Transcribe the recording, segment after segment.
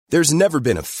There's never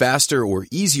been a faster or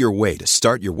easier way to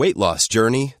start your weight loss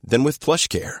journey than with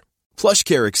PlushCare.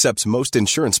 PlushCare accepts most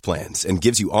insurance plans and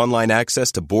gives you online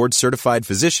access to board-certified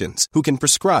physicians who can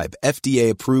prescribe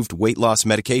FDA-approved weight loss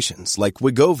medications like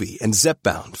Wegovy and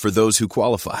Zepbound for those who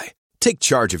qualify. Take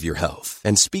charge of your health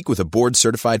and speak with a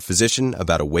board-certified physician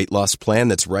about a weight loss plan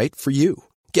that's right for you.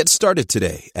 Get started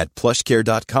today at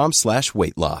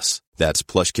plushcare.com/weight loss. That's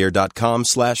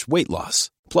plushcare.com/weight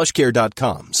loss.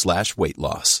 plushcare.com/weight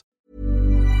loss.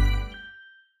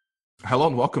 Hello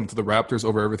and welcome to the Raptors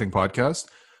Over Everything podcast.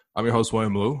 I'm your host,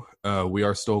 William Liu. We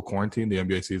are still quarantined. The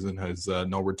NBA season has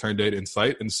no return date in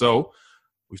sight. And so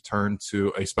we've turned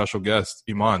to a special guest,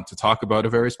 Iman, to talk about a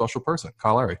very special person,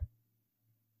 Kyle Lowry.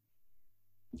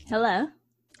 Hello.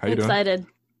 How you doing? Excited.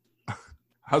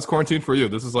 How's quarantine for you?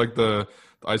 This is like the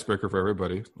icebreaker for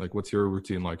everybody. Like, what's your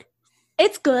routine like?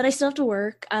 It's good. I still have to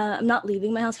work. I'm not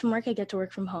leaving my house from work. I get to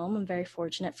work from home. I'm very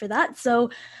fortunate for that.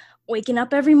 So waking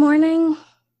up every morning,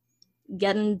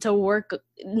 getting to work,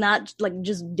 not like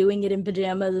just doing it in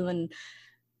pajamas and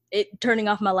turning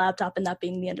off my laptop and that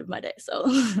being the end of my day. So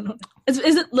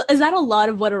is that a lot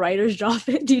of what a writer's job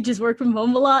is? Do you just work from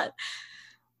home a lot?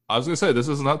 I was going to say, this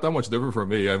is not that much different for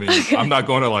me. I mean, I'm not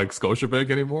going to like Scotiabank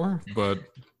anymore, but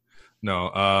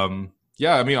no.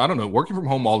 Yeah, I mean, I don't know. Working from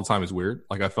home all the time is weird.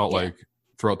 Like I felt like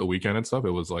throughout the weekend and stuff, it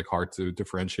was like hard to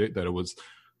differentiate that it was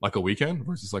like a weekend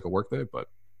versus like a work day. But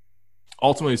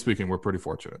ultimately speaking, we're pretty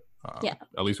fortunate.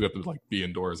 At least we have to like be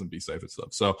indoors and be safe and stuff.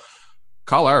 So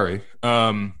Kyle Lowry.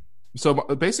 So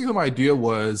basically my idea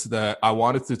was that I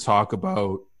wanted to talk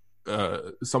about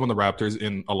some of the Raptors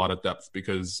in a lot of depth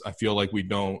because I feel like we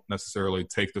don't necessarily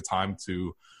take the time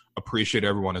to appreciate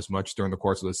everyone as much during the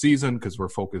course of the season because we're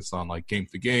focused on like game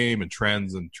to game and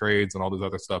trends and trades and all this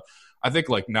other stuff. I think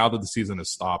like now that the season has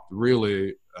stopped,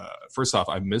 really, first off,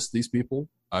 I miss these people.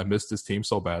 I miss this team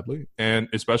so badly. And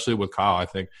especially with Kyle, I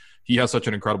think he has such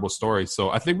an incredible story. So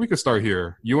I think we could start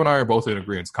here. You and I are both in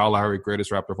agreement. Kyle Lowry, greatest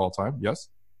Raptor of all time. Yes?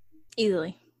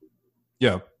 Easily.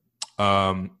 Yeah.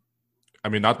 I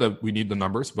mean, not that we need the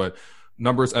numbers, but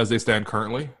numbers as they stand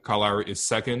currently, Kyle Lowry is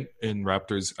second in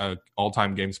Raptors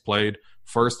all-time games played,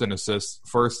 first in assists,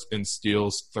 first in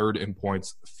steals, third in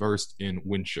points, first in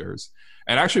win shares.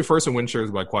 And actually first in win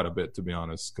shares by quite a bit, to be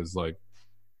honest, because like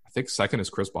I think second is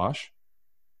Chris Bosh.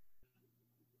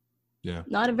 Yeah.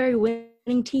 Not a very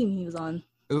winning team he was on.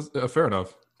 It was, fair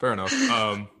enough.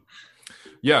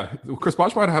 Yeah, Chris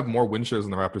Bosh might have more win shares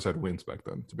than the Raptors had wins back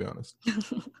then, to be honest.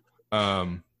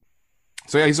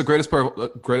 So yeah, he's the greatest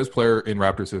player in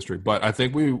Raptors history. But I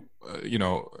think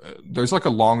there's like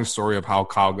a long story of how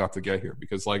Kyle got to get here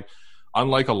because like,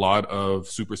 unlike a lot of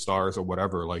superstars or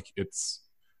whatever, like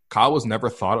Kyle was never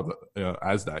thought of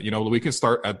as that. You know, we can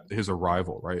start at his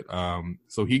arrival, right?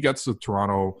 So he gets to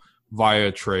Toronto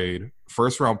via trade,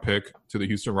 first round pick to the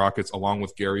Houston Rockets along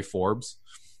with Gary Forbes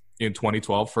in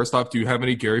 2012. First off, do you have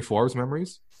any Gary Forbes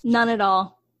memories? None at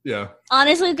all. Yeah.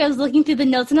 Honestly, like I was looking through the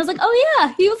notes and I was like, oh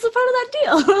yeah, he was a part of that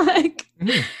deal. Like,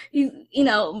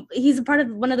 he's a part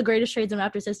of one of the greatest trades in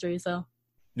Raptors history. So.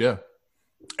 Yeah.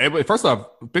 But first off,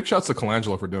 big shouts to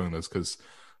Colangelo for doing this because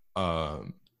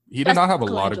he did not have a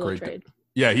lot of great trade.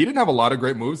 Yeah, he didn't have a lot of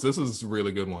great moves. This is a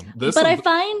really good one.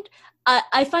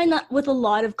 I find that with a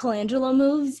lot of Colangelo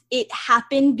moves, it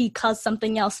happened because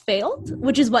something else failed,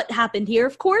 which is what happened here,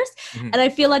 of course. Mm-hmm. And I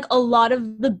feel like a lot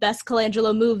of the best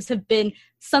Colangelo moves have been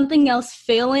something else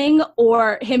failing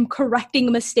or him correcting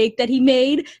a mistake that he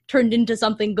made turned into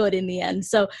something good in the end.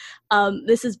 So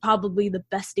this is probably the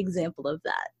best example of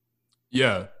that.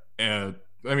 Yeah. And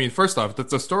I mean, first off,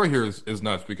 the story here is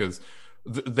nuts because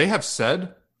they have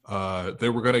said they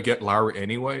were going to get Lowry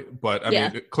anyway, but I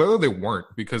mean, clearly they weren't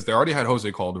because they already had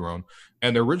Jose Calderon,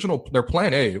 and their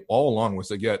plan A all along was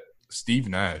to get Steve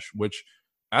Nash, which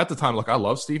at the time, like I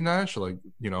love Steve Nash, like,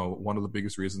 you know, one of the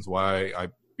biggest reasons why I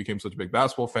became such a big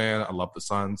basketball fan. I love the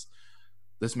Suns.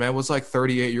 This man was like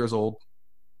 38 years old,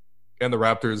 and the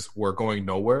Raptors were going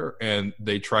nowhere, and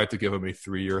they tried to give him a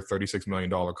 3-year, $36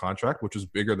 million contract, which was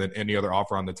bigger than any other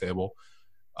offer on the table.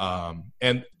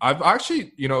 And I've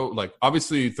actually, you know, like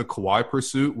obviously the Kawhi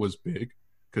pursuit was big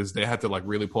because they had to like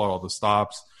really pull out all the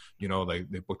stops. You know, they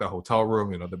booked that hotel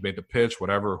room, you know, they made the pitch,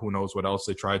 whatever, who knows what else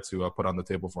they tried to put on the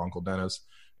table for Uncle Dennis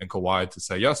and Kawhi to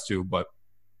say yes to. But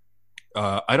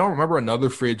I don't remember another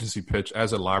free agency pitch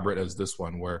as elaborate as this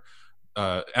one where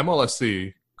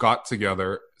MLSC got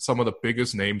together some of the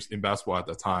biggest names in basketball at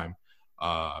the time.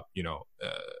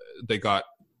 They got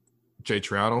Jay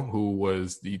Triano, who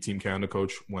was the Team Canada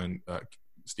coach when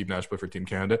Steve Nash played for Team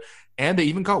Canada, and they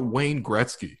even got Wayne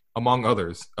Gretzky, among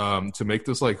others, to make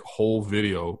this like whole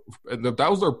video. That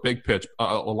was their big pitch,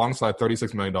 alongside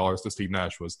 $36 million to Steve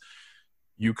Nash, was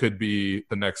you could be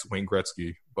the next Wayne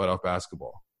Gretzky, but of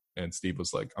basketball. And Steve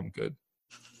was like, I'm good.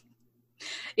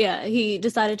 Yeah, he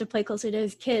decided to play closer to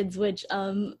his kids, which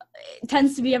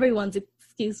tends to be everyone's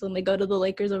excuse when they go to the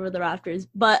Lakers over the Raptors,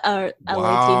 but LA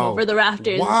team over the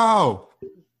Raptors. Wow.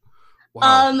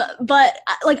 But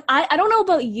like I don't know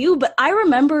about you, but I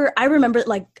remember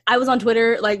like I was on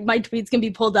Twitter, like my tweets can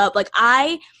be pulled up. Like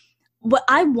I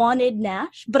wanted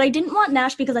Nash, but I didn't want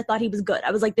Nash because I thought he was good.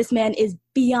 I was like, this man is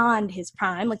beyond his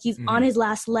prime, like he's on his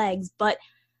last legs. But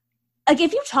like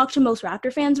if you talk to most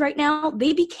Raptor fans right now,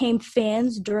 they became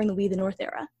fans during the We the North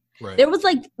era. Right. There was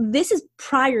like, this is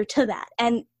prior to that,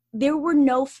 and there were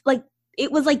no like,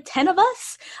 it was like 10 of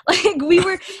us. Like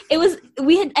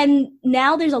and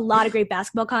now there's a lot of great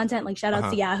basketball content. Like shout out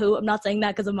to Yahoo. I'm not saying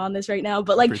that because I'm on this right now,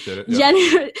 but like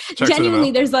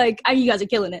genuinely there's like, you guys are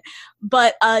killing it.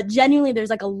 But genuinely there's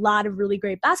like a lot of really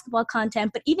great basketball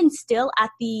content. But even still at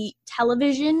the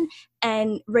television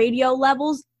and radio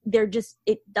levels,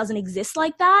 it doesn't exist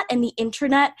like that. And the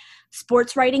internet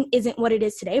sports writing isn't what it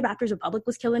is today. Raptors Republic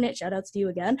was killing it. Shout outs to you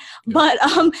again. Yeah. But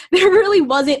there really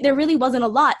wasn't a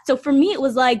lot. So for me, it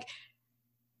was like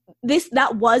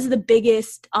that was the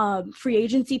biggest free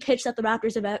agency pitch that the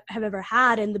Raptors have ever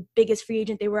had, and the biggest free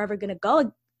agent they were ever going to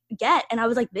go get. And I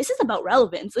was like, this is about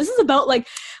relevance. This is about like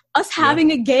us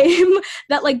having a game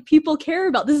that like people care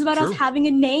about. This is about us having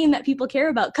a name that people care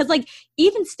about. Cause like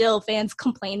even still fans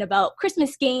complain about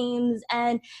Christmas games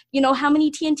and how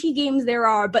many TNT games there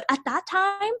are. But at that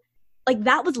time, like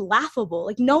that was laughable.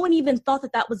 Like no one even thought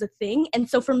that was a thing. And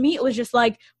so for me, it was just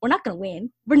like, we're not going to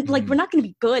win. We're not going to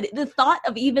be good. The thought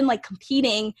of even like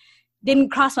competing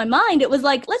didn't cross my mind. It was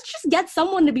like, let's just get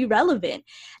someone to be relevant.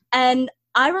 And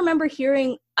I remember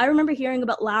hearing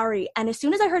about Lowry, and as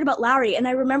soon as I heard about Lowry, and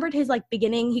I remembered his like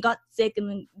beginning, he got sick, and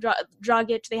then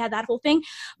Dragic, they had that whole thing.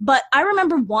 But I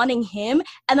remember wanting him,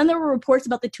 and then there were reports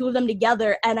about the two of them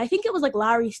together, and I think it was like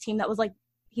Lowry's team that was like,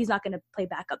 he's not going to play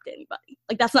backup to anybody.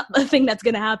 Like that's not the thing that's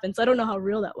going to happen. So I don't know how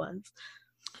real that was.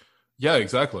 Yeah,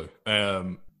 exactly.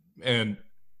 And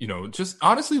just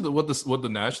honestly, what the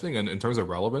Nash thing, and in terms of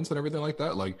relevance and everything like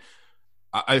that, like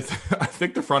I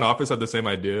think the front office had the same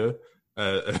idea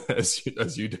as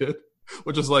you did,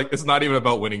 which is like, it's not even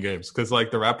about winning games, because like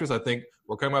the Raptors, I think,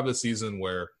 were coming out of the season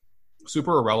where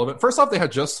super irrelevant. First off, they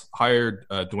had just hired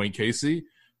Dwayne Casey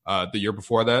the year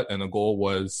before that, and the goal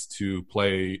was to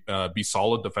be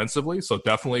solid defensively. So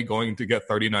definitely going to get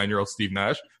 39-year-old Steve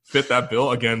Nash fit that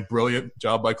bill. Again, brilliant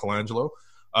job by Colangelo.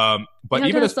 But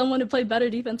even as someone to play better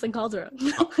defense than Calderon.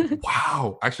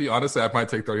 Wow. Actually, honestly, I might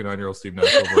take 39-year-old Steve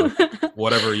Nash over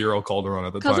whatever year old Calderon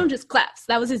at the time. Calderon just claps.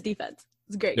 That was his defense.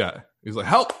 It's great. Yeah. He's like,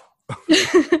 help.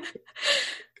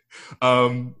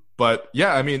 But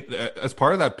yeah, I mean, as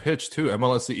part of that pitch too,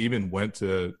 MLSE even went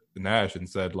to Nash and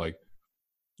said, like,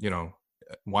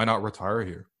 why not retire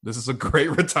here? This is a great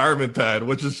retirement pad,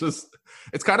 which is just,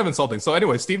 it's kind of insulting. So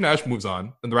anyway, Steve Nash moves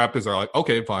on, and the Raptors are like,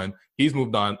 okay, fine. He's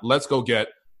moved on. Let's go get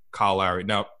Kyle Lowry.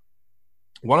 Now,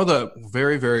 one of the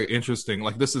very, very interesting,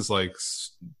 like this is like,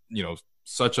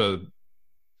 such a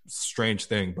strange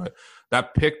thing, but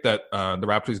that pick that the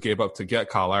Raptors gave up to get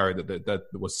Kyle Lowry that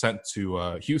was sent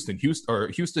to Houston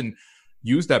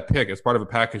used that pick as part of a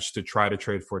package to try to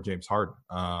trade for James Harden.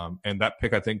 And that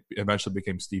pick, I think, eventually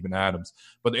became Steven Adams.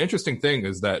 But the interesting thing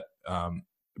is that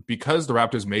because the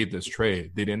Raptors made this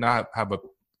trade, they did not have a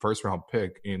first-round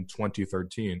pick in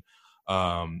 2013,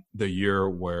 the year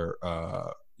where,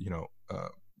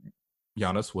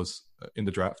 Giannis was in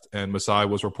the draft. And Masai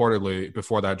was reportedly,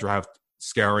 before that draft,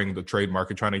 scouring the trade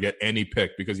market, trying to get any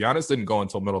pick, because Giannis didn't go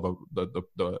until middle of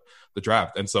the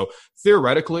draft. And so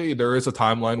theoretically, there is a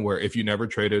timeline where if you never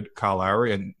traded Kyle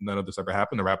Lowry and none of this ever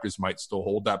happened, the Raptors might still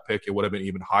hold that pick. It would have been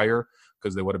even higher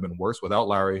because they would have been worse without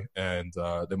Lowry, and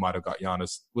they might have got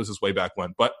Giannis. This is way back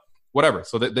when, but whatever.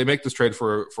 So they make this trade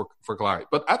for Lowry.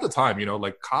 But at the time,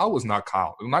 like Kyle was not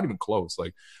Kyle. It was not even close.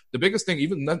 Like the biggest thing,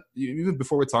 even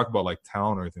before we talk about like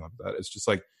talent or anything like that, it's just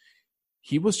like,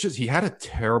 he had a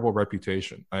terrible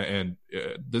reputation. And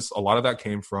a lot of that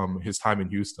came from his time in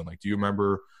Houston. Like, do you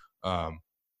remember,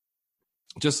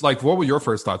 just like, what were your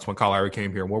first thoughts when Kyle Lowry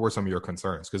came here? And what were some of your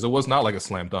concerns? Because it was not like a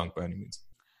slam dunk by any means.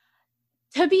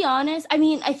 To be honest, I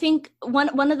mean, I think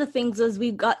one of the things was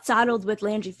we got saddled with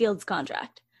Landry Fields'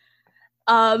 contract,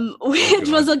 which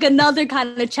was like another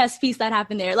kind of chess piece that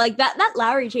happened there. Like that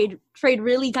Lowry trade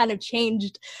really kind of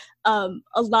changed a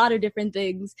lot of different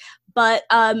things. But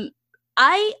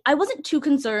I wasn't too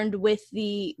concerned with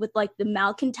the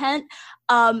malcontent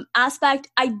aspect.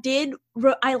 I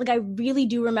really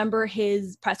do remember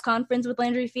his press conference with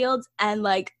Landry Fields, and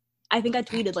like I think I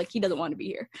tweeted like he doesn't want to be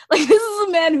here. Like this is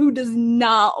a man who does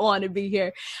not want to be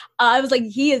here. I was like,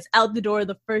 he is out the door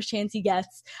the first chance he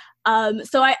gets.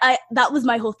 So I that was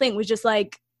my whole thing, was just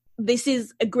like, this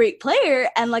is a great player,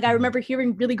 and like I remember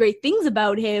hearing really great things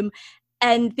about him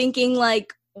and thinking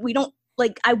like, we don't,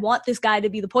 like, I want this guy to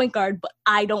be the point guard, but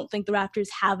I don't think the Raptors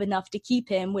have enough to keep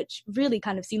him, which really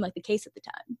kind of seemed like the case at the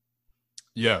time.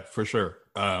 Yeah, for sure.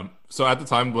 So at the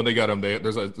time when they got him,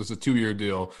 there's a 2-year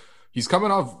deal. He's coming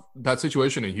off that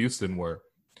situation in Houston where,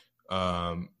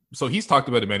 so he's talked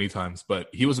about it many times, but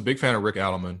he was a big fan of Rick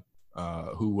Adelman,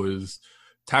 who was,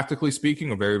 tactically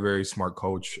speaking, a very, very smart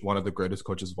coach, one of the greatest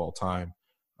coaches of all time.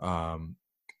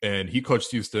 And he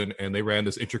coached Houston, and they ran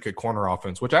this intricate corner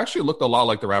offense, which actually looked a lot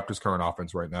like the Raptors' current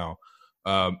offense right now.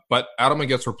 But Adelman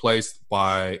gets replaced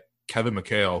by Kevin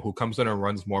McHale, who comes in and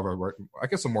runs more of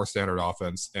a more standard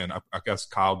offense. And I guess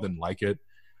Kyle didn't like it.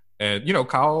 And,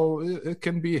 Kyle, it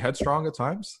can be headstrong at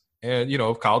times. And,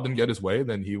 if Kyle didn't get his way,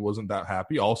 then he wasn't that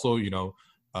happy. Also,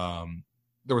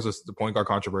 there was the point guard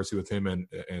controversy with him and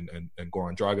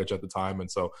Goran Dragic at the time. And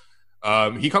so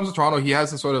he comes to Toronto. He has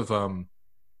this sort of,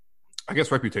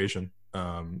 reputation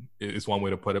is one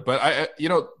way to put it. But,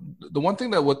 the one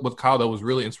thing that with Kyle that was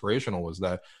really inspirational was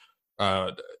that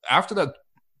after that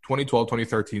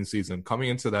 2012-2013 season, coming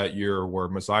into that year where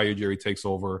Masai Ujiri takes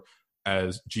over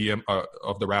as GM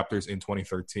of the Raptors in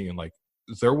 2013, like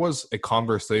there was a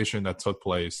conversation that took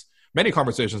place, many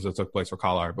conversations that took place for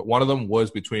Kyle Lowry, but one of them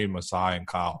was between Masai and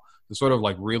Kyle to sort of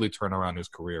like really turn around his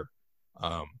career.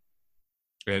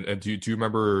 And do you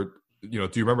remember, do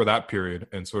you remember that period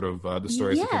and sort of the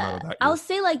stories that came out of that year? I'll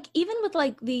say, like, even with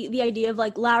like the idea of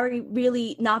like Lowry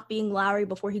really not being Lowry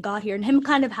before he got here, and him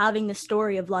kind of having the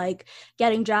story of like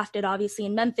getting drafted obviously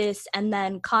in Memphis and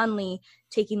then Conley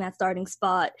taking that starting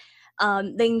spot,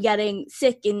 then getting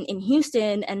sick in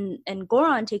Houston and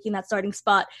Goran taking that starting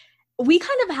spot. We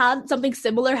kind of had something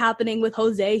similar happening with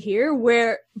Jose here,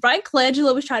 where Brian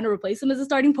Colangelo was trying to replace him as a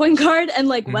starting point guard, and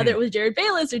like whether it was Jared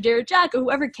Bayless or Jared Jack or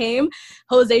whoever came,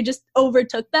 Jose just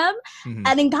overtook them.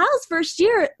 And in Kyle's first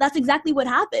year, that's exactly what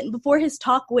happened. Before his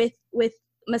talk with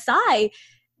Masai,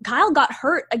 Kyle got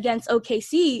hurt against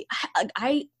OKC.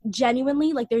 I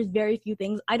genuinely, like, there's very few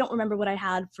things. I don't remember what I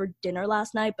had for dinner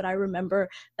last night, but I remember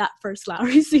that first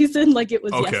Lowry season like it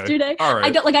was yesterday. All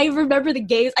right. I remember the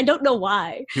games. I don't know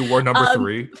why. He wore number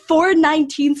 3.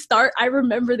 4-19 start. I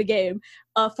remember the game.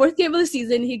 Fourth game of the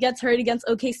season, he gets hurt against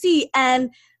OKC, and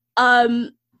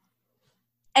then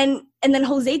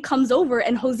Jose comes over,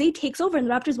 and Jose takes over, and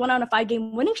the Raptors went on a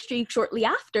 5-game winning streak shortly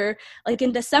after, like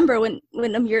in December when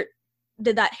Amir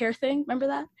did that hair thing. Remember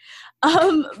that?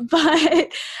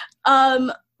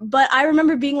 But I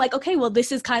remember being like, okay, well,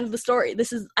 this is kind of the story.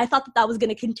 I thought that was going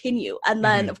to continue. And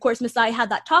then, of course, Masai had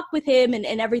that talk with him, and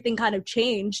everything kind of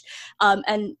changed.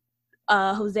 And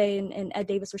Jose and Ed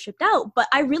Davis were shipped out. But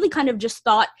I really kind of just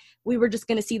thought we were just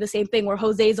going to see the same thing, where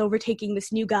Jose's overtaking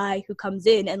this new guy who comes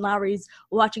in, and Lowry's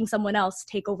watching someone else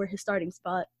take over his starting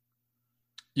spot.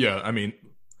 Yeah, I mean,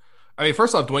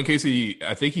 first off, Dwayne Casey,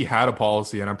 I think he had a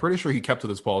policy, and I'm pretty sure he kept to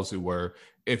this policy where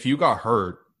if you got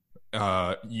hurt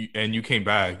you came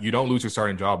back, you don't lose your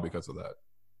starting job because of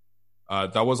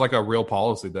that. That was like a real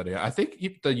policy that I think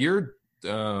the year,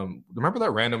 remember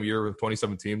that random year of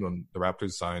 2017 when the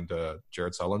Raptors signed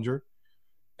Jared Sullinger,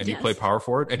 and he played power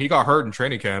forward, and he got hurt in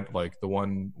training camp, like the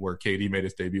one where KD made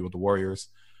his debut with the Warriors,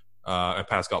 and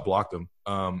Pascal blocked him.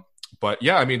 But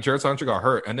yeah, I mean, Jared Sullinger got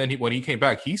hurt, and then when he came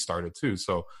back, he started too.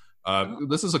 So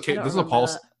this is a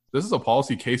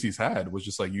policy Casey's had, was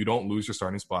just like, you don't lose your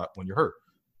starting spot when you're hurt.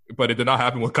 But it did not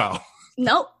happen with Kyle.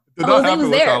 Nope. Jose was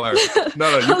there.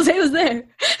 No, Jose was there.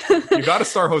 You got to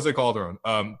start Jose Calderon.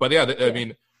 But yeah, I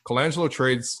mean, Colangelo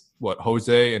trades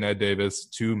Jose and Ed Davis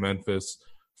to Memphis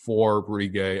for Rudy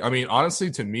Gay. I mean,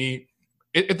 honestly, to me,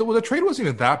 the trade wasn't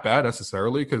even that bad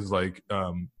necessarily, because the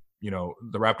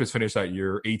Raptors finished that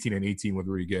year 18-18 with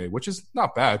Rudy Gay, which is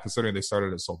not bad considering they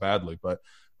started it so badly. But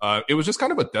it was just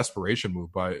kind of a desperation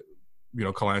move by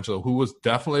Colangelo, who was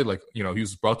definitely he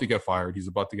was about to get fired. He's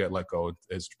about to get let go.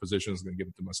 His position is going to give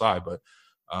it to Masai, but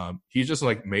he just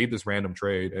made this random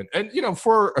trade. And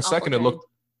for a second, it looked,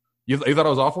 you thought it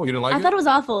was awful? You didn't like it? I thought it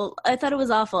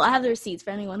was awful. I have the receipts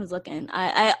for anyone who's looking.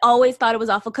 I always thought it was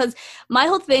awful, because my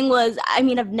whole thing was, I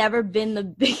mean, I've never been the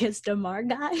biggest DeMar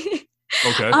guy.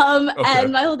 Okay.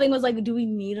 And my whole thing was like, do we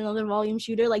need another volume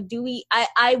shooter? Like, do we?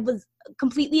 I was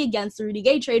completely against the Rudy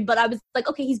Gay trade, but I was like,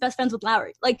 okay, he's best friends with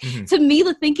Lowry. Like, to me,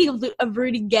 the thinking of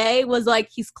Rudy Gay was like,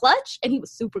 he's clutch, and he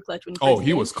was super clutch when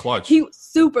he was clutch. He was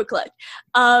super clutch.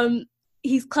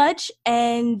 He's clutch,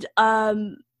 and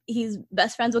he's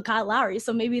best friends with Kyle Lowry,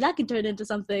 so maybe that could turn into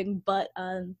something. But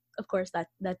of course, that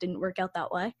didn't work out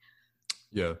that way.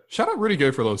 Yeah, shout out Rudy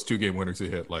Gay for those 2-game winners he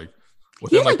hit. Like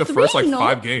within like the first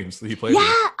 5 games that he played.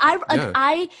 Yeah,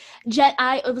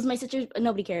 it was my sister's.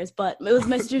 Nobody cares, but it was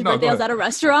my sister's birthday. I was at a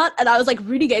restaurant, and I was like,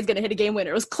 Rudy Gay's gonna hit a game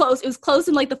winner. It was close. It was close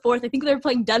in like the fourth. I think they were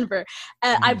playing Denver,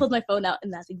 and I pulled my phone out,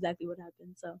 and that's exactly what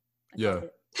happened. So yeah,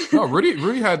 no,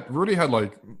 Rudy had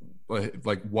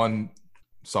like one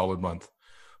solid month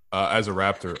as a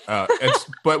Raptor,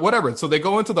 but whatever. So they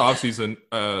go into the offseason.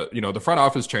 The front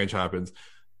office change happens.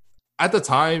 At the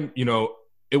time,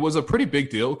 it was a pretty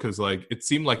big deal because like it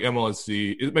seemed like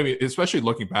MLSE, maybe especially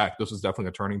looking back, this was definitely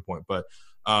a turning point. But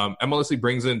MLSE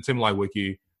brings in Tim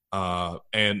Leiweke,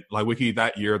 and Leiweke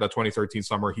that year, that 2013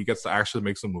 summer, he gets to actually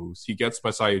make some moves. He gets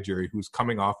Masai Ujiri, who's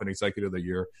coming off an Executive of the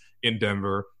Year in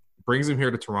Denver, brings him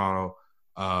here to Toronto.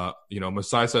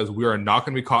 Masai says we are not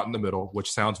going to be caught in the middle,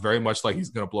 which sounds very much like he's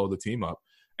going to blow the team up.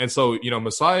 And so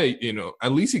Masai,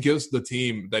 at least he gives the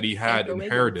team that he had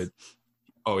inherited.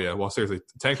 Oh, yeah. Well, seriously,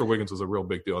 tank for Wiggins was a real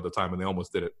big deal at the time, and they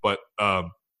almost did it. But I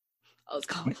was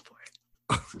calling for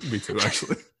it. Me too,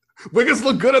 actually. Wiggins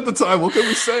looked good at the time. What can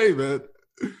we say, man?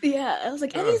 Yeah, I was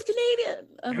like, and he's Canadian.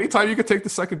 Anytime you could take the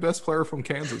second best player from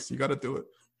Kansas, you got to do it.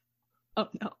 Oh,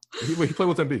 no. He played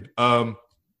with Embiid.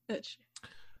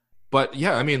 But,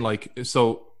 yeah, I mean,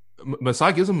 so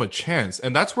Masai gives him a chance.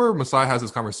 And that's where Masai has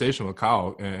this conversation with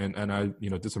Kyle. And I,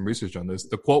 did some research on this.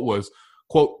 The quote was,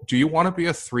 quote, do you want to be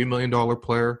a $3 million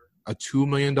player, a $2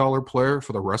 million player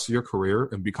for the rest of your career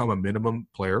and become a minimum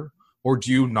player? Or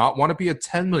do you not want to be a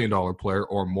 $10 million player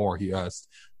or more? He asked.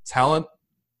 Talent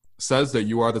says that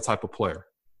you are the type of player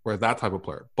or that type of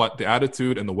player. But the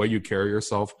attitude and the way you carry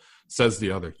yourself says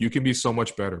the other. You can be so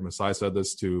much better. Masai said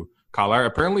this to Kyle Lowry.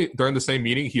 Apparently, during the same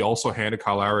meeting, he also handed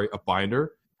Kyle Lowry a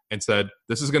binder and said,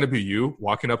 this is going to be you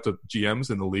walking up to GMs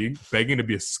in the league, begging to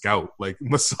be a scout. Like,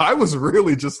 Masai was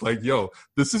really just like, yo,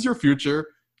 this is your future.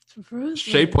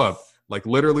 Shape up. Like,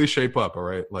 literally shape up, all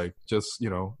right? Like, just,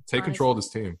 take control of this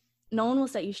team. No one will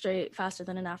set you straight faster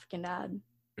than an African dad.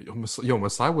 Yo,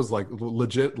 Masai was, like,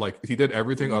 legit. Like, he did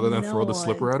everything other than throw the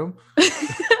slipper at him.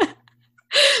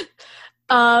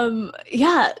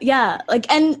 Yeah. Like,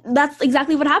 and that's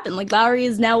exactly what happened. Like, Lowry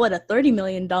is now, a $30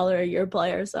 million a year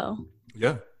player, so.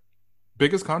 Yeah.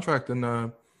 Biggest contract in,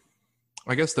 I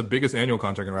guess, the biggest annual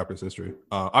contract in Raptors history.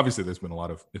 Obviously, there's been a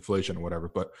lot of inflation or whatever,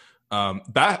 but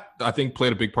that, I think,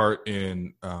 played a big part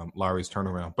in Lowry's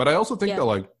turnaround. But I also think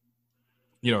that,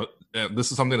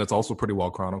 this is something that's also pretty well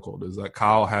chronicled, is that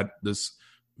Kyle had this,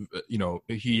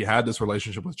 he had this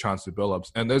relationship with Chauncey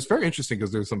Billups. And it's very interesting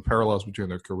because there's some parallels between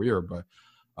their career, but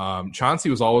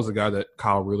Chauncey was always a guy that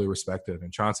Kyle really respected.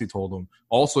 And Chauncey told him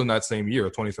also in that same year,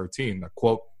 2013, that,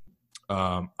 quote,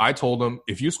 I told him,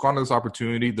 if you squander this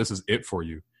opportunity, this is it for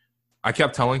you. I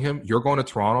kept telling him, you're going to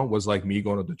Toronto was like me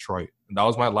going to Detroit. And that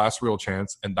was my last real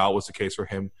chance. And that was the case for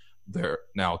him there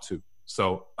now, too.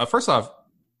 So, first off,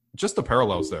 just the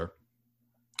parallels there.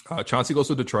 Chauncey goes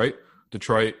to Detroit.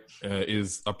 Detroit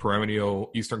is a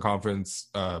perennial Eastern Conference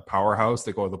powerhouse.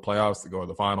 They go to the playoffs. They go to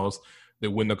the finals. They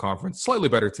win the conference. Slightly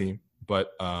better team,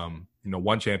 but,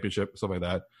 one championship, stuff like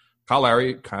that. Kyle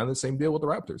Lowry, kind of the same deal with the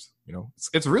Raptors.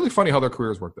 It's really funny how their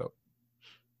careers worked out.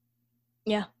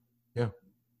 Yeah. Yeah.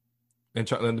 And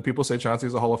the people say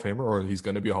Chauncey's a Hall of Famer or he's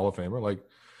going to be a Hall of Famer. Like,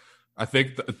 I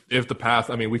think if the path,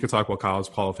 we could talk about Kyle's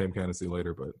Hall of Fame candidacy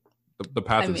later, but the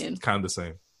path is kind of the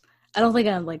same. I don't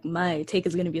think my take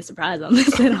is going to be a surprise on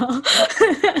this at all.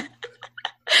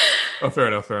 Oh, fair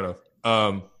enough.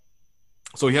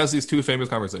 So he has these two famous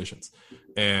conversations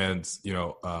and,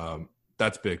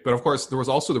 that's big. But of course, there was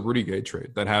also the Rudy Gay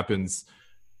trade that happens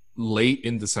late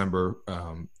in December.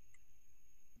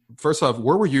 First off,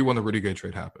 where were you when the Rudy Gay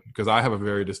trade happened? Because I have a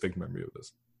very distinct memory of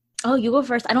this. Oh, you go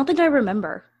first. I don't think I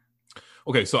remember.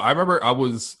 Okay, so I remember I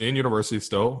was in university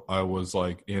still. I was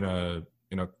like in a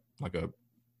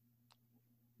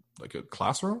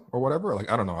classroom or whatever.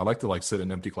 Like, I don't know. I like to sit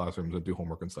in empty classrooms and do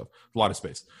homework and stuff. A lot of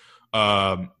space.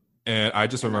 And I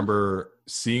just remember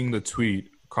seeing the tweet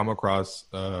come across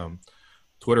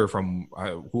Twitter from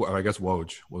I guess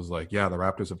Woj was like, yeah, the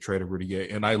Raptors have traded Rudy Gay.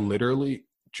 And I literally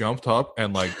jumped up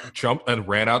and jumped and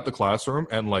ran out the classroom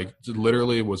and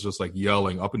literally was just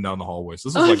yelling up and down the hallways.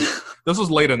 This was this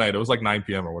was late at night. It was 9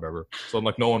 p.m. or whatever. So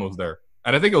no one was there.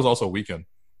 And I think it was also a weekend.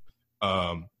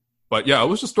 But yeah, I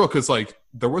was just thrilled because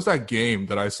there was that game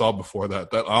that I saw before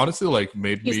that honestly like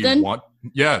made Houston? me want.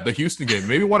 Yeah, the Houston game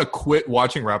made me want to quit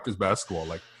watching Raptors basketball.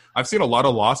 Like I've seen a lot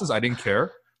of losses. I didn't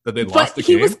care that they lost the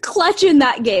game. He was clutch in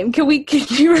that game. Can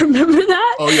you remember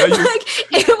that? Oh yeah, like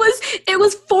it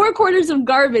was 4 quarters of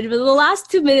garbage, but the last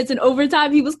 2 minutes in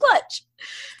overtime, he was clutch.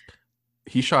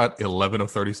 He shot 11 of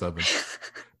 37,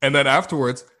 and then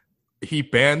afterwards, he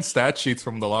banned stat sheets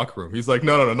from the locker room. He's like,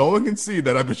 no one can see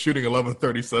that I've been shooting 11 of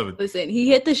 37. Listen, he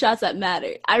hit the shots that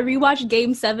mattered. I rewatched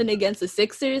Game 7 against the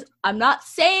Sixers. I'm not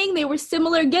saying they were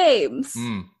similar games.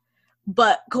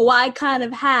 But Kawhi kind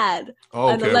of had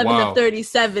an 11 of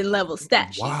 37 level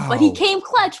stat sheet. But he came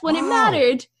clutch when it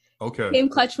mattered. Okay. Came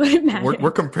clutch when it mattered.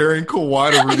 We're comparing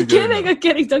Kawhi to Rudy Gay. I'm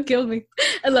kidding. Don't kill me.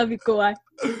 I love you, Kawhi.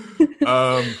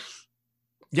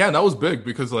 Yeah, and that was big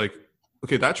because, like,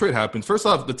 okay, that trade happens. First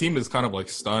off, the team is kind of, like,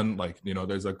 stunned. Like, you know,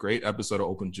 there's a great episode of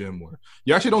Open Gym where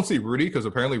you actually don't see Rudy because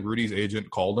apparently Rudy's agent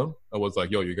called him and was like,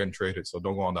 yo, you're getting traded, so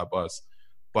don't go on that bus.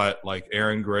 But like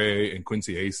Aaron Gray and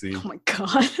Quincy Acey. Oh my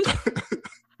god.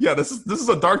 Yeah, this is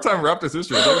a dark time in Raptors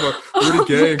history. We're talking about Rudy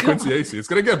Gay and Quincy Acey. It's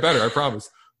gonna get better, I promise.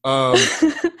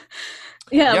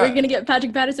 Yeah, we're gonna get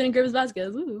Patrick Patterson and Grimes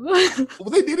Vasquez. Well,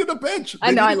 they needed a bench.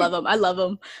 I know, I love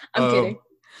him. I'm kidding.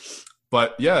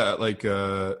 But yeah, like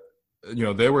you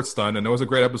know, they were stunned, and there was a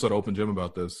great episode of Open Gym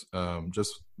about this.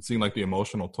 Just seeing like the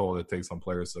emotional toll it takes on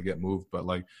players to get moved, but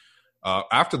like.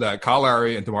 After that, Kyle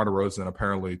Lowry and DeMar DeRozan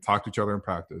apparently talked to each other in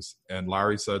practice. And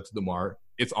Lowry said to DeMar,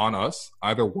 it's on us.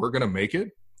 Either we're going to make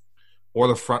it or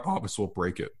the front office will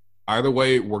break it. Either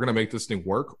way, we're going to make this thing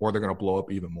work or they're going to blow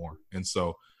up even more. And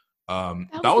so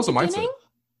that was the mindset.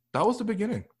 That was the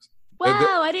beginning.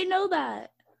 Wow, I didn't know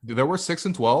that. There were 6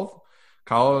 and 12.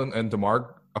 Kyle and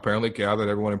DeMar apparently gathered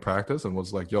everyone in practice and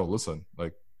was like, yo, listen,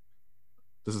 like,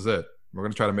 this is it. We're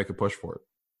going to try to make a push for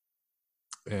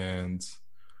it. And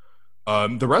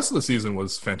the rest of the season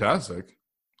was fantastic.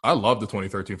 I loved the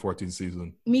 2013-14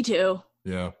 season. Me too.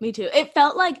 Yeah. Me too. It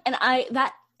felt like, and I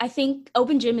think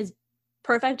Open Gym is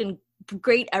perfect and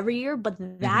great every year, but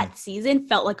that season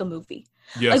felt like a movie.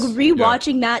 Yes. Like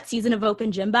rewatching that season of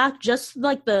Open Gym back, just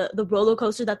like the roller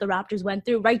coaster that the Raptors went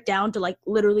through, right down to like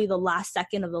literally the last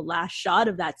second of the last shot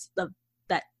of that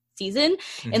season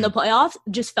in the playoffs,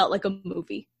 just felt like a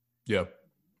movie. Yeah.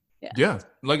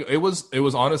 Like it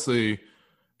was honestly.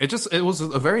 It was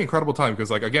a very incredible time because,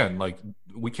 like, again, like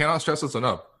we cannot stress this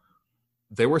enough.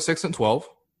 They were 6 and 12.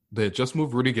 They had just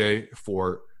moved Rudy Gay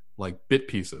for like bit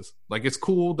pieces. Like it's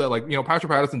cool that like, you know,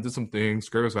 Patrick Patterson did some things,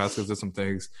 Grimes Vasquez did some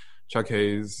things, Chuck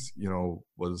Hayes, you know,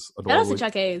 was adorable. Shout out to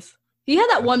Chuck Hayes. He had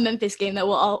that one Memphis game that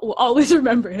we'll always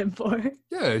remember him for.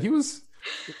 Yeah,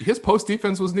 his post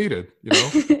defense was needed. You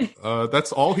know,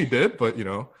 that's all he did. But you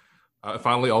know,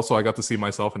 finally, also I got to see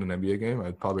myself in an NBA game.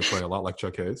 I'd probably play a lot like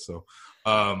Chuck Hayes. So.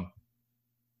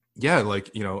 Yeah, like,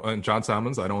 you know, and John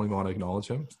Salmons, I don't even want to acknowledge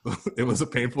him. It was a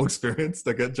painful experience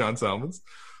to get John Salmons.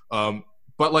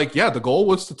 But like, yeah, the goal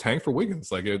was to tank for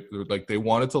Wiggins. Like they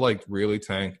wanted to like really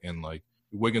tank, and like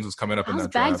Wiggins was coming up in that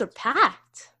draft. Bags are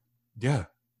packed. Yeah.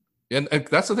 And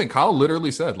that's the thing. Kyle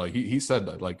literally said, like, he said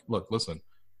that, like, look, listen,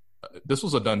 this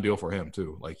was a done deal for him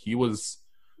too. Like he was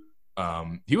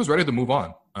ready to move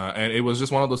on. And it was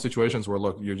just one of those situations where,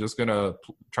 look, you're just going to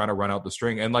try to run out the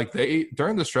string. And, like,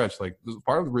 during the stretch, like,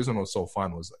 part of the reason it was so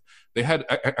fun was that they had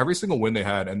every single win they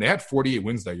had, and they had 48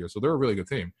 wins that year. So they're a really good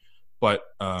team. But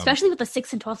especially with the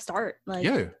 6 and 12 start. Like,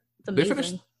 yeah. It's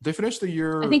amazing. They finished the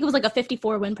year. I think it was like a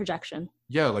 54 win projection.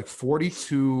 Yeah, like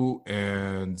 42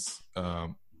 and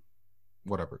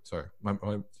whatever. Sorry.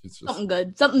 It's just, something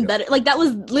good. Something better. Like, that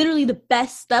was literally the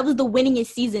best. That was the winningest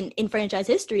season in franchise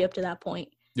history up to that point.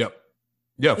 Yep.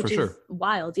 Yeah, for sure.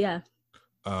 Wild, yeah.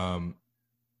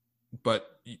 But,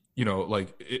 you know,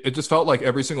 like, it just felt like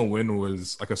every single win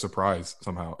was like a surprise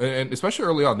somehow. And especially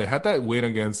early on, they had that win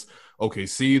against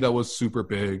OKC that was super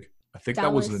big. I think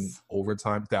Dallas. That was in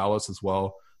overtime. Dallas as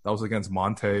well. That was against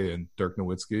Monte and Dirk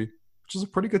Nowitzki, which is a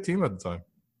pretty good team at the time.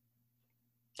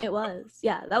 It was.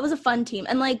 Yeah, that was a fun team.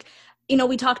 And, like, you know,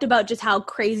 we talked about just how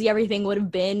crazy everything would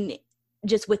have been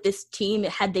just with this team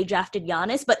had they drafted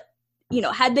Giannis. But, you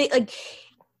know, had they, like,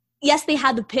 yes, they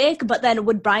had the pick, but then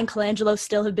would Brian Colangelo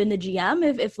still have been the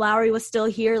GM if Lowry was still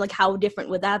here? Like, how different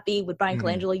would that be? Would Brian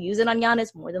Colangelo use it on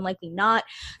Giannis? More than likely not.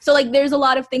 So, like, there's a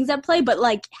lot of things at play. But,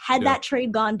 like, had that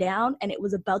trade gone down and it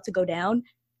was about to go down,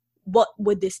 what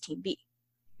would this team be?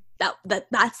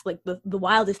 That's like the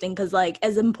wildest thing, because, like,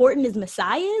 as important as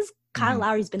Masai is, Kyle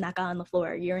Lowry's been that guy on the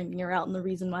floor year in, year out, and the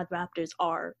reason why the Raptors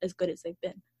are as good as they've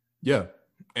been. Yeah,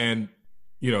 and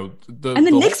you know, the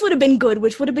Knicks would have been good,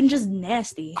 which would have been just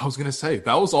nasty. I was gonna say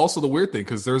that was also the weird thing,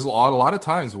 because there's a lot of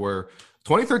times where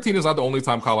 2013 is not the only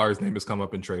time Kyle Lowry's name has come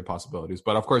up in trade possibilities,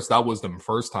 but of course that was the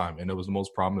first time, and it was the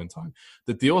most prominent time.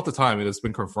 The deal at the time, it has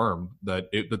been confirmed that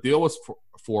the deal was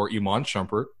for Iman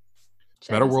Shumpert,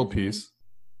 Metta World Peace,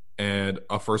 and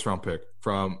a first-round pick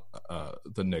from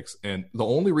the Knicks. And the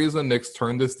only reason Knicks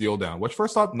turned this deal down, which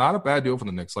first off, not a bad deal for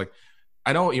the Knicks. Like,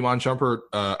 I know Iman Shumpert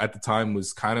at the time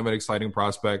was kind of an exciting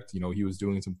prospect. You know, he was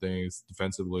doing some things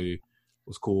defensively.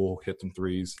 Was cool, hit some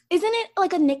threes. Isn't it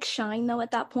like a Knicks shine though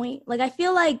at that point? Like I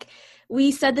feel like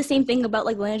we said the same thing about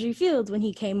like Landry Fields when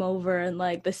he came over, and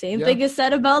like the same thing is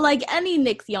said about like any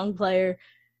Knicks young player.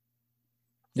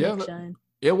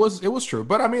 It was true,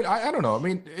 but I mean, I don't know. I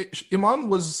mean, Iman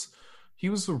was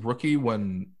a rookie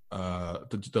when the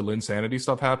Linsanity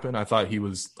stuff happened. I thought he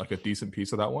was like a decent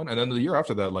piece of that one, and then the year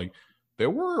after that, like they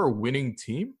were a winning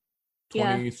team.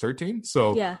 2013.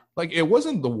 So like it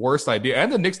wasn't the worst idea.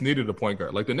 And the Knicks needed a point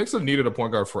guard. Like the Knicks have needed a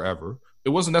point guard forever.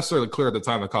 It wasn't necessarily clear at the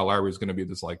time that Kyle Lowry was going to be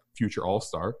this like future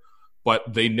all-star,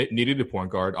 but they needed a point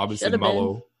guard. Obviously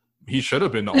Melo, he should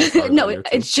have been the all-star. No,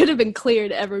 it should have been clear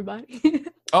to everybody.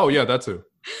 Oh yeah, that too.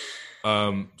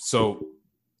 So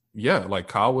yeah, like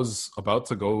Kyle was about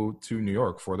to go to New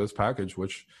York for this package,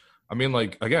 which I mean,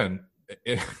 like again,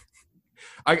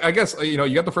 I guess, you know,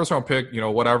 you got the first round pick, you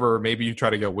know, whatever. Maybe you try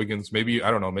to get Wiggins. Maybe,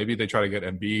 I don't know, maybe they try to get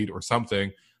Embiid or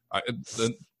something.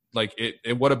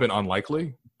 It would have been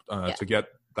unlikely to get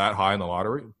that high in the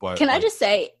lottery. But can I just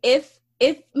say, if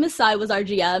Masai was our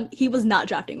GM, he was not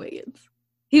drafting Wiggins.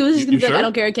 He was just going to be like, I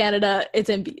don't care, Canada, it's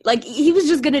Embiid. Like, he was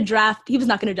just going to draft, he was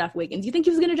not going to draft Wiggins. You think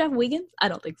he was going to draft Wiggins? I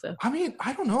don't think so. I mean,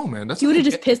 I don't know, man. He would have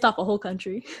just pissed off a whole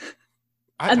country.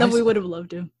 And then we would have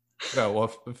loved him. Yeah,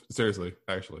 well, seriously,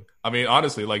 actually. I mean,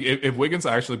 honestly, like, if Wiggins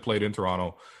actually played in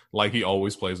Toronto like he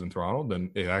always plays in Toronto, then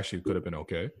it actually could have been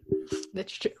okay.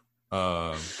 That's true.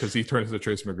 Because he turns into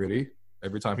Tracy McGrady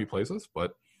every time he plays us.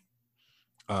 But,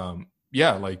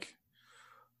 yeah, like,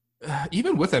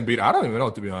 even with Embiid, I don't even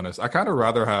know, to be honest. I kind of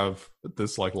rather have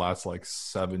this, like, last, like,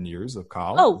 7 years of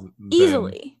Kyle. Oh,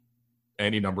 easily.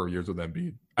 Any number of years with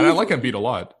Embiid. And I like Embiid a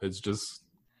lot. It's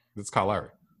Kyle Lowry.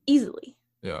 Easily.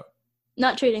 Yeah.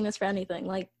 Not trading this for anything.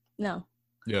 Like, no.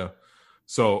 Yeah.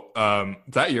 So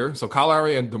that year, so Kyle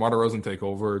Lowry and DeMar DeRozan take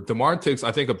over. DeMar takes,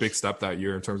 I think, a big step that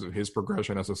year in terms of his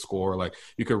progression as a scorer. Like,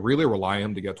 you could really rely on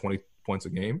him to get 20 points a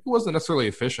game. He wasn't necessarily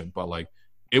efficient, but, like,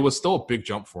 it was still a big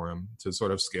jump for him to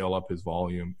sort of scale up his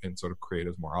volume and sort of create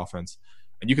his more offense.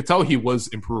 And you could tell he was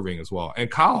improving as well.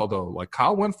 And Kyle, though, like,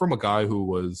 Kyle went from a guy who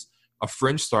was a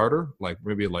fringe starter, like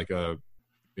maybe like a,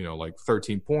 you know, like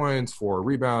 13 points, 4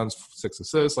 rebounds, 6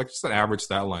 assists, like just an average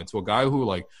stat line, to a guy who,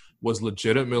 like, was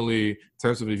legitimately, in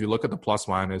terms of, if you look at the plus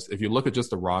minus, if you look at just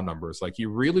the raw numbers, like, he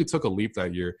really took a leap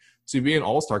that year to be an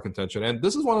all-star contention. And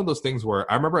this is one of those things where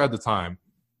I remember at the time,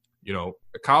 you know,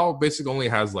 Kyle basically only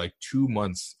has like 2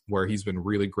 months where he's been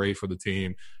really great for the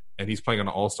team and he's playing on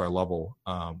an all-star level.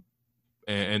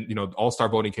 And you know, all-star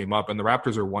voting came up and the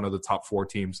Raptors are one of the top 4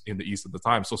 teams in the East at the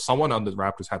time. So someone on the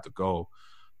Raptors had to go.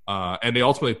 And they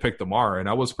ultimately picked DeMar, and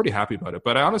I was pretty happy about it.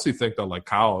 But I honestly think that, like,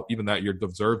 Kyle, even that year,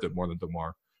 deserved it more than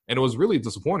DeMar. And it was really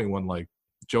disappointing when, like,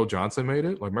 Joe Johnson made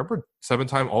it. Like, remember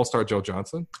 7-time All-Star Joe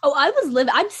Johnson? Oh,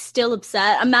 I'm still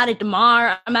upset. I'm mad at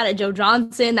DeMar. I'm mad at Joe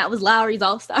Johnson. That was Lowry's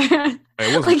All-Star.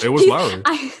 It was Lowry.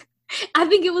 I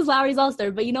think it was Lowry's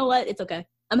All-Star, but you know what? It's okay.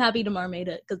 I'm happy DeMar made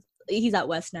it because he's at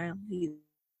West now.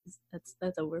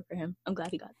 That's over for him. I'm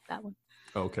glad he got that one.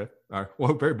 Okay. All right.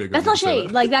 Well, very big. That's not shade.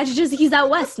 That. Like, that's just, he's out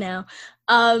West now.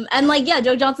 And, like, yeah,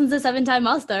 Joe Johnson's a 7-time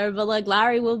All-Star, but, like,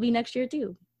 Lowry will be next year,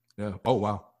 too. Yeah. Oh,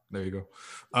 wow. There you go.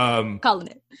 Calling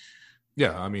it.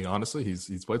 Yeah. I mean, honestly,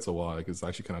 he's played so well. Like, it's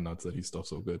actually kind of nuts that he's still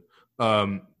so good.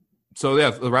 So,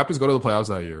 yeah, the Raptors go to the playoffs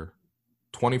that year,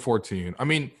 2014. I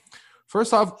mean,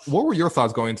 first off, what were your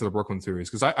thoughts going into the Brooklyn series?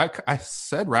 Because I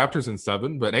said Raptors in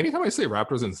 7, but anytime I say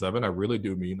Raptors in 7, I really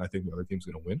do mean I think the other team's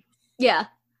going to win. Yeah.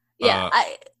 Yeah,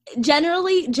 I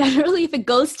generally,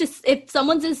 if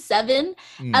someone says 7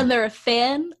 and they're a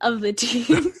fan of the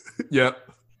team, yeah,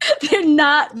 they're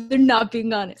not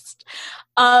being honest.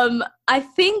 I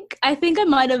think I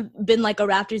might have been like a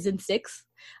Raptors in 6.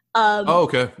 Oh,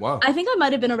 okay, wow. I think I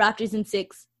might have been a Raptors in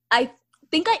 6. I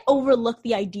think I overlooked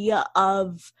the idea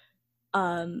of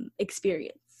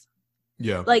experience.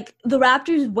 Yeah, like the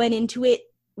Raptors went into it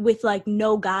with like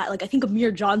no guy, like I think Amir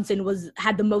Johnson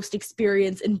had the most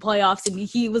experience in playoffs, and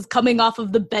he was coming off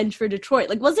of the bench for Detroit.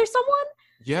 Like, was there someone?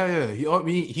 Yeah.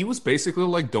 He was basically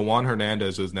like Dewan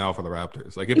Hernandez is now for the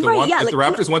Raptors. Like, if the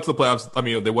Raptors went to the playoffs, I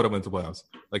mean, they would have went to the playoffs.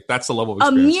 Like, that's the level of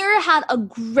experience. Amir had a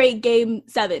great game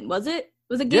 7. Was it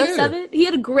game 7? He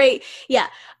had a great, yeah.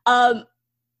 But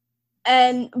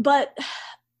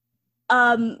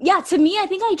To me, I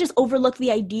think I just overlooked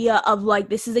the idea of like,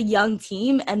 this is a young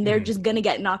team and they're just going to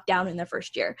get knocked down in their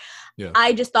first year. Yeah.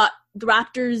 I just thought the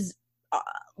Raptors,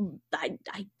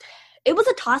 it was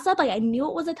a toss-up. Like, I knew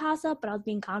it was a toss-up, but I was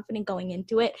being confident going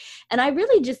into it. And I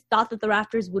really just thought that the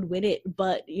Raptors would win it.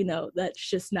 But, that's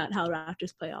just not how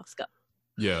Raptors playoffs go.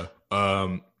 Yeah.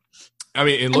 I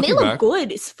mean, and they look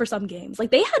good for some games.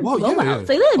 Like, they had blowouts.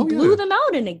 They blew them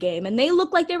out in a game. And they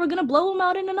looked like they were going to blow them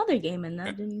out in another game. And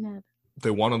that didn't happen. They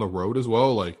won on the road as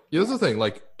well. Like, here's the thing.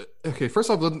 Like, okay, first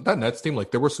off, that Nets team, like,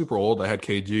 they were super old. They had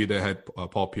KG. They had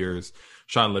Paul Pierce,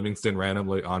 Sean Livingston,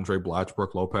 randomly, Andre Blatch,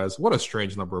 Brooke Lopez. What a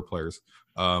strange number of players.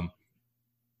 And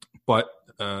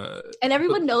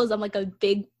everyone knows I'm, like, a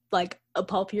big, like, a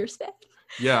Paul Pierce fan.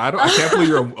 Yeah, I can't believe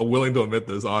you're willing to admit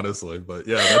this, honestly. But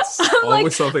yeah, that's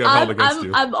always something I've held against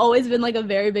you. I've always been like a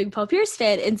very big Paul Pierce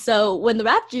fan. And so when the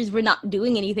Raptors were not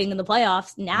doing anything in the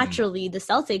playoffs, naturally the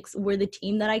Celtics were the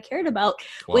team that I cared about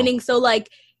winning. So like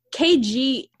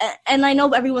KG, and I know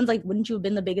everyone's like, wouldn't you have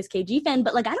been the biggest KG fan?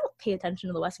 But like, I don't pay attention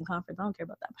to the Western Conference. I don't care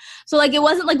about them. So like, it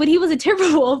wasn't like when he was a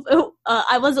Timberwolf,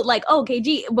 I wasn't like, oh,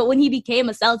 KG. But when he became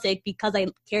a Celtic, because I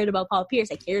cared about Paul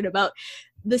Pierce, I cared about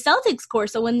the Celtics core.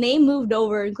 So when they moved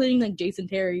over, including like Jason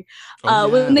Terry,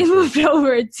 when they moved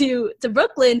over to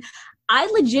Brooklyn, I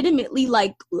legitimately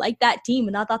like that team,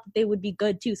 and I thought that they would be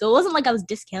good too. So it wasn't like I was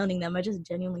discounting them. I just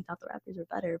genuinely thought the Raptors were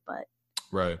better. But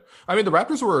right, I mean, the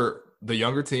Raptors were the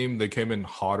younger team. They came in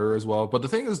hotter as well. But the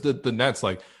thing is that the Nets,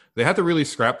 like, they had to really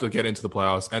scrap to get into the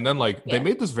playoffs, and then like they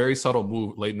made this very subtle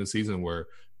move late in the season where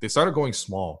they started going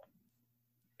small.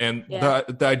 And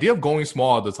the idea of going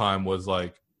small at the time was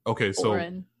like, okay,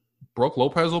 so Brooke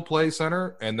Lopez will play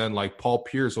center, and then like Paul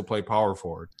Pierce will play power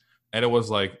forward. And it was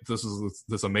like, this is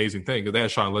this amazing thing. They had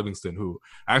Sean Livingston, who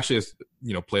actually has,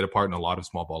 played a part in a lot of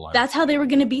small ball lines. That's how they were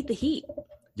going to beat the Heat.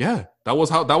 Yeah, that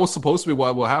was supposed to be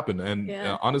what happened. And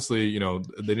honestly, they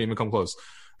didn't even come close.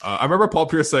 I remember Paul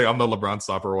Pierce saying, I'm the LeBron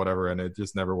stopper or whatever, and it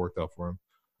just never worked out for him.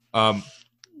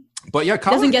 But yeah,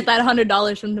 doesn't get that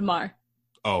 $100 from DeMar.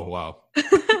 Oh, wow.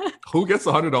 Who gets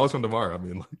 $100 from DeMar? I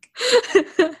mean, like,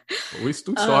 we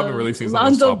still haven't really seen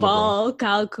Lonzo Ball,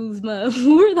 Kyle Kuzma.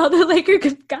 Who were the other Laker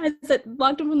guys that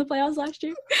blocked him from the playoffs last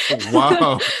year?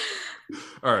 Wow.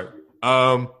 All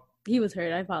right. He was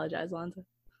hurt. I apologize, Lonzo.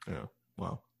 Yeah.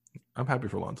 Wow. I'm happy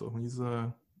for Lonzo.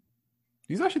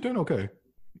 He's actually doing okay.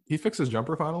 He fixed his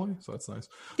jumper finally, so that's nice.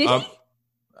 Did he?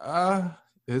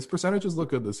 His percentages look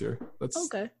good this year. That's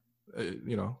okay.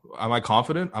 Am I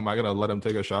confident? Am I going to let him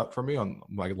take a shot for me on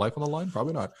my life on the line?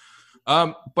 Probably not.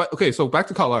 But okay, so back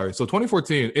to Kyle Lowry. So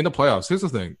 2014 in the playoffs, here's the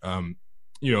thing.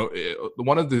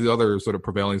 One of the other sort of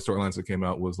prevailing storylines that came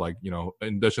out was like, in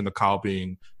addition to Kyle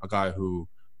being a guy who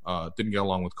didn't get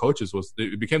along with coaches,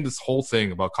 it became this whole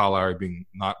thing about Kyle Lowry being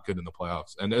not good in the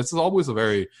playoffs. And it's always a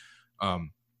very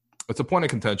it's a point of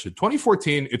contention.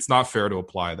 2014, it's not fair to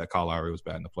apply that Kyle Lowry was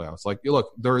bad in the playoffs. Like,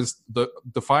 look, there is the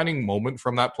defining moment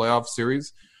from that playoff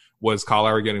series was Kyle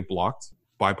Lowry getting blocked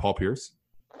by Paul Pierce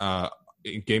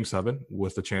in Game 7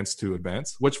 with the chance to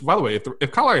advance. Which, by the way,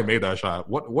 if Kyle Lowry made that shot,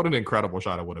 what an incredible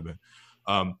shot it would have been.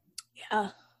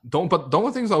 The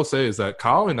only things I'll say is that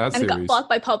Kyle in that series got blocked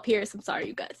by Paul Pierce. I'm sorry,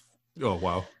 you guys. Oh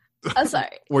wow. I'm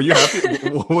sorry. Were you happy?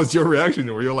 What was your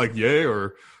reaction? Were you like, yay,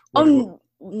 or?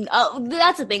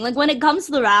 That's the thing. Like, when it comes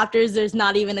to the Raptors, there's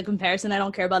not even a comparison. I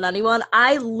don't care about anyone.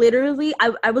 I literally,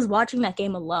 I was watching that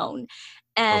game alone,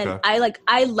 and I like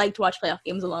to watch playoff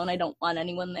games alone. I don't want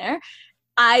anyone there.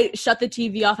 I shut the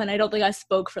TV off, and I don't think I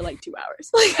spoke for like 2 hours.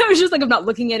 Like, I was just like, I'm not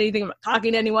looking at anything. I'm not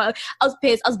talking to anyone. I was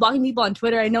pissed. I was blocking people on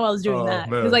Twitter. I know I was doing that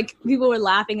because like people were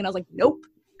laughing, and I was like, nope.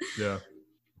 Yeah.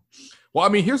 Well, I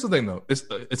mean, here's the thing, though.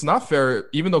 It's not fair,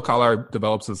 even though Kyle Lowry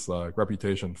develops this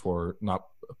reputation for not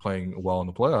playing well in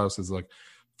the playoffs. Is like,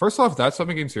 first off, that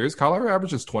 7-game series, Kyle Lowry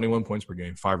averages 21 points per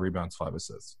game, 5 rebounds, 5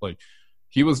 assists. Like,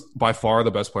 he was by far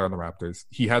the best player on the Raptors.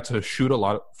 He had to shoot a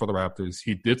lot for the Raptors.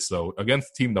 He did so against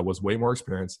a team that was way more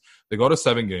experienced. They go to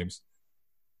 7 games.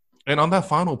 And on that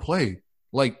final play,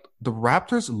 like, the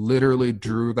Raptors literally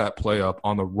drew that play up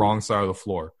on the wrong side of the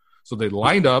floor. So they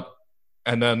lined up,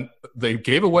 and then they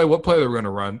gave away what play they were going to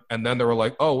run. And then they were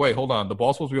like, oh, wait, hold on. The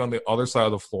ball's supposed to be on the other side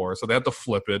of the floor. So they had to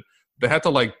flip it. They had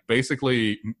to, like,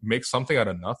 basically make something out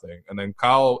of nothing. And then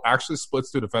Kyle actually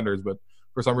splits 2 defenders, but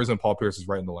for some reason, Paul Pierce is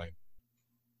right in the lane.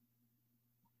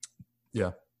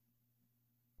 Yeah.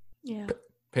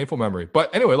 Painful memory.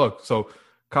 But anyway, look, so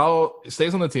Kyle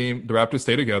stays on the team. The Raptors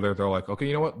stay together. They're like, okay,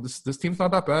 you know what? This team's not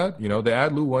that bad. They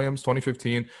add Lou Williams,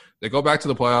 2015. They go back to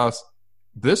the playoffs.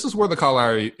 This is where the Kyle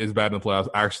Lowry is bad in the playoffs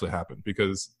actually happened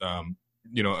because,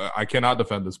 I cannot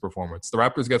defend this performance. The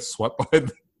Raptors get swept by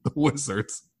the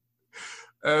Wizards.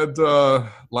 And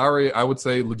Lowry, I would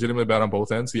say legitimately bad on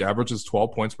both ends. He averages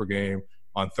 12 points per game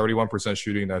on 31%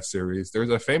 shooting in that series. There's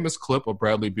a famous clip of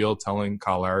Bradley Beal telling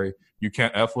Kyle Lowry, "You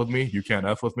can't F with me. You can't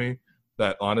F with me."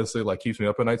 That honestly like keeps me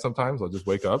up at night sometimes. I'll just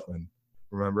wake up and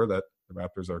remember that the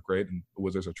Raptors are great and the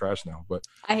Wizards are trash now. But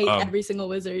I hate every single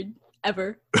Wizard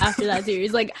ever after that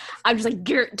series. Like, I'm just like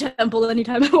Garrett Temple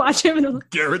anytime I watch him. And I'm like,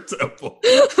 Garrett Temple.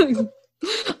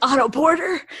 Otto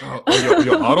Porter.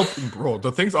 Bro,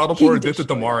 the things Otto Porter did to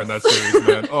DeMar in that series,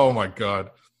 man. Oh my God.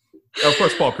 Of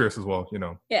course, Paul Pierce as well, you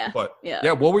know. Yeah. But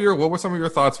yeah, what were some of your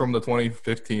thoughts from the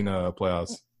 2015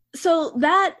 playoffs? So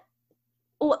that,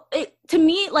 to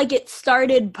me, like, it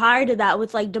started prior to that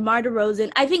with like DeMar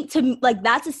DeRozan. I think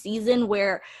that's a season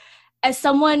where, as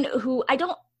someone who, I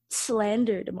don't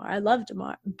slander DeMar, I love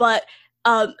DeMar, but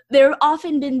there have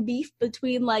often been beef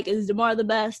between like, is DeMar the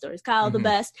best or is Kyle the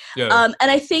best? Yeah.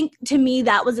 And I think to me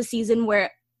that was a season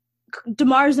where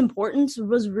DeMar's importance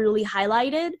was really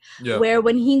highlighted. Yeah. Where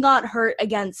when he got hurt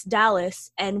against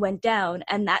Dallas and went down,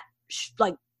 and that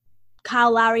like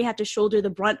Kyle Lowry had to shoulder the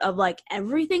brunt of like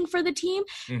everything for the team.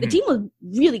 The team was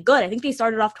really good. I think they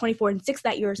started off 24-6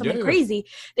 that year or something crazy.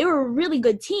 They were a really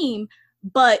good team,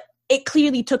 but it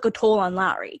clearly took a toll on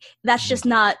Lowry. That's just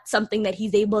not something that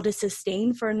he's able to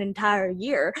sustain for an entire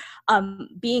year.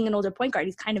 Being an older point guard,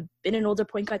 he's kind of been an older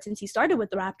point guard since he started with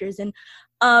the Raptors. And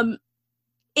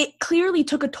it clearly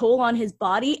took a toll on his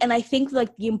body. And I think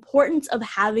like the importance of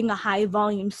having a high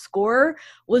volume scorer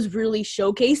was really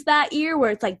showcased that year,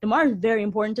 where it's like DeMar is very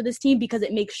important to this team because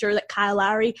it makes sure that Kyle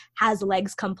Lowry has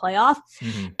legs come playoffs.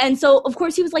 And so of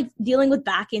course he was like dealing with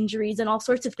back injuries and all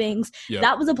sorts of things.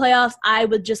 That was a playoffs I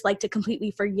would just like to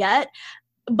completely forget.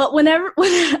 But whenever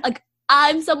like,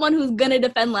 I'm someone who's gonna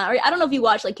defend Lowry. I don't know if you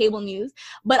watch like cable news,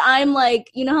 but I'm like,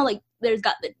 you know how like there's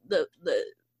got the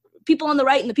people on the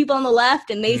right and the people on the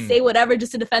left, and they say whatever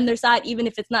just to defend their side, even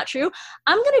if it's not true.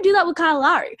 I'm going to do that with Kyle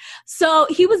Lowry. So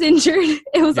he was injured.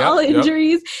 It was all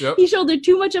injuries. He shouldered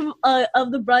too much of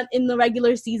the brunt in the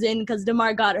regular season because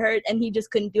DeMar got hurt, and he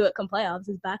just couldn't do it come playoffs.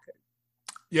 His back hurt.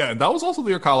 Yeah, and that was also the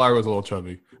year Kyle Lowry was a little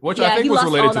chubby, which I think was related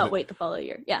to. he lost all that weight the following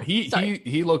year. Yeah,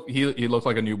 he looked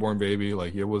like a newborn baby.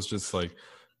 Like it was just like.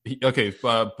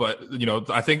 But you know,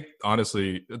 I think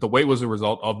honestly, the weight was a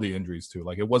result of the injuries too.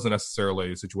 Like it wasn't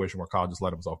necessarily a situation where Kyle just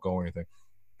let himself go or anything.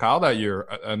 Kyle that year,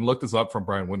 and looked this up from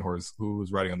Brian Windhorst, who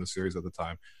was writing on the series at the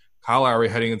time. Kyle Lowry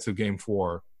heading into Game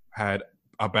 4 had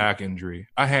a back injury,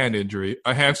 a hand injury,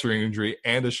 a hamstring injury,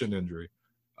 and a shin injury.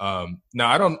 Now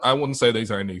I wouldn't say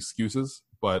these are any excuses,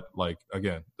 but like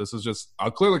again, this is just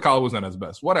clearly Kyle wasn't at his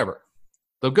best. Whatever.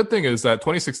 The good thing is that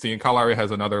 2016, Kyle Lowry has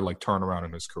another like turnaround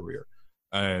in his career.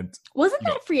 And wasn't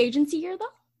that a free agency year though?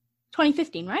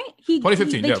 2015, right?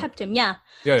 2015. They kept him, yeah.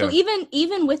 So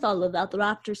even with all of that, the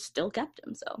Raptors still kept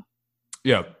him. So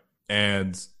yeah,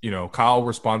 and you know, Kyle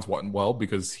responds well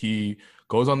because he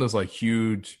goes on this like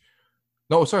huge.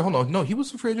 No, sorry, hold on. No, he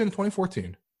was a free agent in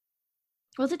 2014.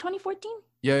 Was it 2014?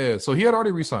 Yeah. So he had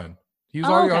already re-signed. He was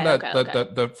already on that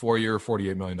 4-year,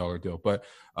 $48 million deal. But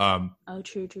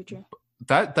true.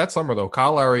 That summer though,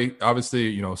 Kyle Lowry, obviously,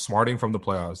 you know, smarting from the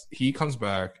playoffs, he comes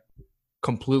back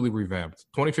completely revamped.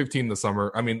 2015, the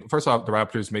summer. I mean, first off, the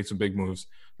Raptors made some big moves.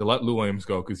 They let Lou Williams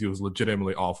go because he was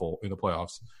legitimately awful in the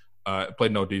playoffs.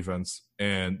 Played no defense,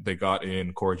 and they got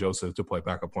in Corey Joseph to play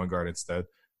backup point guard instead.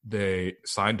 They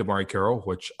signed DeMarre Carroll,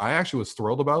 which I actually was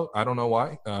thrilled about. I don't know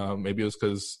why. Maybe it was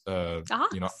because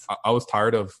you know, I was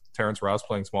tired of Terrence Ross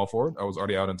playing small forward. I was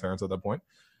already out on Terrence at that point.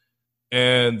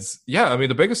 And yeah, I mean,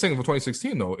 the biggest thing for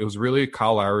 2016 though, it was really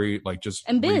Kyle Lowry like just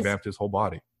revamped his whole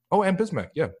body. Oh, and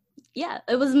Bismack, yeah. Yeah,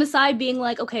 it was Masai being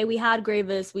like, okay, we had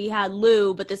Gravis, we had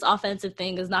Lou, but this offensive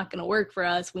thing is not going to work for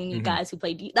us. We need guys who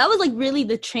play deep. That was like really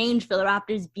the change for the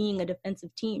Raptors being a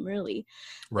defensive team, really.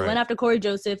 Right. They went after Corey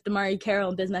Joseph, DeMarre Carroll,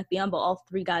 and Bismack Biyombo, all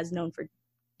three guys known for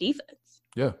defense.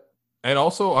 Yeah. And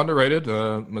also underrated,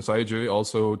 Masai Ujiri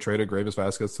also traded Gravis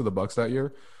Vasquez to the Bucks that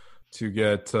year to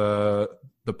get the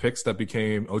picks that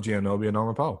became OG Anunoby and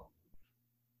Norman Powell.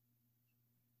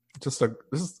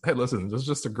 Hey, listen, this is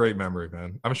just a great memory,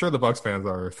 man. I'm sure the Bucks fans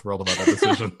are thrilled about that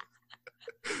decision.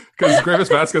 Because Gravis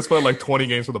Vasquez played like 20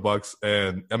 games for the Bucks,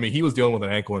 and I mean, he was dealing with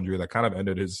an ankle injury that kind of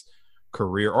ended his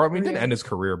career. Or I mean, didn't end his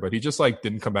career, but he just like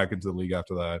didn't come back into the league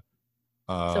after that.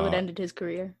 So it ended his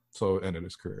career.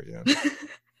 Yeah.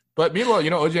 But meanwhile,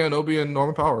 you know, OG Anunoby and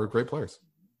Norman Powell are great players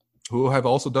who have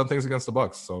also done things against the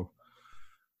Bucks. So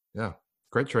yeah,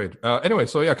 great trade. Anyway,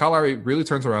 so yeah, Kyle Lowry really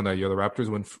turns around that year. The Raptors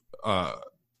win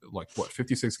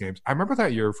 56 games. I remember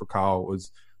that year for Kyle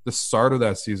was the start of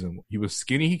that season. He was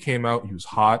skinny. He came out. He was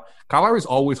hot. Kyle Lowry's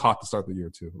always hot to start the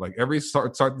year too. Like every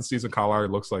start of the season, Kyle Lowry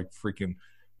looks like freaking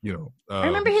I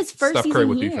remember his first Steph Curry season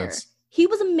with here. defense. He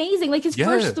was amazing. Like his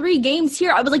first 3 games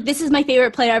here, I was like, "This is my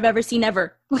favorite player I've ever seen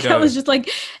ever." Like I was just like,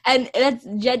 and that's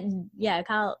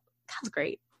Kyle's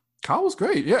great. Kyle was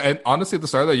great, yeah. And honestly, at the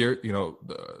start of the year,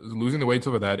 losing the weight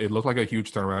over that, it looked like a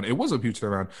huge turnaround. It was a huge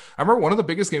turnaround. I remember one of the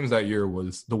biggest games that year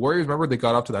was the Warriors. Remember they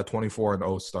got up to that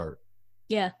 24-0 start.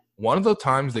 Yeah. One of the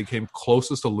times they came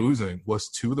closest to losing was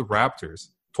to the Raptors.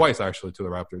 Twice actually to the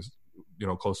Raptors,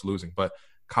 close to losing. But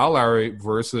Kyle Lowry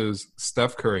versus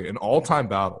Steph Curry, an all-time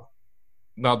battle.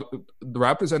 Now, the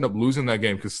Raptors end up losing that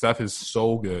game because Steph is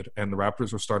so good, and the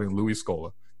Raptors were starting Louis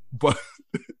Scola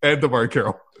and DeMar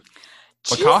Carroll.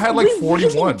 But Kyle had like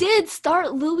 41. We really did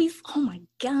start Louis. Oh, my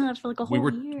God, for like a whole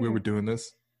year. We were doing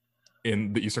this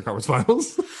in the Eastern Conference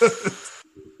Finals.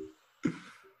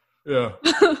 Yeah.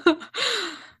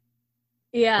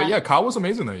 Yeah. But yeah, Kyle was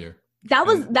amazing that year.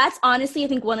 That's honestly, I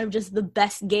think, one of just the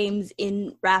best games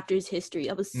in Raptors history.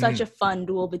 That was such a fun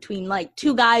duel between like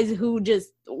 2 guys who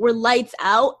just were lights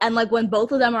out, and like when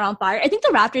both of them are on fire. I think the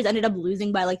Raptors ended up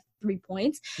losing by like 3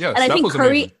 points. Yeah, and I think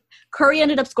Curry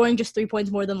ended up scoring just 3 points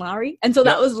more than Lowry, and so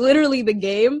that was literally the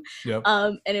game. Yep.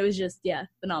 And it was just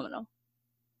phenomenal.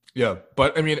 Yeah,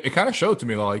 but I mean, it kind of showed to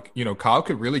me like Kyle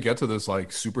could really get to this like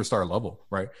superstar level,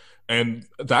 right? And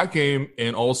that game,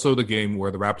 and also the game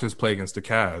where the Raptors play against the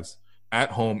Cavs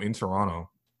at home in Toronto,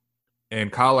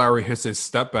 and Kyle Lowry hits his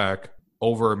step back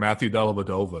over Matthew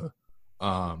Dellavedova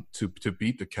to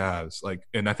beat the Cavs. Like,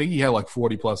 and I think he had like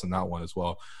 40 plus in that one as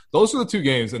well. Those are the 2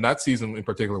 games, and that season in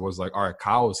particular was like, all right,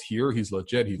 Kyle is here. He's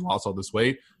legit. He lost all this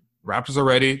weight. Raptors are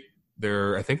ready.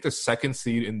 They're, I think, the 2nd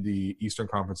seed in the Eastern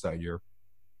Conference that year.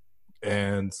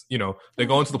 And, they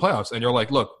go into the playoffs, and you're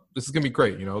like, look, this is going to be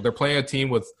great. They're playing a team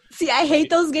with... See, I hate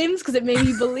those games because it made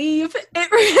me believe.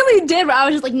 It really did, but I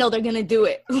was just like, no, they're going to do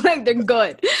it. Like, they're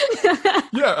good.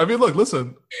 Yeah, I mean, look,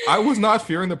 listen, I was not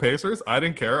fearing the Pacers. I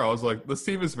didn't care. I was like, this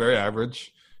team is very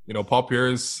average. Paul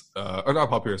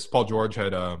George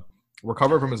had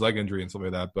recovered from his leg injury and stuff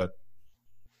like that. But,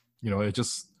 it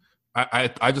just...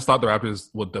 I just thought the Raptors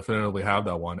would definitively have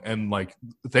that one. And, like,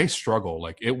 they struggle.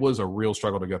 Like, it was a real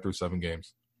struggle to get through 7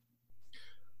 games.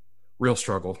 Real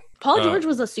struggle. Paul George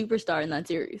was a superstar in that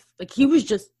series. Like, he was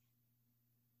just...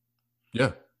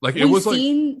 Yeah. Like, it was like... We've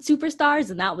seen superstars,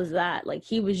 and that was that. Like,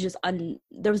 he was just...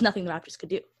 There was nothing the Raptors could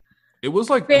do. It was,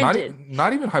 like,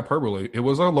 not even hyperbole. It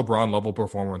was a LeBron-level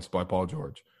performance by Paul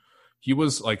George. He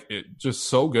was, like, just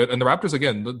so good. And the Raptors,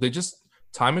 again, they just...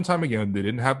 Time and time again, they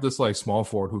didn't have this like small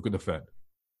forward who could defend,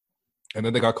 and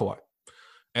then they got Kawhi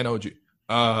and OG.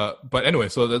 But anyway,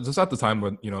 so that's at the time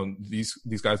when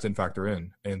these guys didn't factor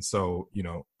in, and so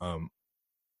the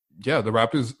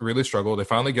Raptors really struggle. They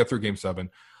finally get through Game 7,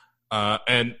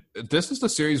 and this is the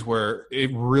series where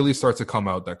it really starts to come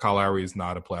out that Kyle Lowry is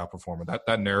not a playoff performer.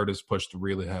 That narrative is pushed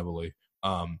really heavily.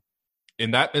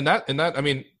 In that, I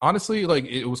mean, honestly, like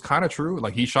it was kind of true.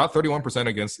 Like he shot 31%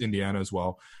 against Indiana as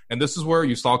well. And this is where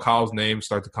you saw Kyle's name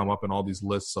start to come up in all these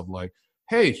lists of like,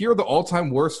 hey, here are the all-time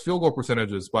worst field goal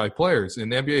percentages by players in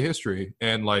NBA history.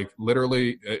 And like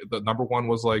literally the number 1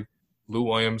 was like Lou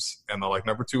Williams, and the like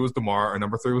number 2 was DeMar, and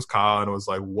number 3 was Kyle. And it was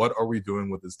like, what are we doing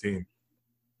with this team?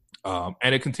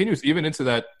 And it continues even into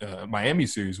that Miami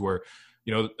series where,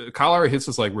 Kyle Lowry hits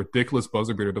this like ridiculous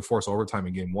buzzer beater to force overtime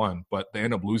in Game 1, but they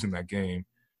end up losing that game.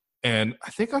 And I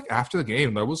think like after the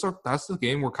game, that's the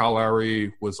game where Kyle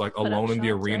Lowry was like alone in the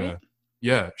arena. Right?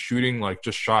 Yeah, shooting like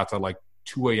just shots at like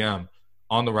 2 a.m.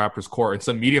 on the Raptors court. And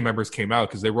some media members came out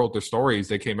because they wrote their stories.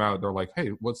 They came out, they're like, hey,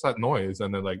 what's that noise?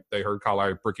 And then like they heard Kyle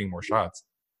Lowry bricking more shots.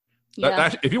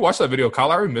 Yeah. If you watch that video, Kyle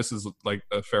Lowry misses like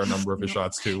a fair number of his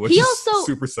shots too, which is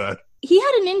super sad. He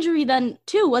had an injury then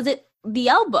too. Was it the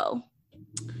elbow?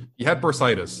 He had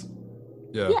bursitis.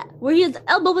 Yeah, where his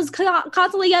elbow was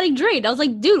constantly getting drained. I was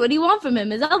like, dude, what do you want from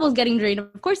him? His elbow's getting drained.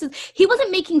 Of course, he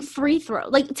wasn't making free throw.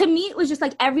 Like, to me, it was just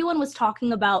like everyone was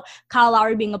talking about Kyle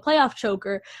Lowry being a playoff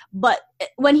choker. But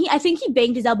when I think he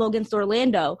banged his elbow against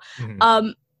Orlando.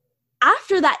 Mm-hmm.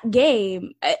 After that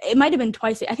game, it might have been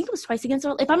twice. I think it was twice against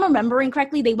Orlando. If I'm remembering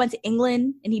correctly, they went to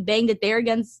England and he banged it there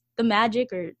against the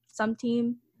Magic or some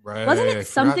team. Right. Wasn't it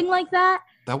something like that?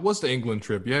 That was the England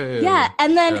trip. Yeah.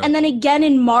 And then again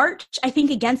in March, I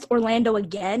think against Orlando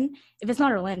again. If it's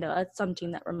not Orlando, that's some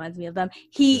team that reminds me of them.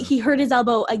 He hurt his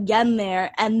elbow again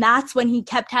there, and that's when he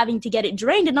kept having to get it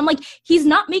drained. And I'm like, he's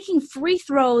not making free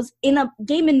throws in a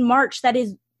game in March that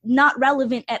is not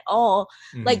relevant at all.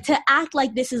 Mm-hmm. Like, to act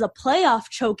like this is a playoff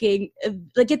choking,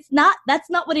 like that's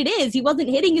not what it is. He wasn't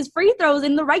hitting his free throws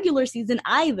in the regular season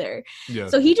either. Yeah.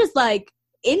 So he just like,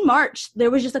 in March, there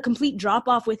was just a complete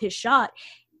drop-off with his shot.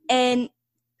 And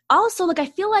also, like, I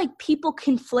feel like people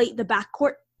conflate the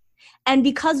backcourt. And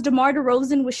because DeMar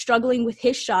DeRozan was struggling with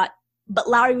his shot, but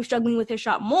Lowry was struggling with his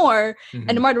shot more, and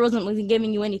DeMar DeRozan wasn't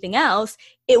giving you anything else,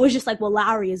 it was just like, well,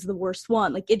 Lowry is the worst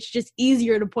one. Like, it's just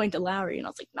easier to point to Lowry. And I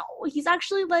was like, no, he's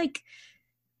actually, like,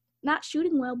 not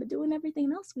shooting well, but doing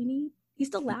everything else we need. He's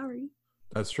still Lowry.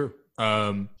 That's true.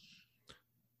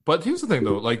 But here's the thing,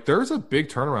 though. Like, there's a big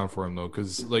turnaround for him, though,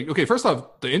 because, like, okay, first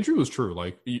off, the injury was true.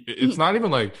 Like, it's not even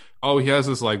like, oh, he has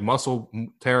this, like, muscle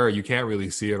tear. You can't really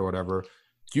see it or whatever.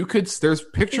 There's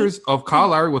pictures of Kyle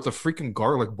Lowry with a freaking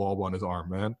garlic bulb on his arm,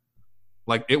 man.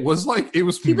 Like, it was massive. He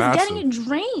was getting it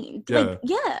drained. Yeah. Like,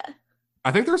 yeah.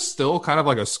 I think there's still kind of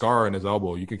like a scar in his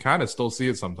elbow. You can kind of still see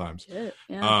it sometimes. Shit,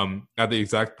 yeah. At the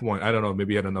exact point. I don't know.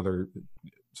 Maybe he had another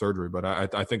surgery, but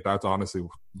I think that's honestly,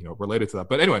 related to that.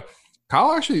 But anyway,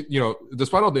 Kyle actually,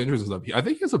 despite all the injuries and stuff, I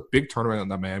think he has a big turnaround in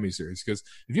that Miami series, because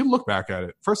if you look back at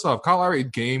it, first off, Kyle Lowry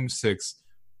Game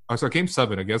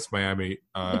 7 against Miami.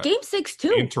 Game 6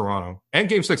 too. In Toronto. And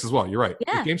Game 6 as well. You're right.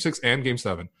 Yeah. Game 6 and Game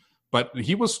 7. But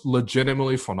he was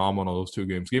legitimately phenomenal those two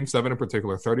games. Game 7 in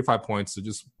particular, 35 points to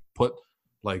just put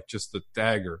like just the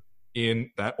dagger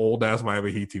in that old-ass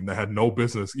Miami Heat team that had no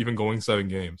business even going 7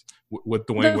 games with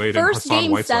Dwayne Wade and Hassan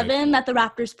Whiteside. The first Game 7 that the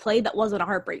Raptors played, that wasn't a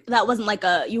heartbreak. That wasn't like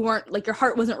your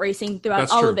heart wasn't racing throughout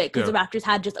That's all true. of it, because the Raptors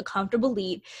had just a comfortable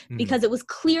lead, because it was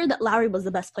clear that Lowry was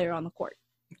the best player on the court.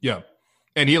 Yeah.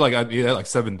 And he had like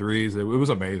 7 threes. It was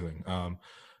amazing.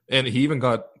 And he even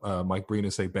got Mike Breen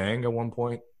to say bang at one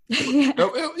point. Yeah.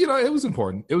 It was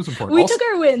important. It was important. We took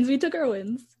our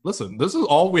wins. Listen, this is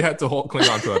all we had to cling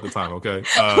on to at the time, okay?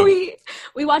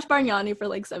 We watched Bargnani for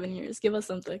like 7 years. Give us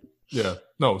something. Yeah.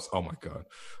 No. Oh, my God.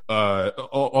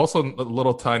 Also, a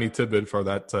little tiny tidbit for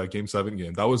that Game 7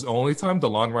 game. That was the only time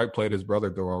DeLon Wright played his brother,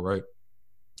 Darrell Wright.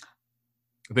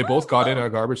 They both got in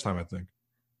at garbage time, I think.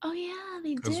 Oh, yeah,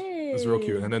 they did. It was real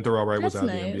cute. And then Darrell Wright was out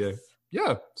of the NBA.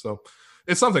 Yeah. So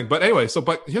it's something. But anyway,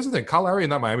 but here's the thing. Kyle Lowry in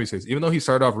that Miami series, even though he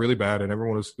started off really bad and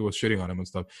everyone was shitting on him and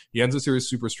stuff, he ends the series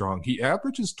super strong. He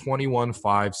averages 21,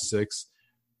 5, 6,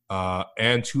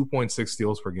 and 2.6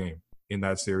 steals per game in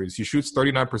that series. He shoots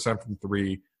 39% from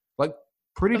 3. Like,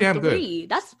 pretty damn good.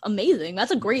 That's amazing.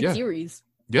 That's a great series.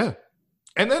 Yeah.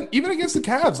 And then even against the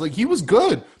Cavs, like, he was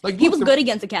good. Like, he was good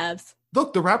against the Cavs.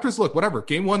 Look, the Raptors, whatever.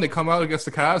 Game 1, they come out against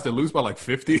the Cavs. They lose by like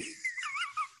 50.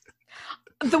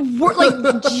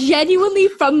 Genuinely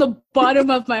from the bottom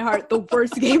of my heart, the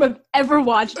worst game I've ever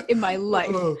watched in my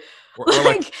life.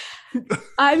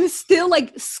 I'm still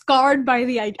like scarred by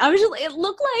the idea. It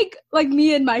looked like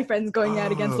me and my friends going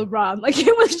out against LeBron. Like,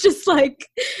 it was just like,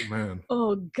 man.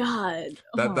 Oh God.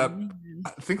 Man. I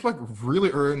think like really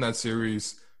early in that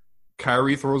series,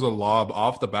 Kyrie throws a lob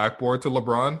off the backboard to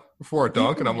LeBron for a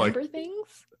dunk, and I'm like,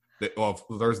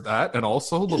 there's that, and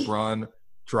also LeBron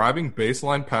driving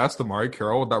baseline past Amari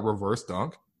Carroll with that reverse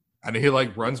dunk, and he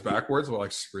like runs backwards while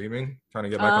like screaming, trying to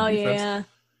get back on defense. Yeah.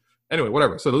 Anyway,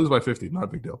 whatever. So they lose by 50, not a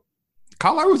big deal.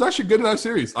 Kyle Lowry was actually good in that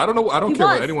series. I don't know. I don't care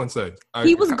what anyone says.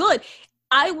 He was good.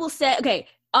 I will say, okay,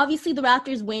 obviously the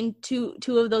Raptors win two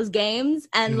of those games,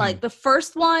 and like the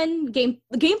first one, game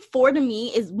 4 to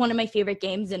me is one of my favorite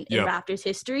games in Raptors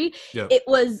history. It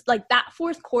was like that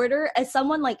fourth quarter, as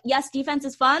someone like, yes, defense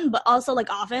is fun, but also like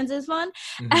offense is fun,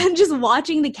 and just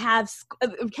watching the Cavs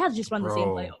just run the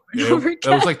same play over. It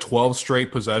was like 12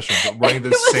 straight possessions running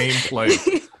the same play.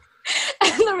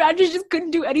 And the Raptors just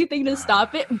couldn't do anything to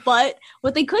stop it. But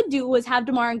what they could do was have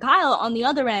DeMar and Kyle on the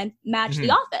other end match the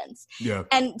offense. Yeah.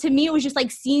 And to me, it was just like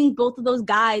seeing both of those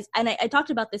guys. And I talked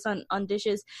about this on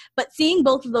Dishes, but seeing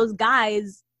both of those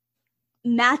guys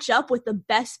match up with the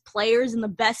best players and the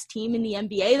best team in the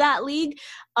NBA, that league,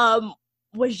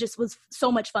 was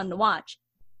so much fun to watch.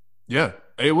 Yeah,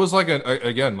 it was like an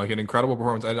incredible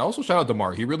performance, and also shout out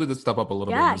DeMar. He really did step up a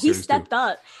little bit. Yeah, he stepped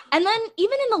up, and then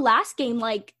even in the last game,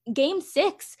 like Game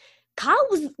 6, Kyle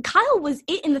was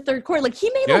it in the third quarter. Like, he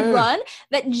made a run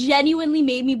that genuinely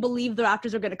made me believe the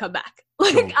Raptors are going to come back.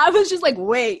 Like, I was just like,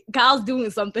 wait, Kyle's doing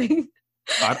something.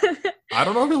 I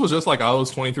don't know if it was just like I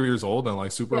was 23 years old and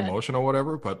like super emotional or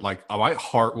whatever, but like my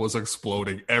heart was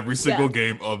exploding every single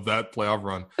game of that playoff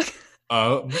run.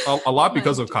 A lot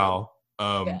because of Kyle.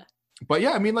 But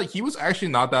yeah, I mean, like, he was actually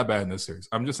not that bad in this series.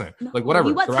 I'm just saying, like, whatever.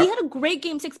 He had a great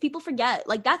Game 6. People forget,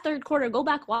 like, that third quarter. Go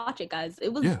back, watch it, guys.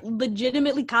 It was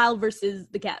legitimately Kyle versus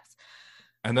the Cavs.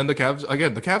 And then the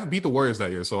Cavs beat the Warriors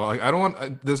that year. So like,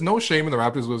 there's no shame in the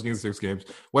Raptors losing 6 games.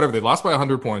 Whatever, they lost by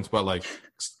 100 points, but like,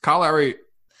 Kyle Lowry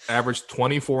averaged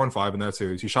 24 and 5 in that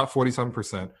series. He shot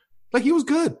 47%. Like, he was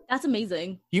good. That's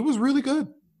amazing. He was really good.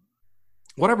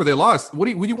 Whatever, they lost. What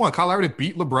do you want? Kyle Lowry to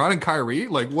beat LeBron and Kyrie?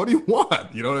 Like, what do you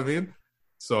want? You know what I mean?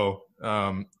 So,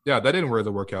 that didn't really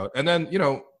work out. And then,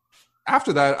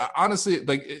 after that, honestly,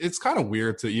 like it's kind of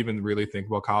weird to even really think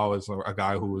about Kyle as a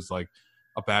guy who was like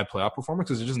a bad playoff performer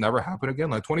because it just never happened again.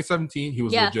 Like 2017, he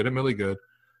was legitimately good.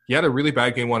 He had a really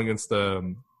bad game one against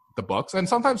the Bucks, and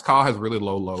sometimes Kyle has really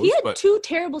low lows. He had two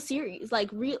terrible series.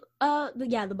 Like the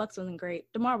Bucks wasn't great.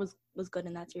 DeMar was good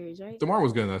in that series, right? DeMar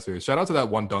was good in that series. Shout out to that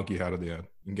one dunk he had at the end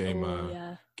in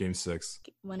game 6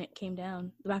 when it came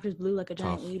down. The Raptors blew like a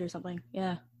giant lead or something.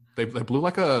 Yeah. They blew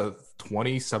like a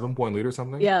 27-point lead or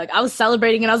something. Yeah, like I was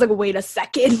celebrating and I was like, wait a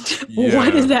second.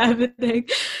 What is happening?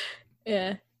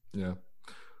 Yeah. Yeah.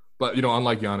 But,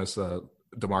 unlike Giannis,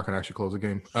 DeMar can actually close a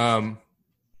game.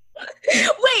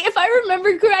 Wait, if I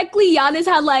remember correctly, Giannis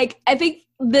had I think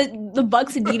the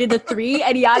Bucks needed a 3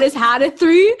 and Giannis had a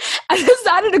 3 and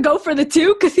decided to go for the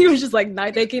 2 because he was just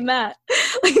not taking that.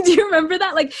 Do you remember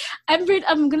that?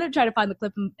 I'm gonna try to find the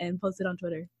clip and post it on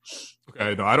Twitter.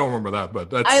 Okay, no, I don't remember that, but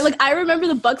that's I remember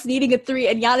the Bucks needing a 3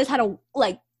 and Giannis had a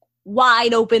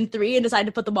wide open 3 and decided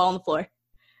to put the ball on the floor.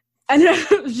 And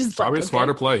it was just probably a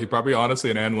smarter play. He probably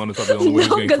honestly in and one is probably the only way he's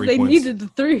getting 3 points. Because they needed the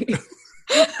 3.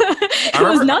 It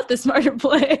was not the smarter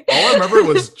play. All I remember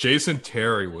was Jason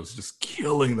Terry was just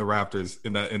killing the Raptors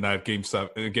in that game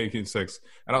 6,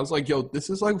 and I was like, "Yo, this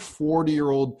is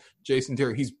 40-year-old Jason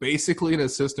Terry. He's basically an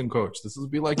assistant coach. This would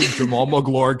be like if Jamal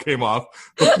Magloire came off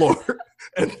the floor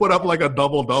and put up a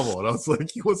double-double." And I was like,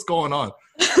 "What's going on?"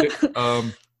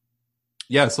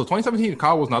 Yeah. So 2017,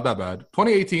 Kyle was not that bad.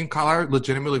 2018, Kyle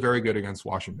legitimately very good against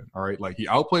Washington. All right, he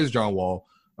outplays John Wall.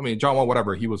 I mean, John Wall,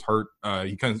 whatever. He was hurt.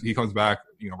 He comes back,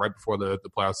 right before the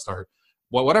playoffs start.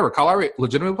 Well, whatever. Kyle Lowry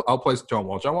legitimately outplays John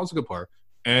Wall. John Wall's a good player,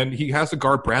 and he has to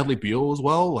guard Bradley Beal as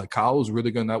well. Kyle was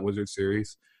really good in that Wizards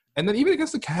series, and then even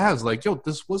against the Cavs,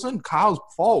 this wasn't Kyle's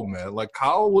fault, man.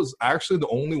 Kyle was actually the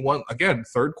only one. Again,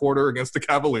 third quarter against the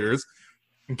Cavaliers,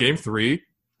 in Game 3,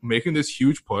 making this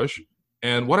huge push,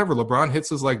 and whatever. LeBron hits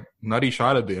his nutty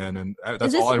shot at the end, and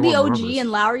that's all everyone remembers. Is this the OG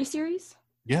and Lowry series?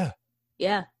 Yeah.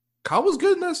 Yeah. Kyle was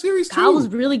good in that series, too. Kyle was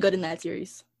really good in that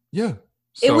series. Yeah.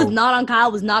 It was not on Kyle.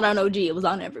 It was not on OG. It was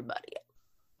on everybody.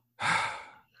 I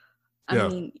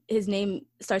mean, his name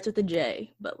starts with a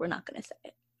J, but we're not going to say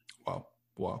it.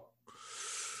 Wow.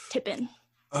 Tippin.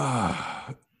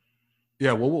 Yeah,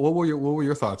 what were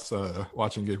your thoughts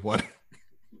watching Game 1?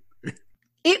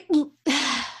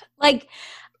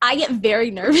 I get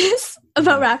very nervous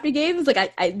about Raptor games.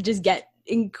 I just get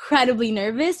incredibly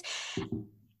nervous.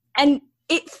 And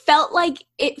it felt like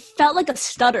a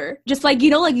stutter. Just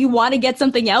you want to get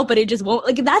something out, but it just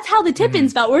won't. That's how the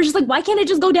tip-ins felt. We're just why can't it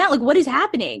just go down? What is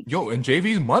happening? Yo, and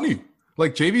JV's money.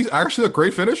 JV's actually a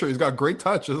great finisher. He's got great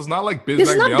touch. This is not like Biz. This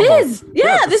is not Biz.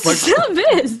 Yeah, this is not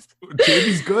Biz.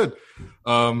 JV's good.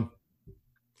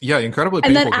 Yeah, incredibly.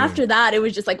 And then after that, it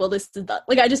was just well, this is done.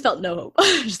 I just felt no hope.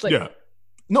 Just yeah.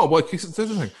 No, but here's the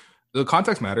thing. The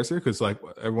context matters here because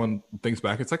everyone thinks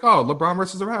back. It's LeBron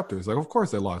versus the Raptors. Of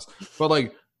course they lost.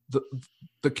 But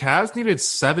the Cavs needed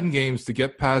 7 games to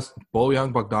get past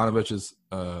Bojan Bogdanovic's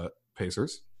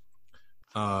Pacers.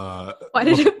 Why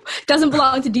did it doesn't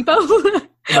belong to Depot?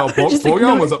 No,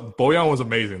 Bojan was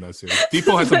amazing that series.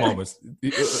 Depot had some moments.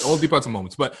 All Depot had some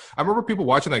moments. But I remember people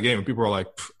watching that game and people were like,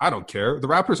 I don't care. The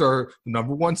Raptors are the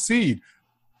number 1 seed.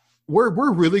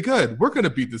 We're really good. We're going to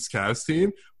beat this Cavs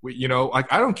team.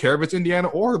 I don't care if it's Indiana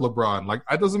or LeBron.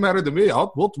 It doesn't matter to me.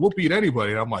 We'll beat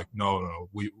anybody. And I'm like, no.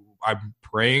 I'm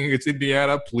praying it's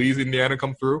Indiana. Please, Indiana,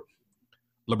 come through.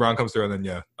 LeBron comes through, and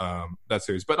then that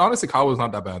series. But honestly, Kyle was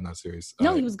not that bad in that series.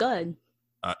 No, he was good.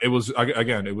 It was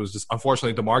just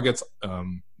unfortunately DeMar gets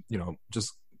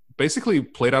just basically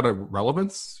played out of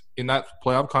relevance in that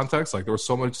playoff context. There was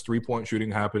so much 3-point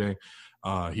shooting happening.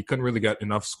 He couldn't really get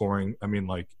enough scoring. I mean,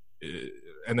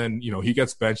 and then he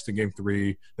gets benched in Game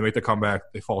 3. They make the comeback,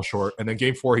 they fall short, and then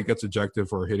Game 4 he gets ejected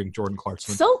for hitting Jordan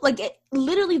Clarkson. So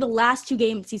literally the last 2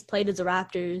 games he's played as a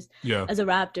Raptor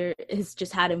has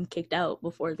just had him kicked out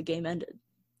before the game ended.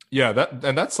 Yeah,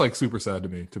 that's super sad to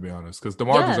me, to be honest, because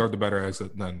DeMar deserved a better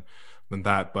exit than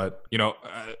that. But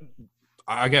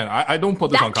again, I don't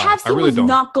put this on Kyle. I really don't.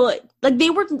 Not good.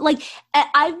 They were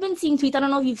I've been seeing tweets. I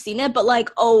don't know if you've seen it, but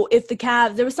if the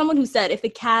Cavs, there was someone who said if the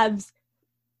Cavs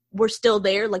were still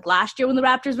there last year when the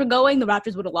Raptors were going, the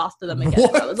Raptors would have lost to them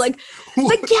again. I was like,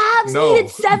 the Cavs needed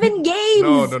 7 games.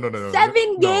 No.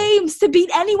 7 games to beat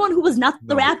anyone who was not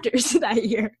the Raptors that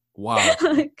year. Wow.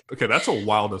 Okay, that's a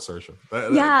wild assertion.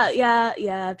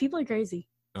 Yeah. People are crazy.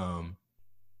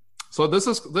 So this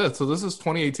is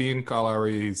 2018. Kyle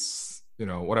Lowry's,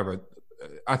 whatever.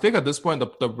 I think at this point,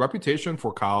 the reputation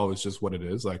for Kyle is just what it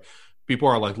is. People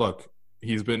are look,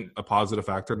 he's been a positive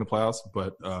factor in the playoffs,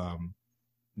 but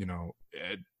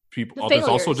people. There's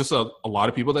also just a lot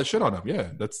of people that shit on him. Yeah,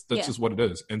 that's just what it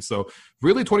is. And so,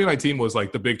 really, 2019 was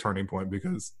like the big turning point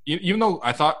because even though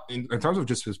I thought in terms of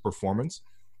just his performance,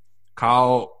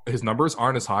 Kyle, his numbers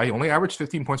aren't as high. He only averaged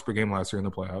 15 points per game last year in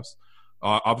the playoffs.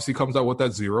 Obviously, comes out with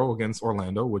that 0 against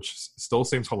Orlando, which still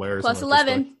seems hilarious. Plus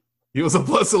 11. He was a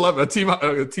plus 11,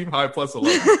 a team high plus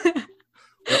 11.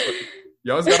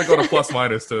 You always got to go to plus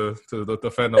minus to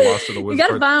defend the loss to the Wizards. You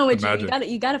got to find what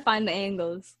you got to find the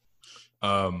angles.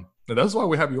 And that's why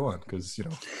we have you on, because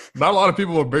not a lot of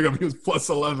people will bring up he was plus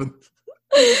 11.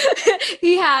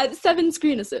 He had 7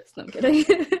 screen assists. No, I'm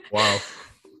kidding. Wow.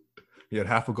 He had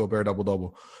half a Gobert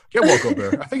double. Get well,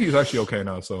 Gobert. I think he's actually okay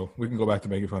now, so we can go back to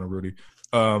making fun of Rudy.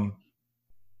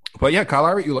 But yeah, Kyle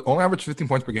Lowry, you only average 15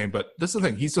 points per game, but this is the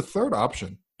thing. He's the third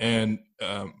option, and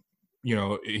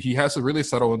he has to really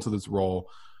settle into this role.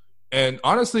 And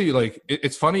honestly, like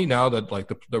it's funny now that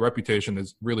like the reputation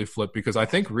is really flipped, because I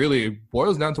think really it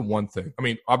boils down to one thing. I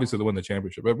mean, obviously they win the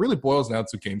championship, but it really boils down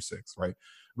to Game 6, right?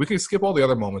 We can skip all the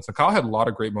other moments. And Kyle had a lot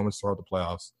of great moments throughout the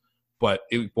playoffs, but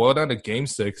it boiled down to Game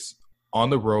 6 on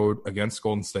the road against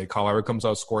Golden State. Kyle Lowry comes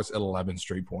out, scores 11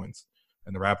 straight points.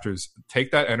 And the Raptors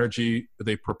take that energy,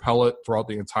 they propel it throughout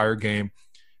the entire game.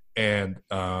 And,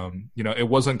 it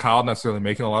wasn't Kyle necessarily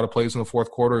making a lot of plays in the fourth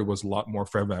quarter. It was a lot more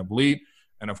Fred VanVleet.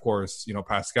 And, of course,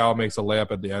 Pascal makes a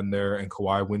layup at the end there, and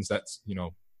Kawhi wins that,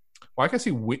 well, I guess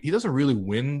he doesn't really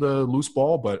win the loose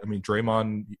ball, but, I mean,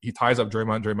 Draymond, he ties up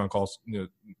Draymond. Draymond calls,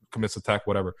 commits a tech,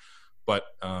 whatever. But,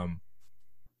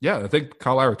 I think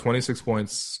Kyle Lowry, 26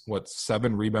 points,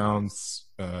 7 rebounds,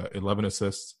 11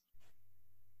 assists.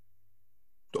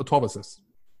 12 assists.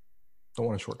 Don't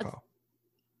want to short Kyle.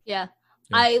 Yeah.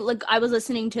 I was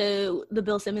listening to the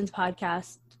Bill Simmons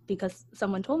podcast because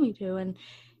someone told me to, and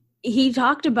he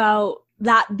talked about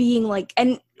that being like,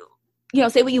 and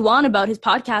say what you want about his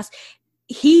podcast,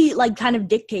 he like kind of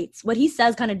dictates what he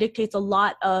says, kind of dictates a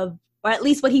lot of, or at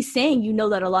least what he's saying,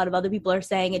 that a lot of other people are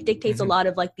saying. It dictates a lot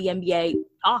of like the NBA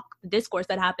talk, the discourse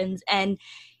that happens. And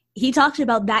he talked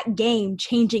about that game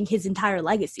changing his entire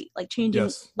legacy, like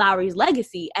changing Lowry's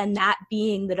legacy, and that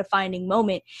being the defining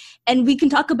moment. And we can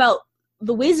talk about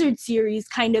the Wizards series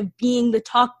kind of being the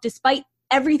talk, despite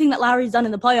everything that Lowry's done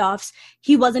in the playoffs.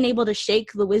 He wasn't able to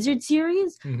shake the Wizards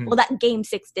series. Well, that Game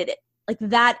 6 did it. Like,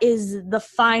 that is the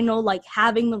final, like,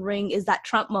 having the ring is that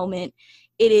Trump moment.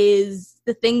 It is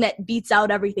the thing that beats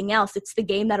out everything else. It's the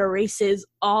game that erases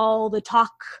all the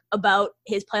talk about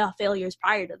his playoff failures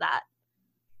prior to that.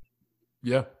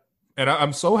 Yeah. And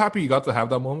I'm so happy you got to have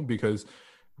that moment, because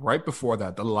right before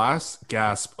that, the last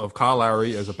gasp of Kyle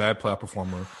Lowry as a bad playoff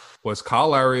performer was Kyle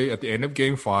Lowry at the end of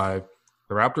Game 5.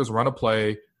 The Raptors run a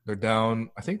play. They're down.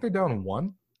 I think they're down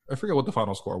 1. I forget what the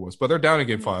final score was, but they're down in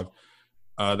Game 5.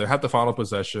 They have the final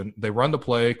possession. They run the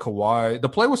play. Kawhi. The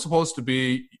play was supposed to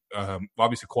be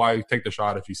obviously Kawhi take the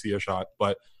shot if you see a shot,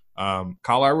 but Kyle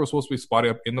Lowry was supposed to be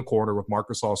spotted up in the corner with Marc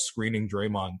Gasol screening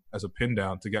Draymond as a pin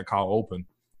down to get Kyle open.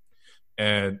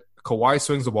 And Kawhi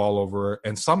swings the ball over,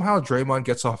 and somehow Draymond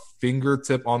gets a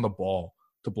fingertip on the ball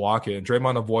to block it. And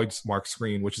Draymond avoids Mark's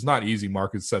screen, which is not easy.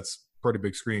 Mark sets pretty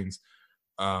big screens.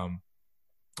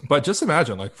 But just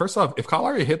imagine, like, first off, if Kyle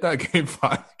Lowry hit that Game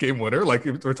 5 game winner, like,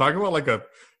 if we're talking about like a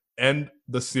end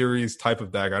the series type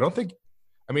of dagger. I don't think,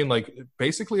 I mean, like,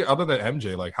 basically other than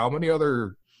MJ, like, how many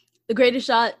other the greatest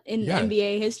shot in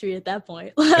NBA history at that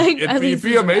point? Like, it'd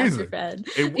be amazing.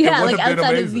 It like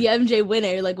outside of the MJ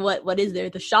winner, like what is there?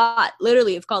 The shot,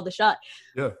 literally, it's called the shot.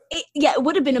 Yeah, it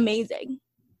would have been amazing.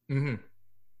 Mm-hmm.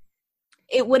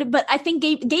 It would have, but I think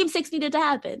game 6 needed to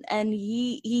happen, and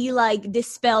he like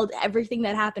dispelled everything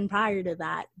that happened prior to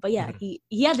that. But yeah,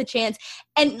 he had the chance,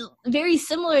 and very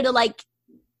similar to like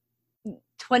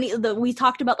we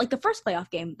talked about like the first playoff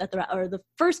game that the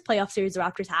first playoff series the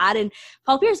Raptors had, and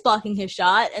Paul Pierce blocking his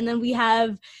shot, and then we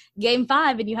have Game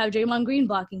 5, and you have Draymond Green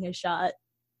blocking his shot.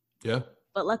 Yeah,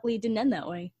 but luckily it didn't end that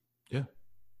way. Yeah,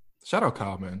 shout out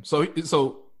Kyle, man. So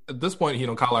at this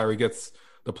point, Kyle Lowry gets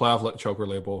the playoff choker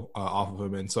label off of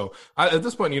him, and so at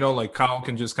this point, like Kyle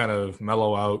can just kind of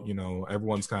mellow out.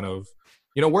 Everyone's kind of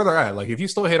where they're at. Like, if you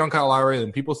still hate on Kyle Lowry,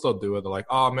 then people still do it. They're like,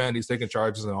 oh man, he's taking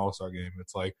charges in an All-Star game.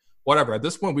 It's like, whatever. At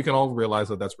this point, we can all realize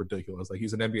that that's ridiculous. Like,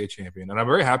 he's an NBA champion, and I'm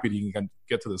very happy that you can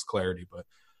get to this clarity. But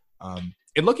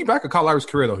in looking back at Kyle Lowry's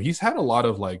career, though, he's had a lot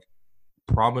of like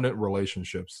prominent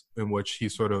relationships in which he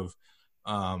sort of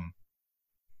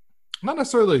not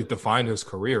necessarily defined his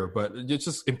career, but it's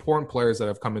just important players that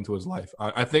have come into his life.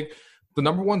 I think the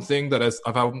number one thing that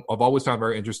I've always found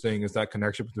very interesting is that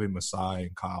connection between Masai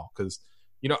and Kyle, because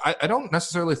I don't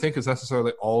necessarily think it's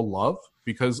necessarily all love,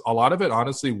 because a lot of it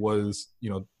honestly was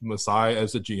Masai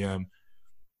as a GM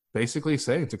basically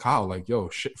saying to Kyle, like, yo,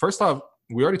 first off,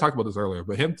 we already talked about this earlier,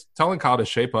 but him telling Kyle to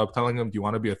shape up, telling him, do you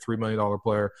want to be a $3 million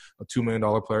player, a $2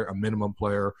 million player, a minimum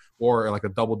player, or like a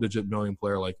double-digit million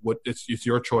player? Like, what? It's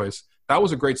your choice. That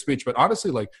was a great speech. But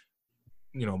honestly, like,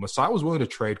 you know, Masai was willing to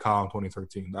trade Kyle in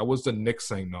 2013. That was the Knicks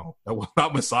saying no. That was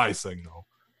not Masai saying no.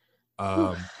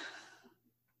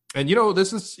 And you know,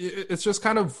 it's just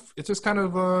kind of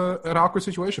an awkward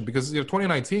situation because, you know,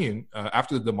 2019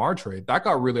 after the DeMar trade, that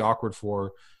got really awkward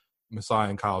for Masai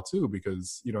and Kyle too,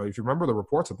 because, you know, if you remember the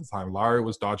reports at the time, Larry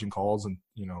was dodging calls and,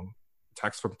 you know,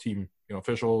 texts from team, you know,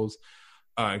 officials,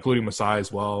 including Masai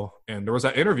as well. And there was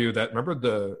that interview that, remember,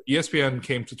 the ESPN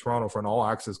came to Toronto for an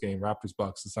all-access game, Raptors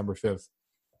Bucks, December 5th,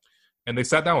 and they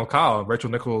sat down with Kyle. Rachel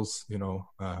Nichols, you know,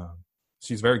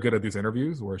 she's very good at these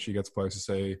interviews where she gets players to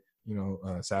say, you know,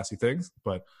 sassy things.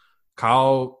 But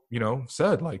Kyle, you know,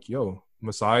 said like, "Yo,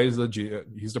 Masai is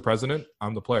he's the president.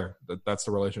 I'm the player. That's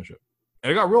the relationship."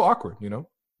 And it got real awkward, you know?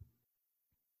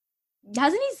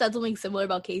 Hasn't he said something similar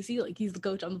about Casey? Like, he's the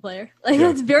coach, I'm the player. Like,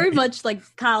 that's very much like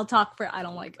Kyle talk for I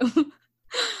don't like him.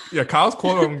 Yeah, Kyle's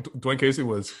quote on Dwayne Casey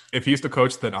was, if he's the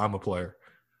coach, then I'm a player.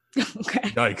 Okay.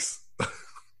 Yikes.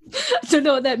 I don't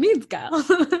know what that means, Kyle.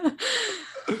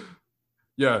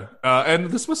 Yeah. And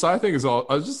this Masai thing is all,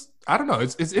 I don't know.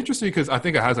 It's interesting because I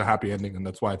think it has a happy ending, and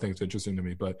that's why I think it's interesting to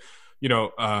me. But, you know,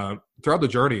 throughout the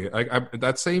journey,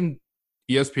 that same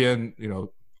ESPN, you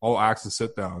know, all access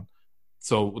sit down.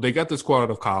 So they get this quote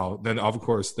out of Kyle. Then, of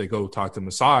course, they go talk to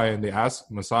Masai, and they ask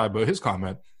Masai about his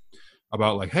comment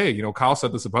about, like, hey, you know, Kyle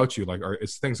said this about you. Like,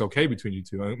 is things okay between you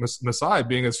two? And Masai,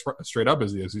 being as straight up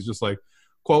as he is, he's just like,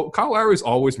 quote, Kyle Lowry's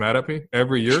always mad at me.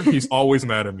 Every year, he's always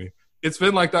mad at me. It's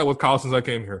been like that with Kyle since I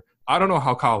came here. I don't know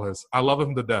how Kyle is. I love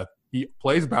him to death. He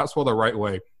plays basketball the right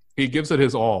way. He gives it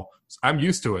his all. I'm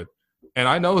used to it. And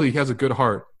I know he has a good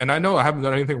heart. And I know I haven't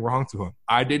done anything wrong to him.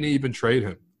 I didn't even trade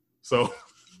him. So.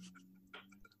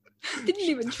 Didn't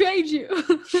even trade you.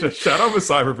 Shout out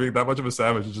Masai for being that much of a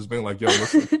savage and just being like, yo,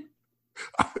 listen,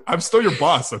 I'm still your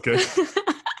boss, okay?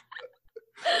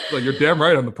 Like, you're damn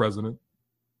right I'm the president.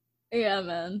 Yeah,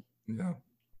 man. Yeah.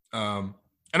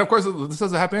 And of course, this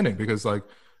has a happy ending because, like,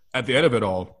 at the end of it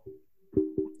all,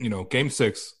 you know, Game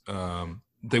 6,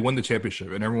 they win the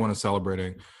championship and everyone is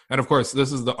celebrating. And of course,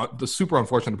 this is the super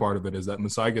unfortunate part of it is that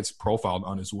Masai gets profiled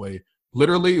on his way.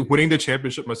 Literally winning the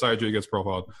championship, Masai Ujiri gets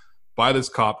profiled by this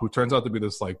cop who turns out to be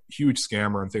this, like, huge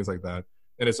scammer and things like that.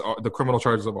 And it's the criminal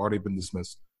charges have already been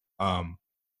dismissed.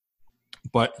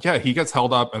 But yeah, he gets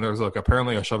held up, and there's, like,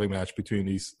 apparently a shoving match between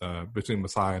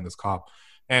Masai and this cop.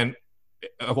 And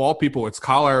of all people, it's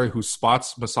Kyle Lowry who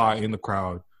spots Masai in the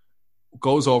crowd,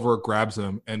 goes over, grabs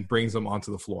him, and brings him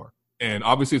onto the floor. And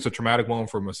obviously, it's a traumatic moment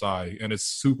for Masai, and it's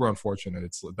super unfortunate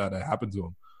that it happened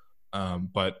to him.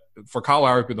 But for Kyle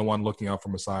Lowry to be the one looking out for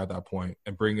Masai at that point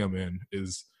and bringing him in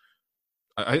is,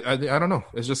 I don't know.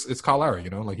 It's Kyle Lowry,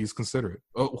 you know, like, he's considerate.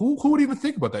 Who would even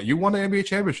think about that? You won the NBA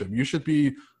championship. You should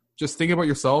be just thinking about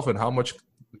yourself and how much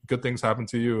good things happen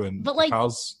to you. And but, like,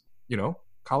 Kyle's, you know,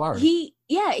 Kyle Lowry. He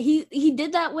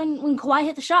did that when Kawhi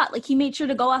hit the shot. Like, he made sure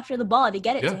to go after the ball to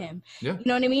get it to him. Yeah. You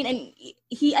know what I mean?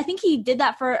 And I think he did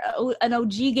that for an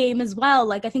OG game as well.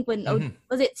 Like, I think when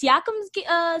was it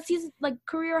Siakam's season, like,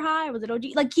 career high, or was it OG?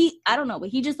 Like, I don't know, but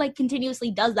he just, like,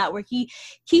 continuously does that where he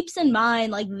keeps in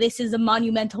mind, like, this is a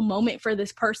monumental moment for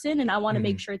this person, and I want to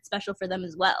make sure it's special for them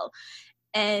as well.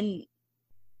 And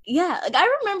yeah, like, I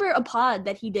remember a pod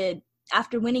that he did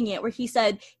after winning it where he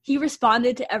said he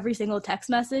responded to every single text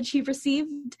message he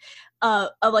received of,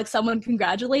 like, someone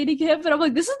congratulating him. And I'm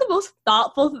like, this is the most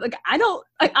thoughtful, like, I don't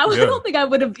think I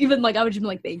would have even, like, I would just be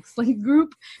like, thanks, like,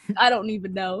 group. I don't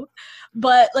even know.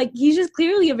 But, like, he's just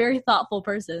clearly a very thoughtful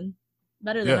person,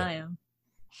 better than I am.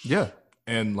 Yeah.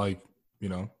 And, like, you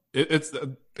know, it's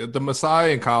the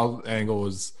Masai and Kyle angle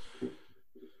is,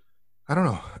 I don't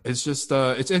know. It's just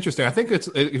it's interesting. I think it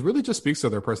really just speaks to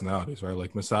their personalities, right?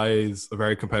 Like, Masai is a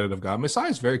very competitive guy. Masai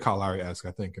is very Kyle Lowry-esque,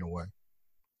 I think, in a way.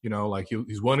 You know, like,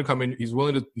 he's willing to come in. He's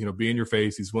willing to, you know, be in your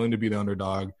face. He's willing to be the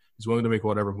underdog. He's willing to make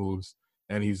whatever moves.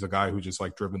 And he's a guy who just,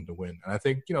 like, driven to win. And I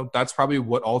think, you know, that's probably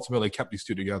what ultimately kept these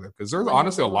two together. Because there's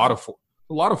honestly a lot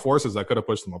of forces that could have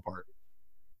pushed them apart.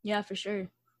 Yeah, for sure.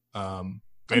 I'm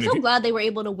so glad they were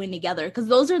able to win together, because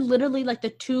those are literally, like, the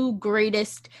two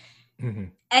greatest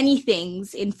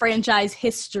anythings in franchise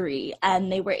history,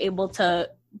 and they were able to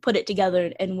put it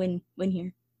together and win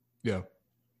here. Yeah.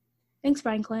 Thanks,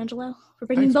 Brian Colangelo, for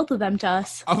bringing both of them to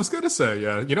us. I was going to say,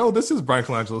 yeah, you know, this is Brian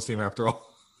Colangelo's team after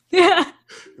all. Yeah.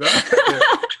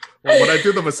 Well, when I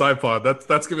do the Masai pod,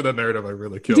 that's giving the narrative I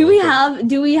really killed. Do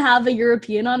we have a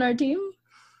European on our team?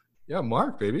 Yeah,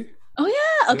 Mark, baby. Oh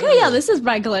Okay, yeah, this is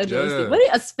Brian Colangelo's team.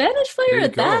 What, a Spanish player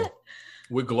at that?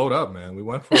 We glowed up, man. We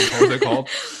went from Jose called.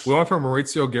 We went from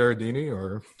Maurizio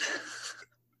Gherardini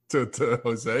to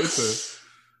Jose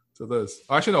to this.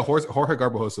 Actually, no, Jorge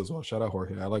Garbajosa as well. Shout out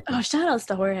Jorge. I like that. Oh, shout outs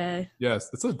to Jorge. Yes,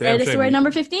 it's a damn Greatest shame. Warrior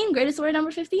number 15? Greatest Warrior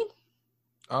number 15?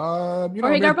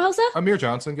 Jorge Garbajosa? Amir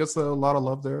Johnson gets a lot of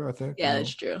love there, I think. Yeah,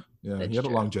 that's true. Yeah, that's he had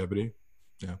true. a longevity.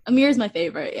 Yeah. Amir's my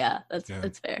favorite. Yeah,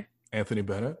 that's fair. Anthony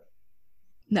Bennett?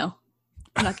 No.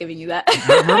 I'm not giving you that.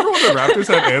 Remember when the Raptors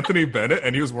had Anthony Bennett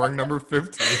and he was wearing number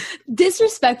 15?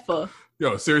 Disrespectful.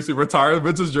 Yo, seriously, retire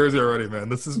Vince's jersey already, man.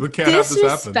 We can't have this happen.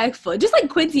 Disrespectful. Just like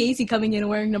Quincy Acey coming in and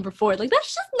wearing number 4. Like,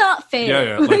 that's just not fair.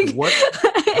 Yeah. Like what?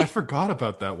 I forgot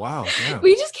about that. Wow. Damn.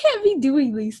 We just can't be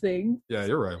doing these things. Yeah,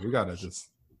 you're right. We gotta just.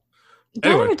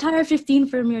 Gotta retire 15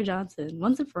 for Amir Johnson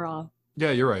once and for all.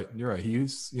 Yeah, you're right.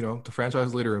 He's the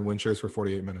franchise leader in win shares for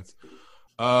 48 minutes.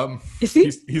 Is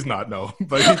he? He's not, no.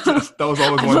 But that was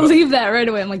always I believe that right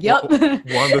away. I'm like, yep. One of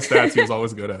the stats he was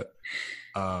always good at.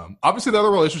 Obviously, the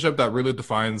other relationship that really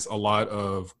defines a lot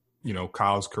of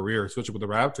Kyle's career, especially with the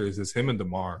Raptors, is him and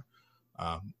DeMar.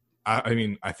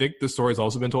 I think this story has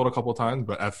also been told a couple of times,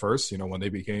 but at first, when they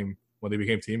became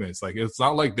teammates, like it's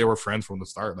not like they were friends from the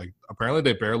start. Like apparently,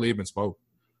 they barely even spoke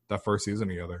that first season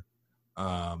together.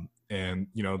 And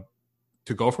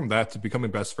to go from that to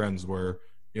becoming best friends, where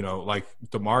like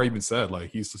DeMar even said, like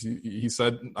he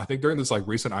said, I think during this like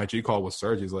recent IG call with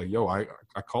Serge, he's like, "Yo, I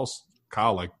call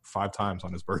Kyle like 5 times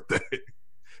on his birthday."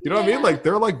 You know what I mean? Like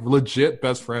they're like legit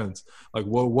best friends. Like,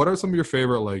 what are some of your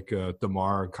favorite like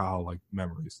DeMar and Kyle like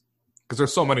memories? Because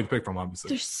there's so many to pick from, obviously.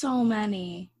 There's so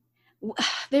many.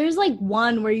 There's like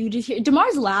one where you just hear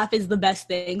DeMar's laugh is the best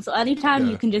thing. So anytime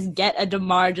you can just get a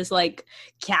DeMar just like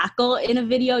cackle in a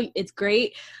video, it's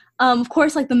great. Of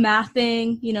course, like the math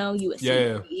thing, USC.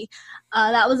 Yeah.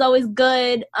 That was always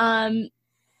good.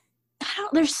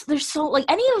 There's so like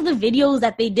any of the videos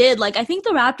that they did, like I think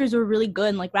the Raptors were really good,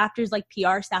 and like Raptors like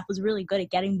PR staff was really good at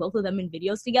getting both of them in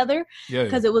videos together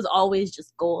because it was always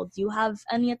just gold. Do you have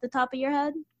any at the top of your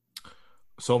head?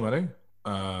 So many.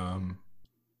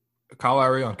 Kyle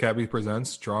Lowry on Cabby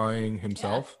Presents drawing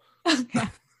himself. Yeah. Okay.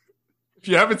 If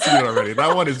you haven't seen it already,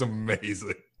 that one is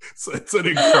amazing. So it's an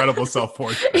incredible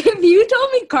self-portrait. If you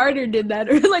told me Carter did that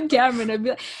or like Cameron, I'd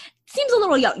be like, seems a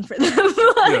little young for them.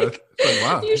 Like,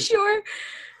 wow. You sure? A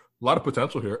lot of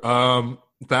potential here.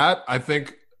 That I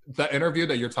think that interview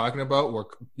that you're talking about, where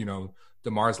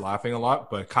DeMar's laughing a lot,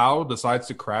 but Kyle decides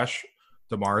to crash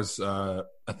DeMar's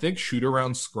I think shoot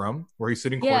around scrum where he's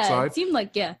sitting courtside. Yeah, it seemed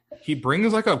like he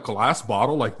brings like a glass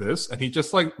bottle like this, and he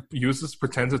just like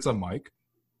pretends it's a mic,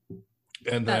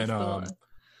 and then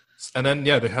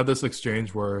they had this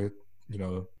exchange where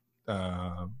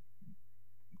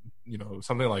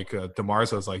something like DeMar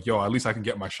says like, "Yo, at least I can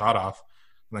get my shot off,"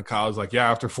 and then Kyle's like, "Yeah,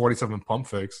 after 47 pump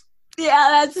fakes."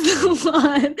 Yeah, that's the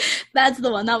one. That's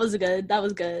the one. That was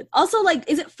good. Also, like,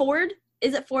 is it Ford?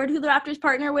 Is it Ford who the Raptors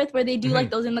partner with, where they do like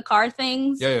those in the car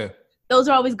things? Yeah. Those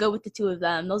are always good with the two of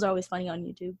them. Those are always funny on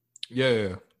YouTube.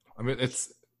 Yeah. I mean,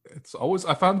 it's always,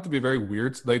 I found it to be very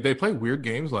weird. Like they play weird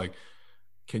games, like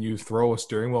can you throw a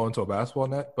steering wheel into a basketball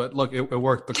net? But look, it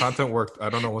worked. The content worked. I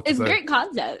don't know what to say. It's great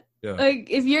content. Yeah. Like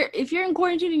if you're in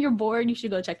quarantine and you're bored, you should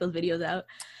go check those videos out.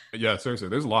 Yeah, seriously.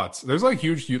 There's lots. There's like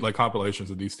huge like compilations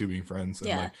of these two being friends.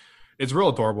 And like it's real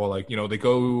adorable. Like, they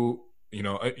go,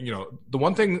 the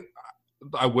one thing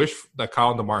I wish that Kyle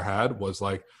and DeMar had was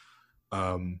like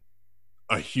a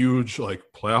huge like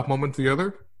playoff moment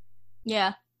together.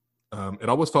 Yeah. It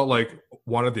always felt like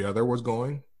one or the other was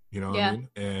going, what I mean?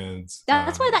 And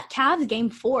that's why that Cavs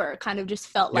game 4 kind of just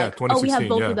felt like, we have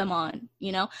both of them on,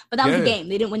 but that was the game.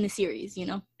 They didn't win the series,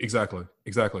 Exactly.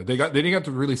 They didn't get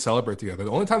to really celebrate together.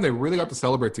 The only time they really got to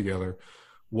celebrate together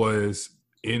was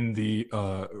in the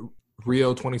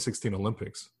Rio 2016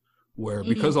 Olympics, where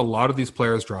because a lot of these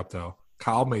players dropped out,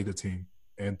 Kyle made the team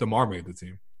and DeMar made the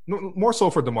team. More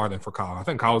so for DeMar than for Kyle. I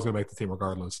think Kyle was going to make the team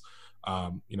regardless. I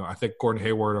think Gordon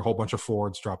Hayward, a whole bunch of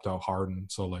forwards dropped out, Harden.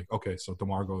 So so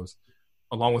DeMar goes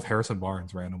along with Harrison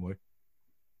Barnes randomly.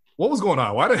 What was going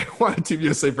on? Why did Team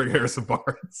USA bring Harrison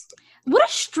Barnes? What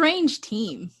a strange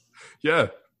team. Yeah.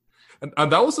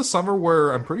 And that was the summer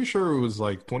where I'm pretty sure it was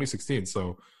like 2016.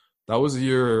 So that was the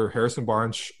year Harrison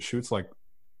Barnes shoots like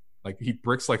he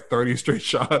bricks like 30 straight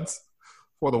shots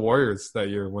for the Warriors that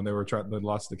year when they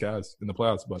lost the Cavs in the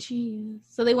playoffs. But jeez.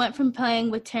 So they went from playing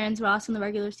with Terrence Ross in the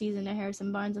regular season to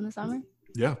Harrison Barnes in the summer?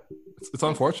 Yeah. It's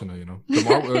unfortunate,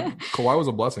 Kawhi was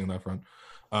a blessing in that front.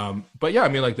 But yeah, I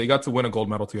mean, like they got to win a gold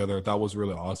medal together. That was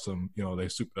really awesome.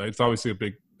 It's obviously a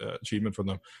big achievement for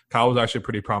them. Kyle was actually a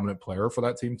pretty prominent player for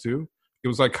that team too. It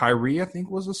was like Kyrie, I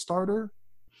think, was a starter.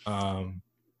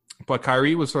 But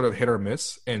Kyrie was sort of hit or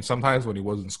miss, and sometimes when he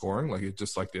wasn't scoring, like it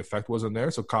just like the effect wasn't there.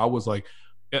 So Kyle was like,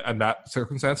 in that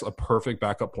circumstance, a perfect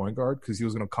backup point guard because he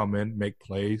was going to come in, make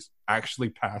plays, actually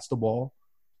pass the ball.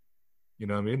 You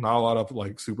know what I mean? Not a lot of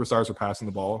like superstars are passing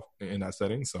the ball in that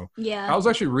setting. So yeah, that was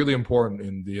actually really important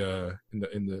in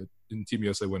Team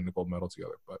USA winning the gold medal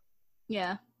together. But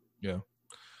yeah.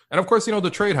 And of course, the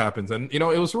trade happens, and it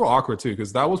was real awkward too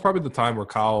because that was probably the time where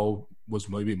Kyle was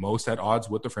maybe most at odds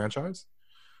with the franchise.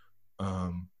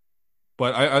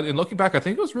 But in looking back, I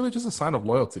think it was really just a sign of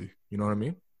loyalty. You know what I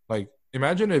mean? Like,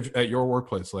 imagine if at your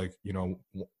workplace, like,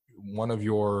 one of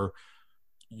you're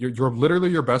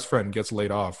literally your best friend gets laid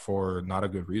off for not a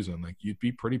good reason. Like, you'd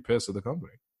be pretty pissed at the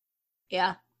company.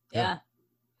 Yeah.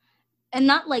 And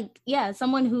not like,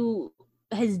 someone who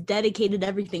has dedicated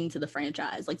everything to the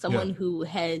franchise, like someone who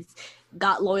has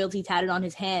got loyalty tatted on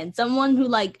his hand, someone who,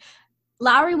 like,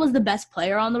 Lowry was the best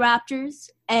player on the Raptors,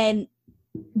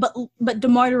 but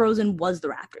DeMar DeRozan was the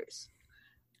Raptors,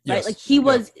 right? Yes. Like, he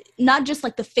was not just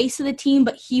like the face of the team,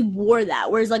 but he wore that.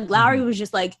 Whereas like Lowry was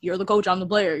just like, you're the coach, I'm the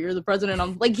player, you're the president,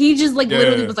 I'm like, he just like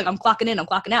literally was like, I'm clocking in, I'm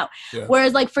clocking out. Yeah.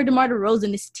 Whereas like for DeMar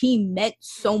DeRozan, this team meant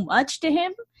so much to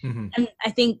him, and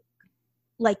I think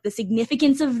like the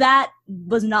significance of that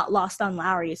was not lost on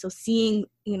Lowry. So seeing,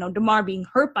 DeMar being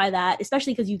hurt by that,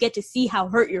 especially because you get to see how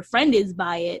hurt your friend is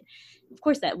by it, of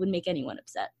course that would make anyone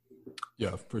upset.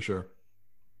 Yeah, for sure.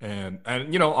 And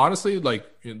honestly, like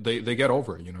they get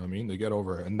over it, you know what I mean? They get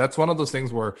over it. And that's one of those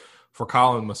things where for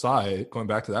Kyle and Masai, going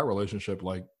back to that relationship,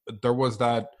 like there was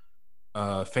that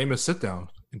famous sit down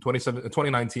in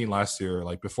 2019 last year,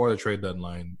 like before the trade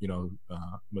deadline,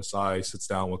 Masai sits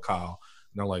down with Kyle.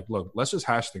 And they're like, look, let's just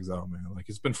hash things out, man. Like,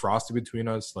 it's been frosty between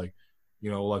us. Like,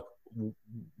 like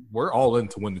we're all in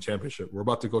to win the championship. We're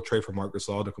about to go trade for Marc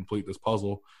Gasol to complete this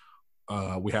puzzle.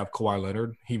 We have Kawhi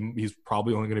Leonard. He's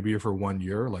probably only going to be here for 1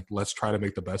 year. Like, let's try to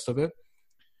make the best of it.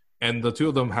 And the two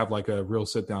of them have like a real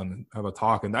sit down and have a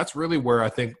talk. And that's really where I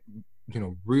think,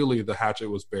 really the hatchet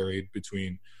was buried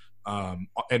between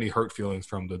any hurt feelings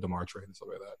from the DeMar trade and stuff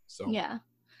like that. So yeah.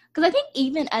 Because I think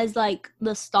even as, like,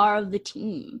 the star of the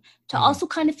team, to also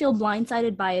kind of feel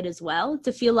blindsided by it as well,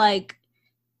 to feel like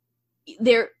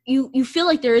you feel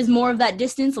like there is more of that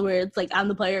distance where it's like, I'm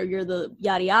the player, you're the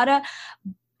yada yada.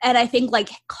 And I think, like,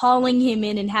 calling him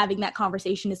in and having that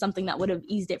conversation is something that would have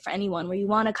eased it for anyone, where you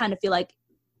want to kind of feel like,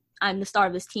 I'm the star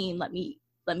of this team, let me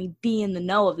be in the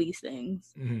know of these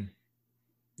things. Mm-hmm.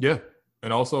 Yeah.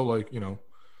 And also, like,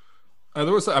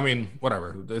 there was,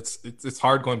 whatever. It's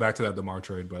hard going back to that DeMar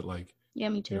trade, but like, yeah,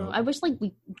 me too. I wish like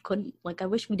we couldn't, like, I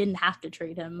wish we didn't have to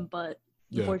trade him, but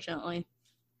unfortunately,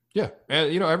 yeah.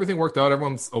 And everything worked out.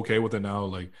 Everyone's okay with it now.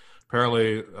 Like,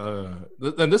 apparently,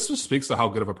 and this just speaks to how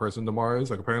good of a person DeMar is.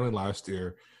 Like, apparently last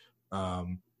year,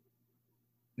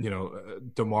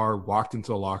 DeMar walked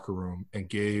into the locker room and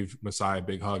gave Masai a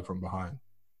big hug from behind.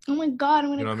 Oh my God,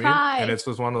 I'm gonna cry. And it's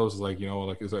just one of those, like,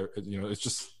 like, is there,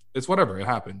 it's whatever, it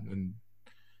happened. And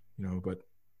but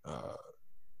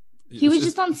he was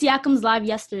just on Siakam's live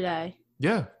yesterday.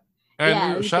 Yeah.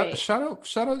 And shout out,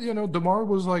 DeMar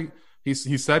was like, he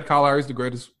said Kyle Lowry's the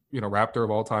greatest, Raptor of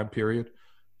all time, period.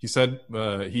 He said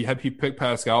he picked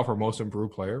Pascal for most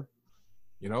improved player.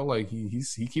 Like he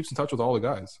keeps in touch with all the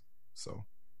guys. So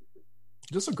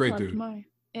just a great dude. DeMar.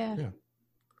 Yeah.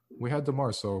 We had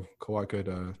DeMar, so Kawhi could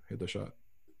hit the shot.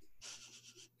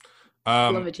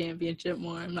 Love a championship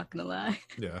more, I'm not gonna lie.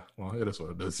 Yeah, well, it is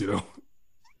what it is,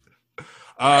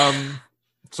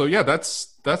 So yeah,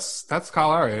 that's Kyle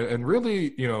Lowry. And really,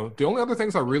 the only other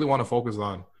things I really want to focus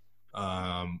on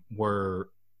were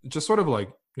just sort of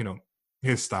like,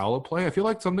 his style of play. I feel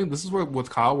like this is where with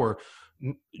Kyle, where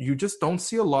you just don't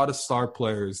see a lot of star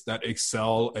players that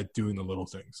excel at doing the little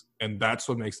things. And that's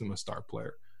what makes them a star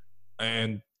player.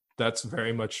 And that's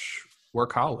very much where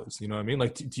Kyle is, you know what I mean?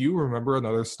 Like, do you remember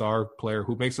another star player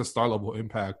who makes a star level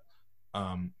impact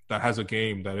that has a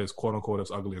game that is quote unquote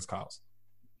as ugly as Kyle's?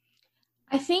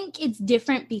 I think it's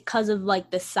different because of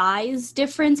like the size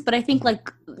difference, but I think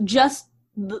like just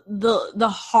the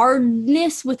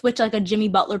hardness with which like a Jimmy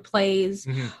Butler plays,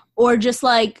 or just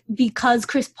like because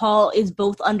Chris Paul is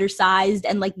both undersized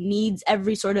and like needs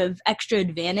every sort of extra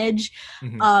advantage.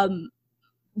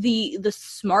 The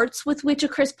smarts with which a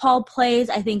Chris Paul plays,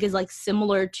 I think, is like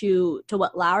similar to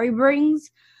what Lowry brings.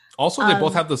 Also, they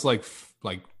both have this like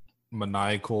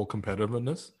maniacal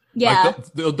competitiveness. Yeah,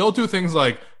 like they'll do things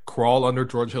like crawl under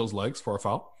George Hill's legs for a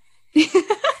foul.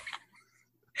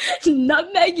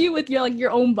 Nutmeg you with your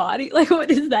own body. Like,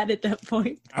 what is that at that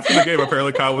point? After the game,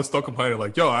 apparently Kyle was still complaining,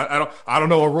 like, "Yo, I don't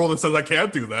know a rule that says I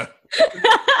can't do that."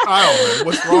 Kyle, man,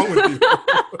 what's wrong with you?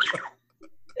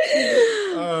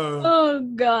 Oh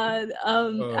God!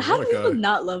 How do people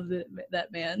not love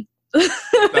that man?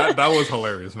 that was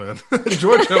hilarious, man.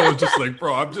 George Hill was just like,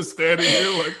 bro, I'm just standing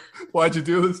here like, why'd you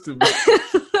do this to me?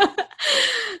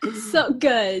 So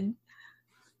good.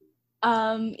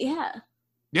 Yeah,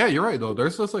 you're right though.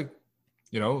 There's just like,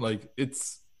 like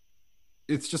it's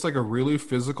just like a really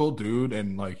physical dude,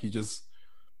 and like he just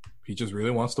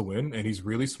really wants to win, and he's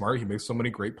really smart. He makes so many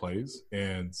great plays,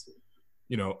 and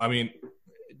I mean,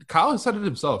 Kyle has said it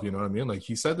himself. You know what I mean? Like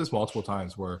he said this multiple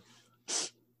times where,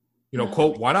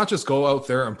 quote, why not just go out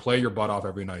there and play your butt off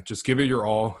every night? Just give it your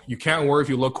all. You can't worry if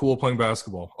you look cool playing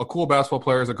basketball. A cool basketball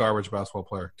player is a garbage basketball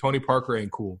player. Tony Parker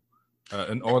ain't cool.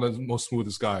 And the most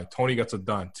smoothest guy. Tony gets it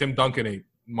done. Tim Duncan ain't.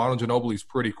 Manu Ginobili's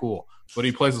pretty cool, but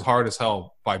he plays as hard as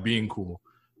hell by being cool.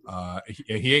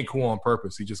 He ain't cool on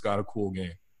purpose. He just got a cool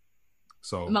game.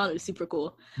 So Manu's super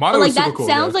cool. Manu is super that cool,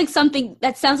 sounds like something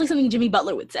Jimmy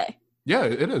Butler would say. Yeah,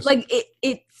 it is. Like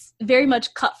it's very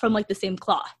much cut from like the same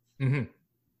cloth. Mm-hmm.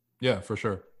 Yeah, for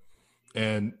sure.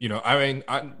 And if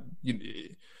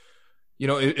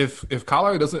Kyle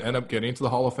Lowry doesn't end up getting into the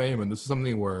Hall of Fame, and this is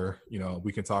something where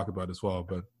we can talk about as well,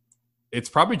 but it's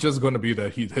probably just going to be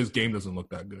that his game doesn't look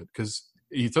that good, because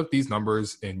he took these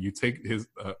numbers and you take his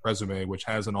resume, which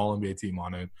has an All-NBA team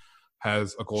on it,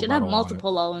 has a gold medal. Should have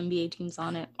multiple All-NBA teams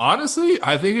on it. Honestly,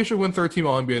 I think he should win third team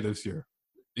All-NBA this year.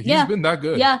 He's been that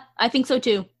good. Yeah, I think so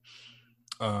too.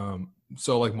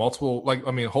 So like multiple, like,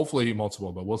 I mean, hopefully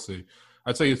multiple, but we'll see.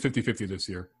 I'd say it's 50-50 this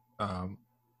year. That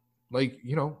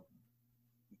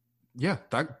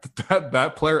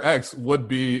player X would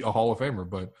be a Hall of Famer,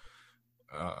 but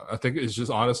I think it's just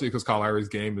honestly because Kyle Lowry's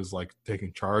game is like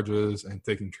taking charges and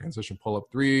taking transition pull-up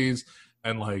threes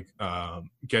and like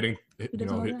getting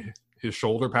his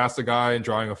shoulder past the guy and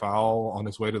drawing a foul on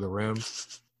his way to the rim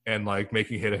and like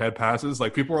making hit-ahead passes.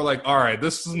 Like people are like, all right,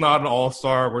 this is not an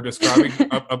all-star. We're describing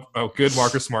a good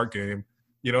Marcus Smart game.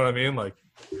 You know what I mean? Like,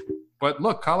 but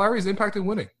look, Kyle Lowry's impacted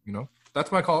winning.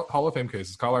 That's my Hall of Fame case.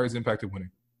 Is Kyle Lowry's impacted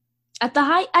winning at the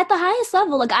highest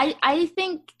level. Like I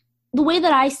think the way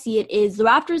that I see it is the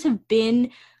Raptors have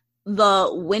been the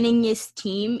winningest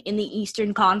team in the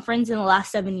Eastern Conference in the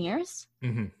last 7 years.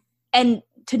 Mm-hmm. And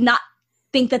to not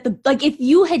think that if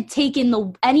you had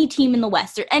taken any team in the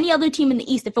West or any other team in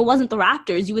the East, if it wasn't the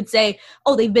Raptors, you would say,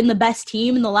 oh, they've been the best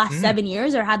team in the last 7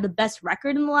 years or had the best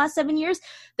record in the last 7 years.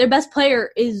 Their best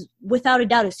player is without a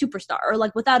doubt a superstar, or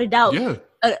like without a doubt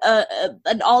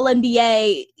an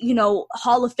All-NBA,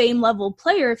 Hall of Fame level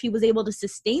player. If he was able to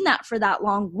sustain that for that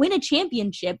long, win a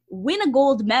championship, win a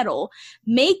gold medal,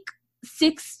 make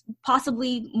 6,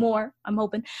 possibly more, I'm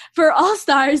hoping, for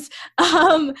All-Stars,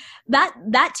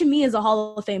 that to me is a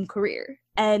Hall of Fame career.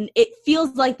 And it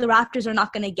feels like the Raptors are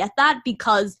not going to get that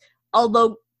because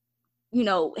although,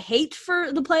 hate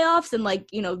for the playoffs and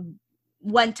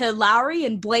went to Lowry,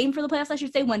 and blame for the playoffs, I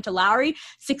should say, went to Lowry,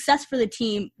 success for the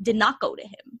team did not go to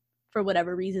him for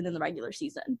whatever reason in the regular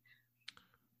season.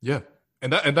 Yeah.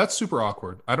 And that's super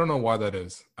awkward. I don't know why that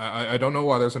is. I don't know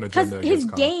why there's an agenda. Because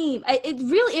his game, it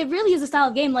really is a style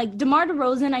of game. Like DeMar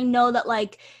DeRozan, I know that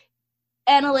like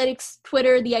analytics,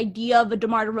 Twitter, the idea of a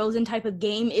DeMar DeRozan type of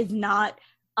game is not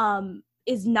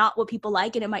what people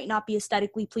like, and it might not be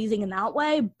aesthetically pleasing in that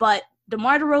way. But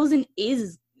DeMar DeRozan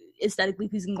is aesthetically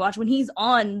pleasing to watch when he's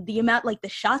on. The amount, like the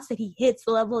shots that he hits,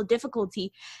 the level of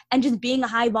difficulty, and just being a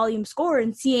high volume scorer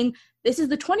and seeing this is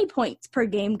the 20 points per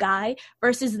game guy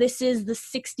versus this is the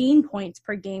 16 points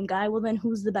per game guy. Well, then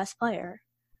who's the best player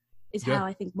is how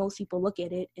I think most people look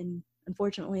at it. And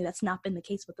unfortunately, that's not been the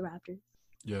case with the Raptors.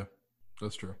 Yeah,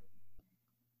 that's true.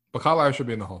 But Kyle Lowry should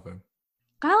be in the Hall of Fame.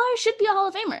 Kyle Lowry should be a Hall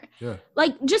of Famer. Yeah.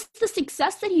 Like just the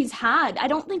success that he's had. I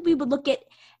don't think we would look at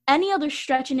any other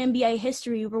stretch in NBA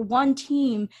history where one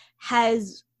team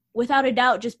has, without a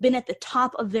doubt, just been at the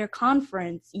top of their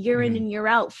conference year in and year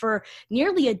out for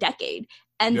nearly a decade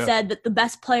and said that the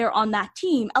best player on that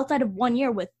team, outside of 1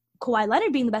 year with Kawhi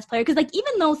Leonard being the best player, because like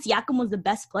even though Siakam was the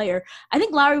best player, I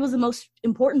think Lowry was the most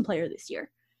important player this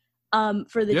year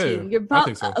for the team. Yeah. I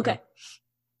think so. Okay.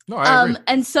 No, I agree.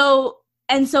 And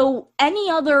so any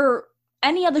other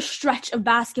stretch of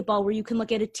basketball where you can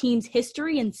look at a team's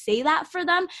history and say that for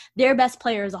them, their best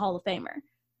player is a Hall of Famer.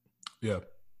 Yeah,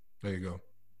 there you go.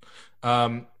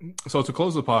 So to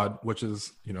close the pod, which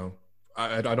is,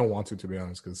 I don't want to be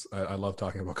honest, because I love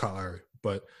talking about Kyle Lowry,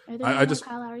 but are there I just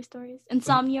Kyle Lowry stories,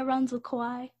 insomnia runs with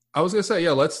Kawhi. I was gonna say,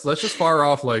 let's just fire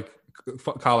off like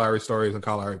Kyle Lowry stories and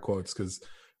Kyle Lowry quotes, because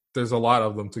there's a lot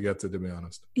of them to get to be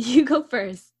honest. You go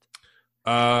first.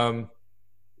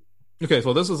 Okay,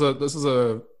 so this is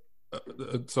a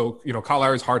So Kyle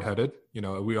Lowry's hard headed.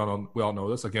 We all know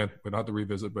this. Again, we don't have to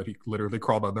revisit, but he literally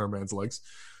crawled on their man's legs.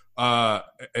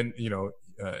 And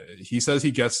he says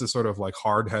he gets this sort of like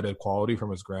hard headed quality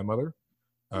from his grandmother,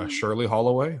 Shirley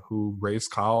Holloway, who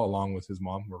raised Kyle along with his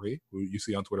mom Marie, who you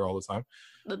see on Twitter all the time.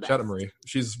 Shout out Marie.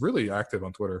 She's really active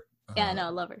on Twitter. Yeah, I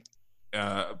love her.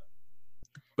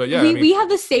 But yeah, we have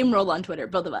the same role on Twitter,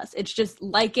 both of us. It's just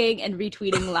liking and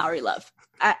retweeting Lowry love.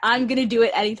 I'm gonna do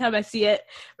it anytime I see it.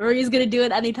 Marie's gonna do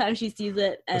it anytime she sees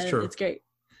it, and it's great.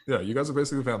 Yeah, you guys are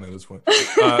basically family at this point.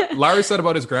 Larry said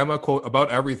about his grandma, quote, about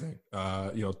everything.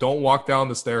 Don't walk down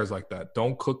the stairs like that.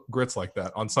 Don't cook grits like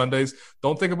that. On Sundays,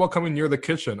 don't think about coming near the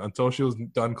kitchen until she was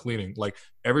done cleaning. Like,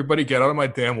 everybody get out of my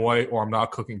damn way or I'm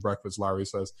not cooking breakfast, Larry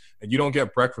says. And you don't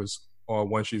get breakfast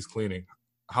when she's cleaning.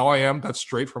 How I am, that's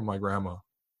straight from my grandma.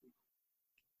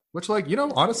 Which,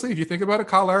 honestly, if you think about it,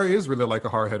 Kyle Lowry is really like a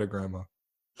hard-headed grandma.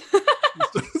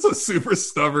 He's a super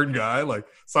stubborn guy. Like,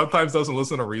 sometimes doesn't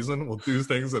listen to reason. Will do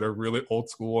things that are really old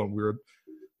school and weird.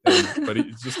 But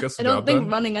he just gets the job done. I don't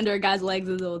think running under a guy's legs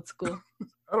is old school.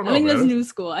 I don't know. I think that's new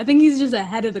school. I think he's just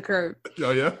ahead of the curve.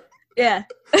 Oh, yeah? Yeah.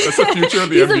 That's the future of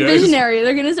the NBA. He's a visionary.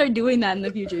 They're going to start doing that in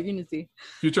the future. You're going to see.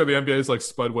 Future of the NBA is like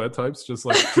Spud Webb types, just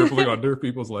like dribbling under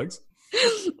people's legs.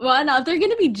 Well, no, if they're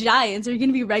going to be giants, they're going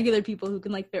to be regular people who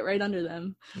can fit right under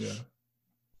them. Yeah.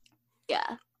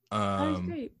 Yeah. That was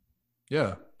great.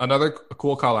 Yeah. Another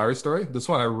cool Kyle Lowry story. This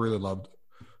one I really loved.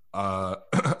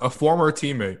 A former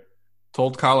teammate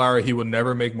told Kyle Lowry he would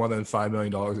never make more than $5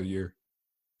 million a year.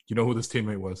 You know who this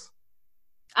teammate was?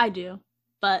 I do.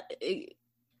 But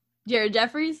Jared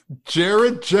Jeffries?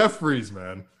 Jared Jeffries,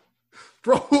 man.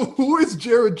 Bro, who is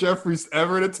Jared Jeffries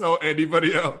ever to tell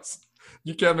anybody else?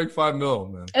 You can't make $5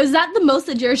 million, man. Is that the most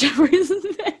that Jared Jeffries has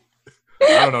made?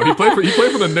 I don't know. He played for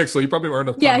the Knicks, so he probably earned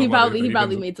a ton. Yeah, he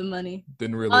probably made some money.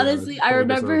 Didn't really. Honestly, I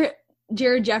remember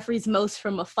Jared Jeffries most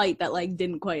from a fight that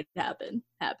didn't quite happen.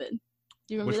 Do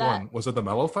you remember Which that? one? Was it the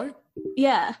Melo fight?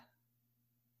 Yeah.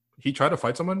 He tried to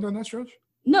fight someone during that stretch?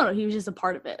 No, he was just a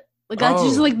part of it. That's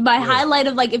just my highlight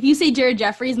of if you say Jared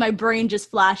Jeffries, my brain just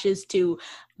flashes to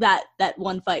that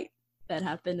one fight that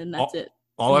happened, and that's it.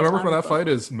 All I remember from that fight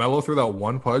is Melo threw that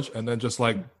one punch and then just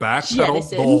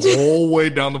backpedaled the whole way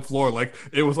down the floor.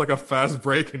 It was like a fast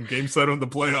break in Game 7 of the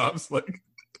playoffs.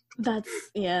 That's,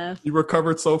 yeah. He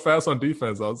recovered so fast on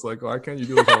defense. I was like, why can't you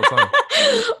do this all the time?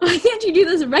 Why can't you do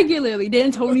this regularly?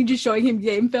 Didn't Tony just showing him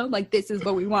game film? This is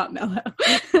what we want, Melo.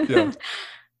 Yeah.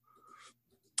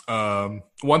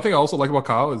 One thing I also like about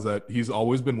Kyle is that he's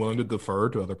always been willing to defer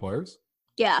to other players.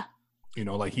 Yeah.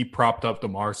 He propped up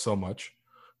DeMar so much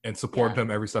and supported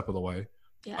him every step of the way.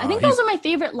 Yeah, I think those are my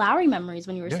favorite Lowry memories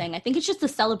when you were saying. I think it's just the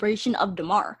celebration of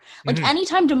DeMar.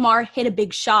 Anytime DeMar hit a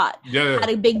big shot, had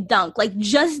a big dunk,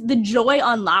 just the joy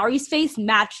on Lowry's face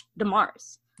matched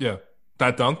DeMar's. Yeah.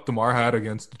 That dunk DeMar had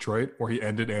against Detroit where he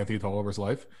ended Anthony Tolliver's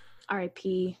life.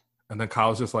 R.I.P. And then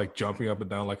Kyle's just jumping up and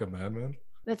down like a madman.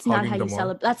 That's not how you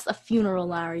celebrate. That's a funeral,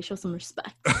 Lowry. Show some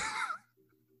respect. I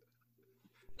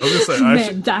was gonna say,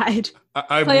 man died.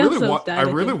 I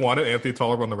really wanted Anthony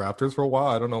Tolliver on the Raptors for a while.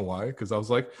 I don't know why, because I was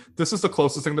like, this is the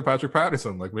closest thing to Patrick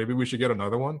Patterson. Maybe we should get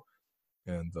another one.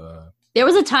 And there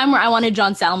was a time where I wanted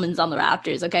John Salmons on the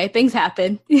Raptors. Okay, things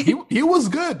happen. he was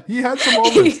good. He had some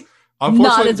moments.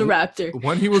 Not as a Raptor.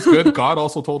 When he was good, God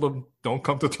also told him, "Don't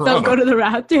come to Toronto. Don't go to the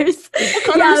Raptors."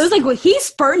 Yeah, I was like, well, he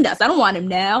spurned us. I don't want him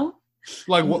now.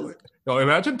 What?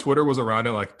 Imagine Twitter was around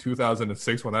in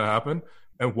 2006 when that happened.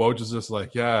 And Woj is just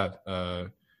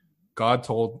God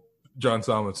told John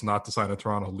Salmons not to sign in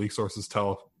Toronto. Leak sources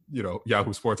tell,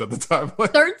 Yahoo Sports at the time.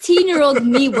 13-year-old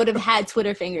me would have had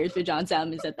Twitter fingers for John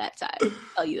Salmons at that time. I'll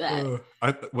tell you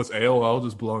that. Was AOL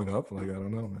just blowing up? I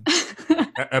don't know, man.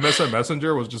 MSN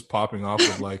Messenger was just popping off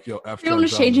with F. Everyone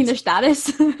was changing their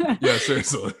status. Yeah,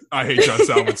 seriously. I hate John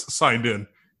Salmons. Signed in.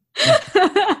 He's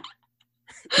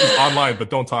online,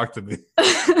 but don't talk to me.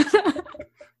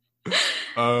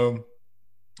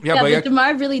 But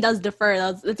DeMar really does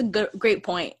defer. That's a great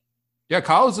point. Yeah,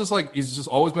 Kyle is just he's just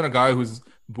always been a guy who's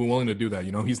been willing to do that.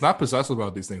 He's not possessive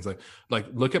about these things.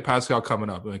 Look at Pascal coming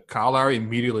up. Kyle Lowry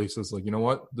immediately says, you know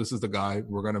what? This is the guy.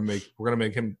 We're gonna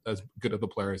make him as good of a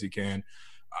player as he can.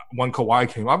 When Kawhi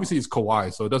came, obviously he's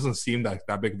Kawhi, so it doesn't seem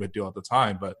that big of a deal at the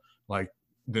time. But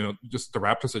just the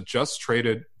Raptors had just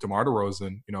traded DeMar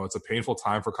DeRozan. It's a painful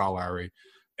time for Kyle Lowry.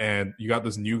 And you got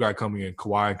this new guy coming in,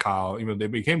 Kawhi and Kyle. They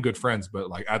became good friends, but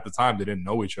at the time they didn't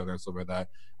know each other and stuff like that.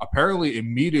 Apparently,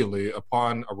 immediately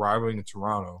upon arriving in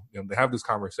Toronto, they have this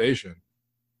conversation,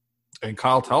 and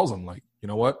Kyle tells him, you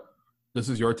know what, this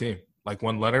is your team.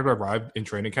 When Leonard arrived in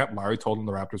training camp, Lowry told him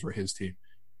the Raptors were his team.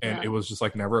 And it was just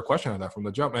like never a question of that from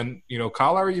the jump. And, you know,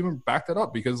 Kyle Lowry even backed it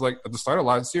up because like at the start of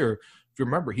last year, if you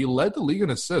remember, he led the league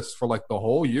in assists for like the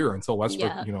whole year until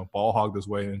Westbrook, you know, ball hogged his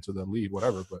way into the lead,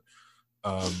 whatever. But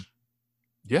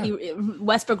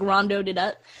Westbrook rondoed it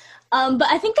up. But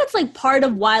I think that's like part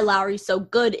of why Lowry's so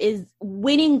good is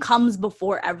winning comes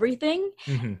before everything.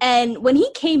 Mm-hmm. And when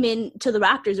he came into the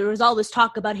Raptors, there was all this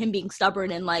talk about him being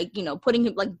stubborn and like, you know, putting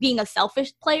him like being a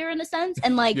selfish player in a sense.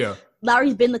 And like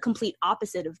Lowry's been the complete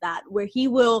opposite of that, where he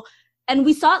will, and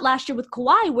we saw it last year with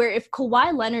Kawhi, where if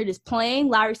Kawhi Leonard is playing,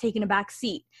 Lowry's taking a back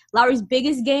seat. Lowry's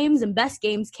biggest games and best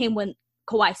games came when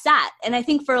Kawhi sat. And I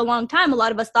think for a long time, a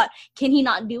lot of us thought, can he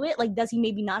not do it? Like, does he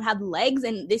maybe not have legs?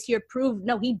 And this year proved,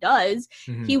 no, he does.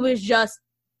 Mm-hmm. He was just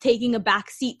taking a back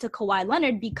seat to Kawhi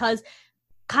Leonard because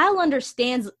Kyle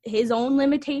understands his own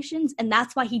limitations, and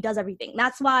that's why he does everything.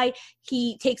 That's why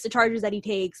he takes the charges that he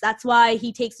takes. That's why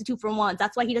he takes the 2-for-1s.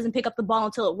 That's why he doesn't pick up the ball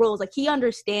until it rolls. Like, he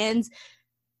understands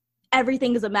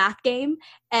everything is a math game,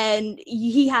 and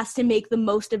he has to make the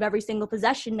most of every single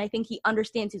possession. And I think he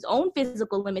understands his own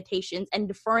physical limitations and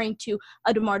deferring to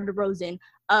a DeMar DeRozan,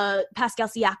 Pascal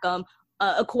Siakam,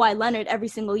 a Kawhi Leonard every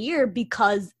single year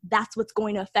because that's what's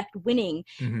going to affect winning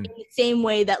in the same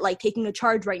way that like taking a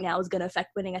charge right now is going to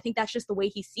affect winning. I think that's just the way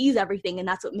he sees everything, and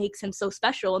that's what makes him so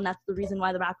special, and that's the reason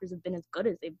why the Raptors have been as good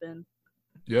as they've been.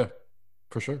 Yeah,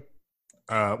 for sure.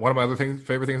 One of my other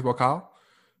favorite things about Kyle,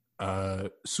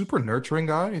 super nurturing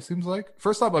guy, it seems like.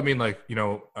 First off, I mean, like, you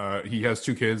know, he has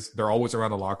 2 kids. They're always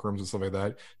around the locker rooms and stuff like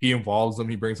that. He involves them.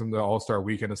 He brings them to All-Star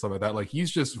Weekend and stuff like that. Like,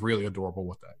 he's just really adorable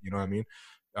with that. You know what I mean?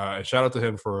 And shout out to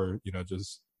him for, you know,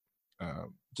 just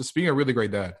being a really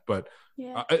great dad. But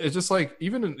it's just like,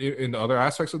 even in other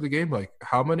aspects of the game, like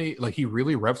how many, like he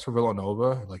really reps for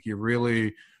Villanova. Like he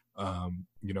really,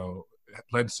 you know,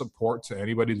 lends support to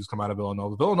anybody who's come out of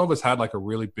Villanova. Villanova's had like a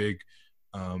really big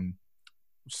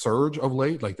surge of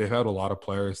late. Like they've had a lot of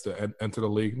players to enter the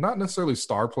league, not necessarily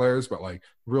star players, but like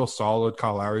real solid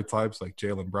Kyle Lowry types like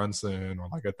Jalen Brunson or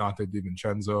like a Dante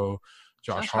DiVincenzo,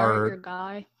 Josh Hart, your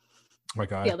guy. My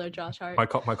guy, the other Josh Hart,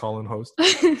 my call-in host.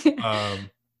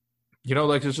 You know,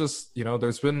 like it's just, you know,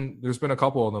 there's been a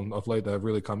couple of them of late that have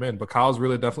really come in, but Kyle's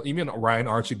really definitely, even Ryan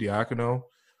Arcidiacono,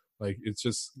 like it's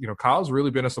just, you know, Kyle's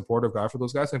really been a supportive guy for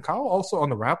those guys, and Kyle also on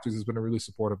the Raptors has been a really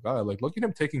supportive guy. Like look at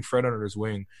him taking Fred under his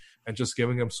wing and just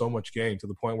giving him so much game to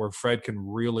the point where Fred can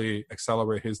really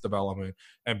accelerate his development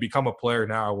and become a player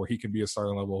now where he can be a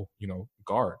starting level, you know,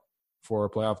 guard for a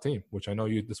playoff team, which I know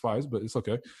you despise, but it's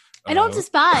okay. I don't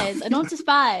despise.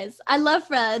 I love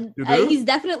Fred. He's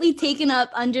definitely taken up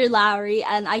under Lowry,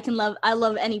 and I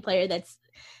love any player that's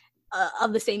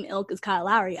of the same ilk as Kyle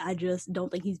Lowry. I just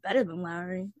don't think he's better than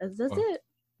Lowry. That's it.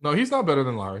 No, he's not better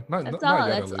than Lowry.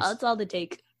 That's all the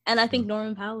take. And I think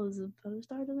Norman Powell is a better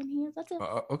starter than he is. That's it.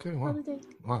 Okay,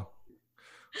 wow.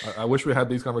 I wish we had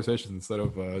these conversations instead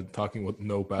of talking with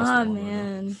no basketball. Oh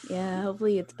man, right, yeah.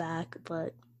 Hopefully it's back,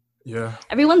 but yeah.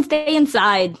 Everyone stay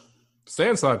inside. Stay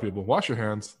inside, people. Wash your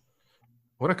hands.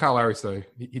 What did Kyle Lowry say?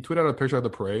 He tweeted out a picture of the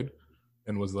parade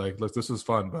and was like, "Look, this was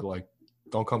fun, but like,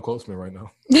 don't come close to me right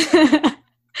now."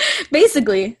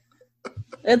 Basically.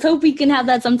 Let's hope we can have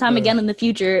that sometime again in the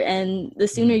future. And the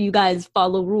sooner you guys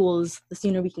follow rules, the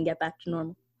sooner we can get back to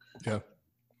normal. Yeah.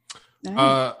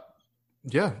 Right.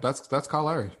 Yeah, that's Kyle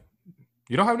Lowry.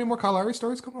 You don't have any more Kyle Lowry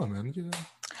stories? Come on, man.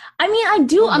 I mean, I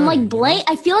do. I'm like blank.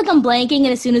 I feel like I'm blanking, and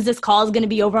as soon as this call is going to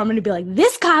be over, I'm going to be like,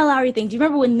 this Kyle Lowry thing. Do you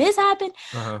remember when this happened?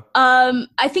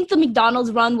 I think the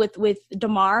McDonald's run with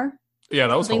DeMar. Yeah,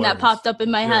 that was something hilarious. That popped up in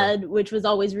my head, which was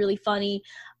always really funny.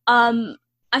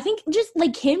 I think just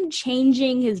like him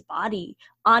changing his body,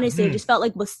 honestly, I just felt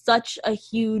like was such a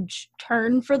huge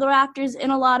turn for the Raptors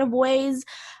in a lot of ways.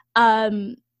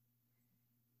 Like,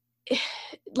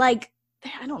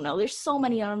 I don't know. There's so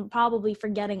many. I'm probably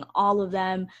forgetting all of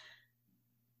them.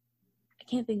 I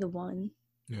can't think of one.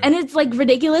 Yeah. And it's like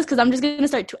ridiculous because I'm just going to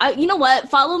start. You know what?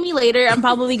 Follow me later. I'm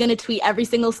probably going to tweet every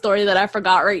single story that I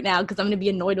forgot right now because I'm going to be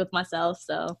annoyed with myself.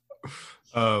 So,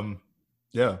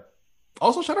 yeah.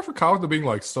 Also, shout out for Kyle to being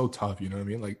like so tough. You know what I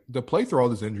mean? Like to play through all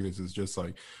these injuries is just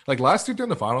like last year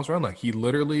during the finals round, like he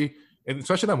literally, and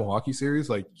especially that Milwaukee series,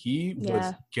 like he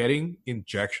was getting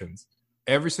injections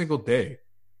every single day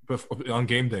on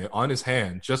game day on his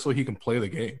hand just so he can play the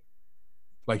game.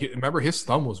 Like, remember his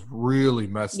thumb was really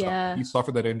messed up. He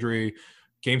suffered that injury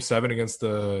game 7 against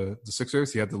the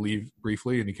Sixers. He had to leave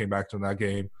briefly and he came back to that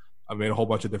game. I made a whole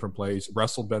bunch of different plays,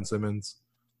 wrestled Ben Simmons.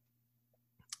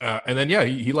 And then,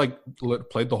 he like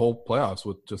played the whole playoffs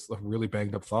with just a really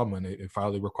banged up thumb, and it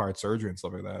finally required surgery and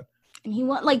stuff like that. And he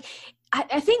won. Like,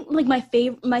 I think like my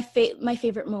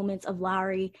favorite moments of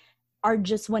Lowry are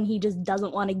just when he just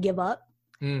doesn't want to give up.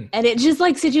 And it's just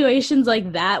like situations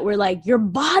like that where like your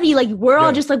body, like we're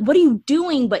all just like, what are you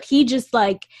doing? But he just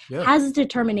like has this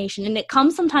determination. And it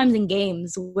comes sometimes in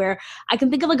games where I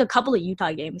can think of like a couple of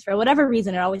Utah games for whatever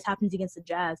reason. It always happens against the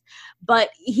Jazz. But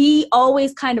he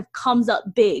always kind of comes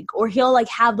up big, or he'll like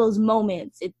have those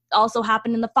moments. It also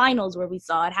happened in the finals where we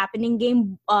saw it happen in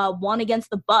game 1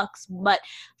 against the Bucks. But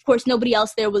of course, nobody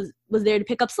else there was there to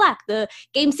pick up slack. The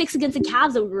game 6 against the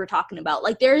Cavs that we were talking about.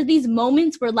 Like there are these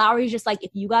moments where Lowry's just like,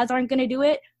 if you guys aren't going to do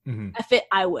it,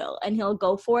 I will. And he'll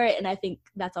go for it. And I think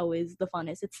that's always the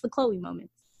funnest. It's the Chloe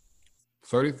moments.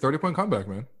 30-point comeback,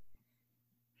 man.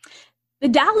 The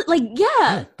Dallas, like,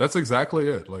 yeah. That's exactly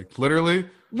it. Like, literally.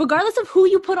 Regardless of who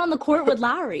you put on the court with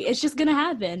Lowry, it's just going to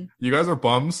happen. You guys are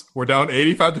bums. We're down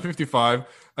 85-55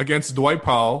 against Dwight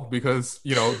Powell because,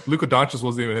 Luka Doncic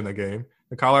wasn't even in the game.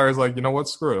 And Kyle Lowry's like, you know what?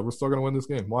 Screw it. We're still going to win this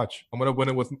game. Watch. I'm going to win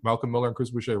it with Malcolm Miller and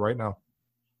Chris Boucher right now.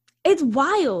 It's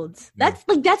wild. That's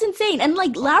insane. And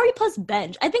like Lowry plus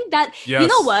bench. I think that, you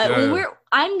know what?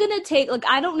 I'm going to take, like,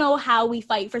 I don't know how we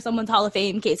fight for someone's Hall of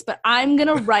Fame case, but I'm going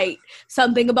to write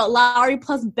something about Lowry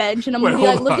plus bench. And I'm going to be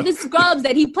like, look at the scrubs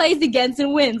that he plays against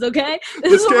and wins, okay?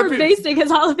 This is what we're basing his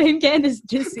Hall of Fame candidacy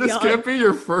on. This can't be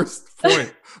your first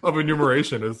point of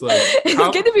enumeration. It's like, it's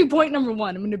going to be point number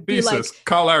 1. I'm going to be like,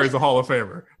 Kyle Lowry's a Hall of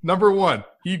Famer. Number 1,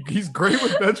 he's great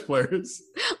with bench players.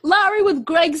 Lowry with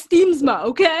Greg Steamsma,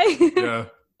 okay? Yeah.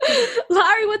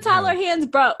 Lowry with Tyler Hands,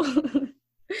 bro.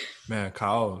 Man,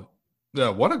 Kyle. Yeah,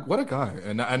 what a guy.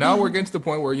 And now we're getting to the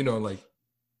point where,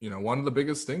 one of the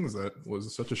biggest things that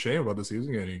was such a shame about the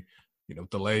season getting,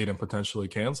 delayed and potentially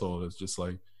canceled is just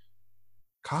like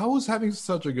Kyle was having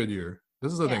such a good year.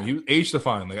 This is the thing. He was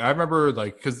age-defying. Like, I remember,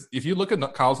 like, because if you look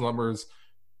at Kyle's numbers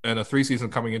in a 3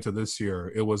 season coming into this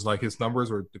year, it was like his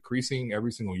numbers were decreasing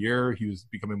every single year. He was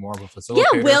becoming more of a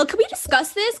facilitator. Yeah, Will, can we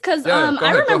discuss this? Because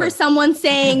I remember someone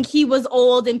saying he was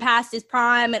old and past his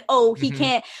prime, and he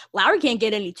can't. Lowry can't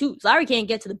get any twos. Lowry can't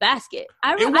get to the basket.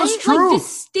 I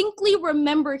distinctly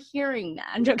remember hearing that.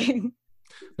 I'm joking.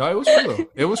 No, it was true though.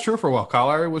 It was true for a while. Kyle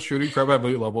Lowry was shooting crap at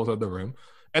elite levels at the rim,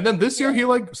 and then this year he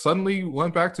like suddenly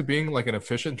went back to being like an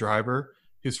efficient driver.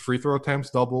 His free throw attempts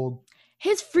doubled.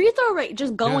 His free throw rate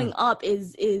just going up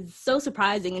is so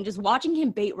surprising. And just watching him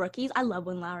bait rookies, I love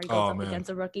when Lowry goes up against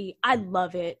a rookie. I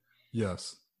love it.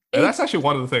 Yes. And that's actually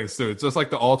one of the things, too. It's just like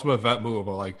the ultimate vet move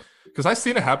of like, because I've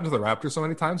seen it happen to the Raptors so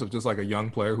many times of just like a young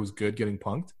player who's good getting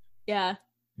punked. Yeah.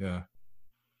 Yeah.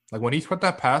 Like when he put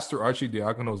that pass through Archie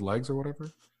Diacono's legs or whatever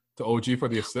to OG for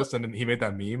the assist, and then he made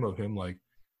that meme of him like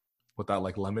with that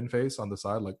like lemon face on the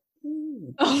side, like,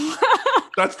 ooh.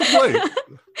 That's the play. Do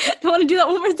you want to do that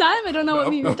one more time? I don't know what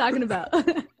meme you're talking about.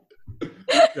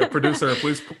 Yeah, producer,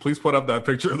 please put up that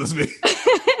picture of this meme.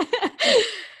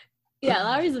 Yeah,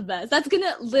 Lowry's the best. That's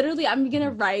gonna literally, I'm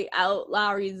gonna write out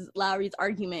Lowry's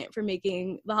argument for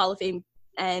making the Hall of Fame,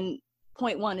 and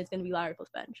point 1 is gonna be Lowry plus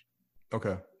bench.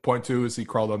 Okay. Point 2 is he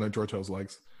crawled under George Hill's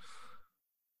legs.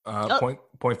 Point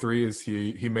 3 is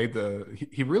he made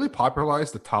he really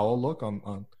popularized the towel look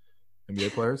on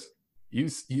NBA players.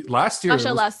 Last year,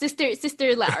 Mashallah,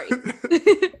 sister Lowry.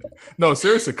 No,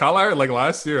 seriously, Kyle Lowry, like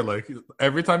last year, like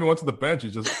every time he went to the bench,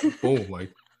 he just boom, like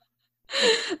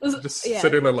just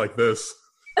sitting there like this.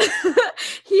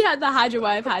 He had the Hydra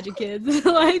wife, Hydra kids,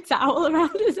 like towel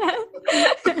around his head.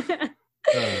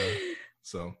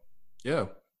 So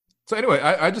anyway,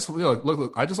 I just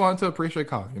look, I just wanted to appreciate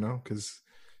Kyle, because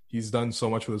he's done so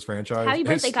much for this franchise. Happy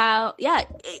birthday, Kyle. Yeah,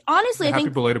 honestly, I think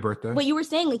happy belated birthday. What you were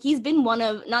saying, like he's been one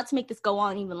of, not to make this go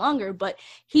on even longer, but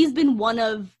he's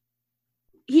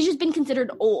just been considered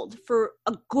old for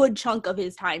a good chunk of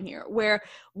his time here, where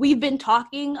we've been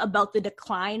talking about the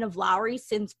decline of Lowry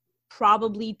since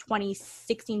probably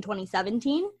 2016,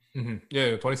 2017. Mm-hmm.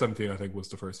 Yeah, 2017, I think, was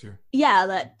the first year. Yeah,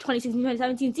 that 2016,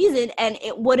 2017 season, and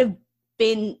it would have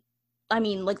been, I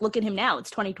mean, like, look at him now. It's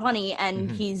 2020, and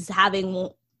he's having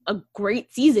a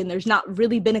great season. There's not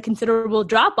really been a considerable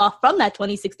drop-off from that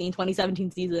 2016,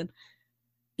 2017 season.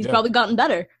 He's probably gotten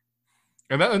better.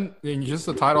 And just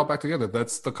to tie it all back together,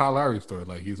 that's the Kyle Lowry story.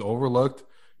 Like, he's overlooked,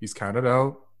 he's counted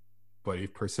out, but he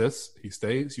persists, he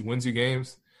stays, he wins you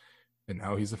games, and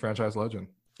now he's a franchise legend.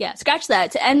 Yeah, scratch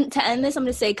that. To end this, I'm going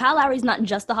to say Kyle Lowry's not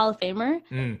just the Hall of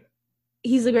Famer.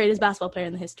 He's the greatest basketball player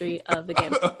in the history of the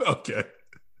game. Okay.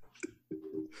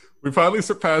 We finally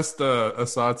surpassed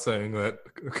Assad saying that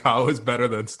Kyle is better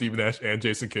than Steve Nash and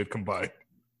Jason Kidd combined.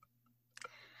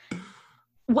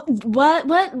 What?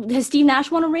 Has Steve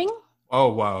Nash won a ring?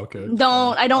 Oh, wow. Okay.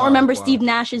 I don't remember Steve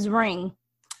Nash's ring.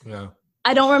 Yeah.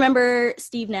 I don't remember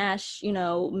Steve Nash,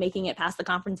 making it past the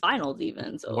conference finals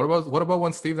even. So what about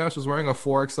when Steve Nash was wearing a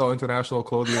 4XL International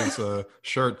Clothiers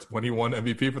shirt when he won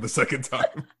MVP for the second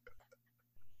time?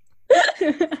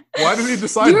 Why did he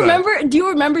decide that? Do you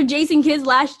remember Jason Kidd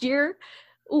last year?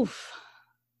 Oof.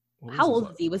 How old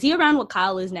is he? Was he around what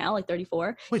Kyle is now, like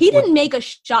 34? He didn't make a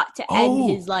shot to end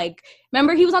his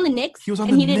remember he was on the Knicks? He was on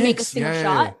and the he didn't Knicks. Make a single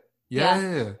shot.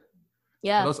 Yeah.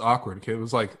 That was awkward. It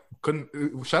was like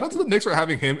shout out to the Knicks for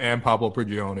having him and Pablo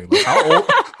Prigioni. Like,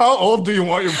 how old do you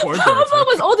want your point guard? Pablo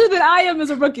was older than I am as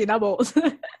a rookie, and I'm old.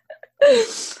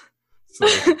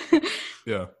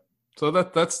 So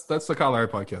that's the Kyle Lowry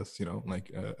podcast.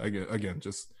 Again,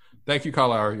 just thank you, Kyle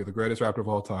Lowry. You're the greatest Raptor of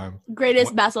all time.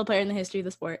 Greatest basketball player in the history of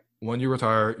the sport. When you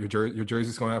retire, your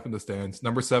jersey's going up in the stands.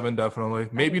 Number 7, definitely.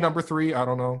 Maybe number 3. I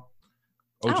don't know.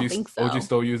 I don't think so. OG's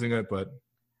still using it, but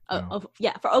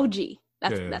for OG,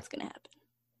 that's gonna happen.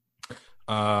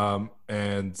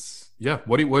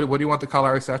 What do you want the Kyle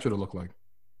Lowry statue to look like?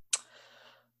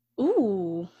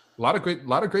 Ooh, a lot of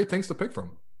great things to pick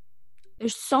from.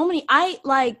 There's so many.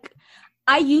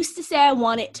 I used to say I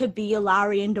want it to be a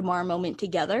Lowry and DeMar moment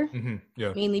together. Mm-hmm.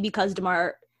 Yeah, mainly because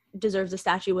DeMar deserves a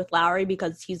statue with Lowry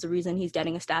because he's the reason he's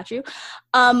getting a statue.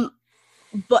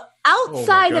 But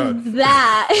outside of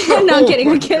that, no, I'm kidding.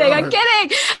 I'm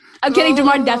kidding.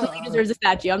 DeMar definitely deserves a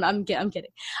statue. I'm kidding. Okay.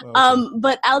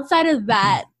 But outside of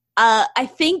that, I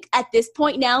think at this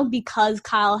point now, because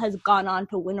Kyle has gone on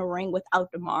to win a ring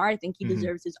without DeMar, I think he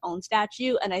deserves his own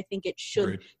statue, and I think it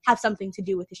should have something to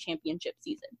do with his championship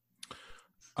season.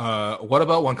 What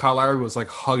about when Kyle Lowry was like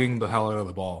hugging the hell out of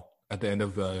the ball at the end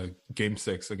of Game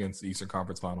 6 against the Eastern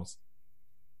Conference Finals?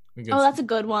 That's a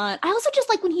good one. I also just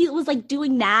like when he was like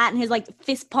doing that and his like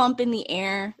fist pump in the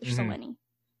air. There's so many.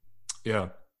 Yeah.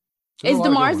 Is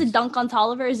DeMar's a dunk on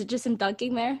Tolliver? Is it just him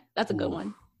dunking there? That's a good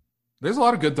one. There's a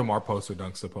lot of good DeMar poster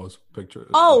dunks to post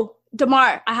pictures. Oh,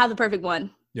 DeMar. I have the perfect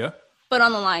one. Yeah? But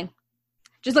on the line.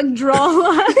 Just like draw a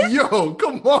line. Yo,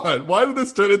 come on. Why did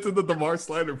this turn into the DeMar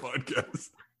slander podcast?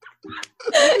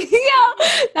 Yeah,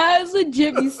 that was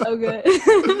legit be so good.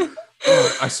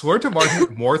 I swear DeMar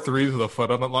hit more threes with a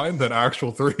foot on the line than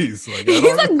actual threes. Like,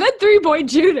 he's a good 3-point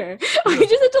shooter. Yeah.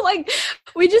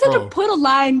 We just have to put a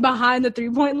line behind the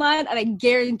 3-point line, and I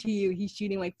guarantee you he's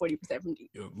shooting like 40% from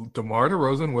deep. DeMar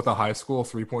DeRozan with a high school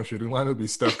 3-point shooting line would be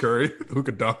Steph Curry, who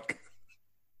could dunk.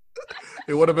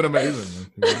 It would have been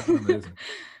amazing. Yeah.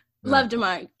 Love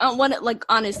DeMar.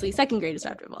 Honestly, second greatest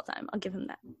Raptor of all time. I'll give him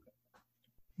that.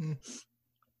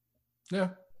 Yeah,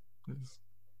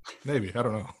 maybe. I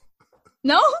don't know.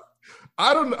 No,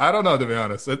 I don't know, to be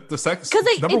honest. The second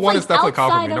number 1 is definitely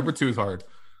confident. Number 2 is hard.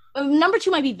 Number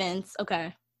 2 might be Vince.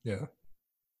 Okay. Yeah,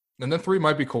 and then 3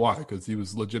 might be Kawhi because he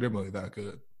was legitimately that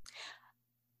good.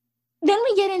 Then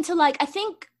we get into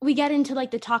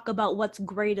the talk about what's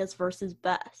greatest versus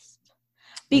best.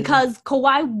 Because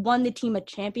Kawhi won the team a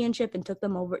championship and took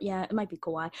them over. Yeah, it might be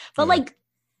Kawhi. But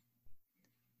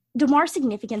DeMar's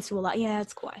significance to a lot. Yeah,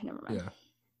 it's Kawhi. Never mind. Yeah.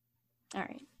 All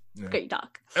right. Yeah. Great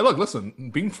talk. Hey, look,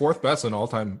 listen. Being 4th best in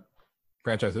all-time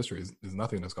franchise history is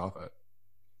nothing to scoff at.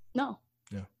 No.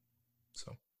 Yeah.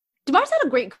 So. DeMar's had a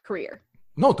great career.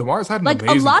 No, DeMar's had an amazing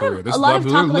career. A lot of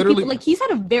talk about people, he's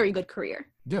had a very good career.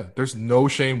 Yeah, there's no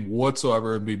shame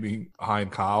whatsoever in being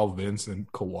behind Kyle, Vince,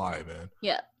 and Kawhi, man.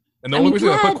 Yeah. And the only reason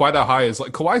I put Kawhi that high is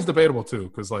Kawhi's debatable too,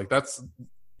 because that's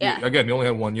again, he only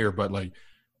had 1 year, but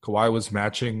Kawhi was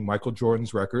matching Michael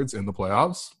Jordan's records in the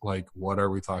playoffs. What are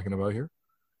we talking about here?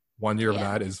 1 year of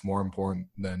that is more important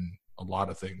than a lot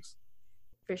of things.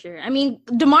 For sure. I mean,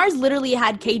 DeMar's literally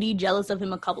had KD jealous of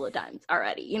him a couple of times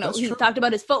already. He talked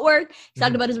about his footwork. He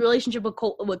talked about his relationship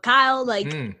with Kyle.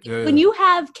 When you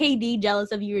have KD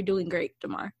jealous of you, you're doing great,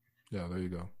 DeMar. Yeah, there you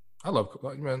go. I love,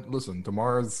 man. Listen,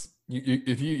 DeMar's.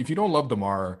 If you don't love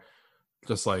DeMar,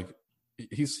 just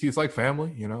he's like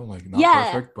family, not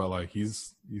perfect, but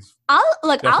he's.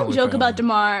 I'll joke about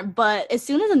DeMar, but as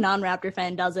soon as a non-Raptor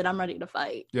fan does it, I'm ready to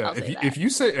fight. Yeah, if you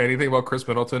say anything about Chris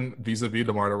Middleton vis-a-vis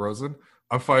DeMar DeRozan,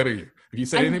 I'm fighting you. If you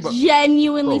say anything about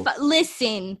genuinely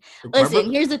listen.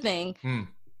 Here's the thing.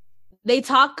 They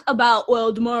talk about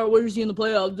DeMar, where is he in the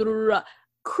playoffs? Blah, blah, blah.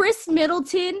 Chris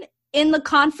Middleton in the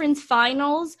conference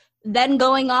finals, then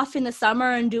going off in the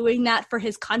summer and doing that for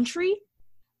his country.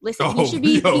 Listen, he should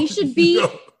be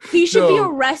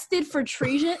arrested for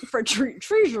treason.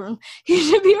 He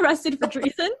should be arrested for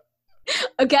treason.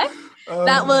 Okay?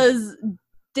 That was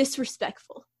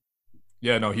disrespectful.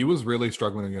 Yeah, no, he was really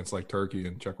struggling against Turkey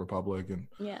and Czech Republic and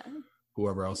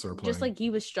whoever else they were playing. Just he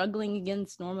was struggling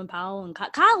against Norman Powell and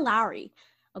Kyle Lowry.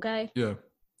 Okay? Yeah,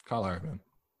 Kyle Lowry, man.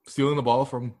 Stealing the ball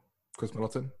from Chris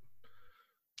Middleton.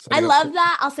 I love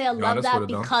that. I'll say I love that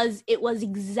because it was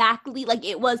exactly like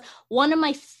it was one of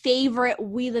my favorite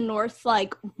We the North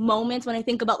like moments when I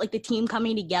think about like the team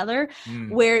coming together.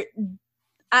 Where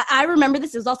I remember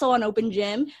this is also on Open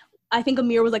Gym. I think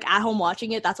Amir was like at home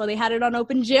watching it. That's why they had it on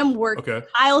Open Gym. Where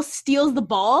Kyle steals the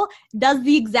ball, does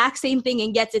the exact same thing,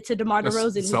 and gets it to DeMar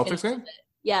DeRozan. Celtics game?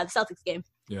 Yeah, the Celtics game.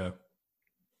 Yeah.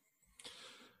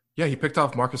 Yeah, he picked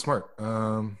off Marcus Smart.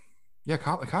 Yeah,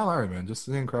 Kyle Lowry, man, just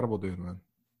an incredible dude, man.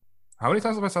 How many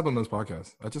times have I said on this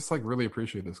podcast? I just like really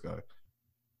appreciate this guy.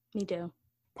 Me too.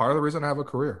 Part of the reason I have a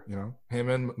career, you know, him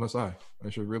and Masai. I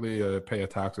should really pay a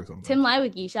tax or something. Tim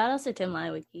Leiweke, shout out to Tim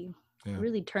Leiweke. Yeah.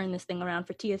 Really turned this thing around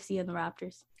for TFC and the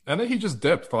Raptors. And then he just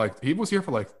dipped for like he was here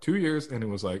for like 2 years, and it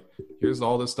was like, here's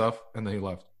all this stuff, and then he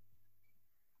left.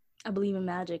 I believe in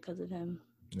magic because of him.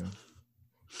 Yeah.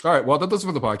 All right. Well, that does it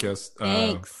for the podcast.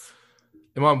 Thanks.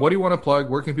 Iman, what do you want to plug?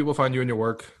 Where can people find you and your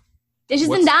work? Dishes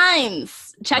and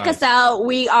Dimes. Check us out.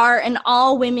 We are an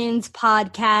all-women's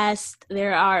podcast.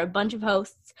 There are a bunch of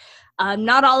hosts.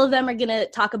 Not all of them are going to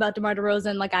talk about DeMar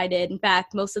DeRozan like I did. In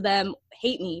fact, most of them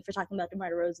hate me for talking about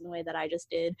DeMar DeRozan the way that I just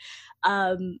did.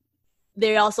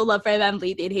 They also love Fred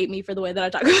VanVleet. They'd hate me for the way that I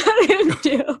talk about him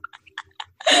too.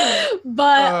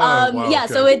 But yeah,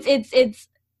 okay. So it's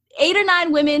 8 or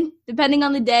 9 women, depending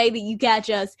on the day that you catch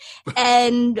us.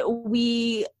 And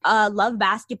we love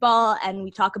basketball, and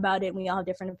we talk about it, and we all have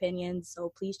different opinions.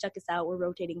 So please check us out. We're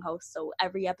rotating hosts. So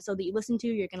every episode that you listen to,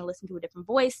 you're going to listen to a different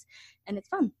voice, and it's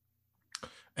fun.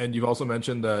 And you've also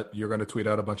mentioned that you're going to tweet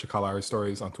out a bunch of Kyle Lowry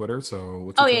stories on Twitter. So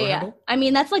what's your Twitter handle? I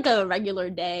mean, that's like a regular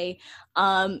day.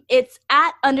 It's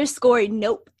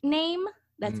 @_nope name.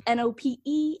 That's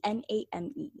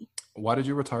NOPENAME. Why did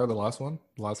you retire the last one?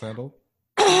 The last handle?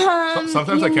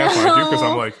 Sometimes I can't find you because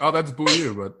I'm like, oh, that's Boo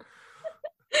You, but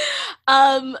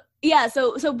yeah,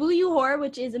 so Boo You Whore,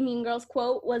 which is a Mean Girls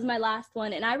quote, was my last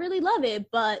one, and I really love it,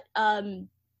 but a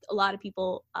lot of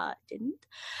people didn't.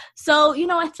 So,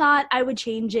 I thought I would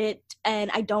change it, and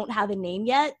I don't have a name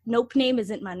yet. Nope Name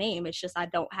isn't my name. It's just I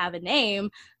don't have a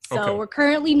name. So We're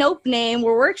currently Nope Name.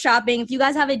 We're workshopping. If you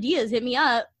guys have ideas, hit me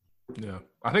up. Yeah.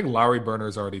 I think Lowry Burner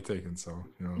is already taken, so,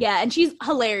 Yeah, and she's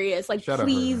hilarious. Like,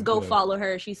 please go follow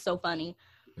her. She's so funny.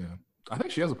 Yeah. I think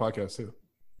she has a podcast, too.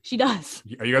 She does.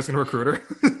 Are you guys going to recruit her?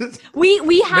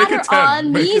 we had her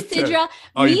on. Me, Sidra,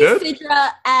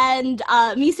 and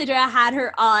Sidra had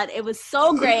her on. It was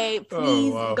so great.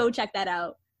 Please go check that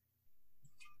out.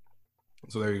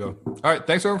 So there you go. All right.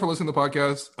 Thanks, everyone, for listening to the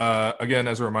podcast. Again,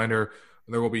 as a reminder,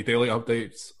 there will be daily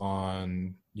updates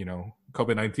on,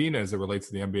 COVID-19 as it relates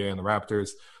to the NBA and the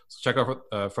Raptors. So check out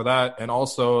for that. And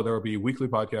also there will be weekly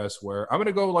podcasts where I'm going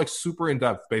to go like super in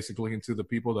depth, basically into the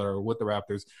people that are with the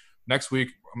Raptors. Next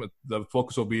week, the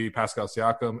focus will be Pascal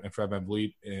Siakam and Fred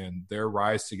VanVleet and their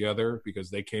rise together because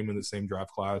they came in the same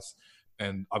draft class.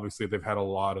 And obviously they've had a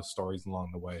lot of stories along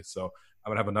the way. So I'm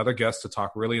going to have another guest to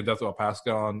talk really in depth about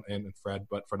Pascal and Fred.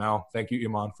 But for now, thank you,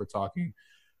 Iman, for talking.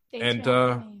 Thanks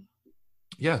and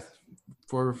yeah,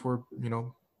 for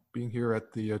being here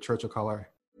at the Church of Kyle Lowry.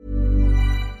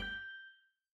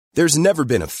 There's never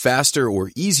been a faster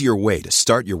or easier way to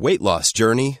start your weight loss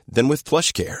journey than with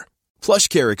PlushCare.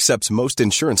 PlushCare accepts most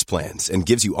insurance plans and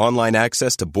gives you online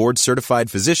access to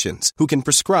board-certified physicians who can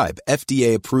prescribe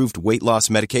FDA-approved weight loss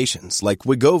medications like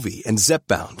Wegovy and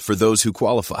Zepbound for those who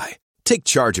qualify. Take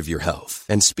charge of your health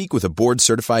and speak with a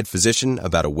board-certified physician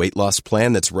about a weight loss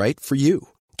plan that's right for you.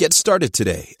 Get started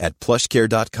today at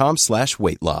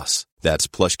plushcare.com/weight-loss. That's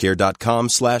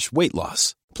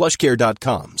plushcare.com/weight-loss.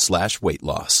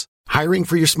 plushcare.com/weight-loss. Hiring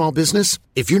for your small business?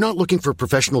 If you're not looking for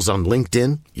professionals on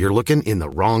LinkedIn, you're looking in the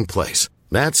wrong place.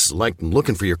 That's like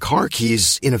looking for your car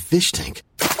keys in a fish tank.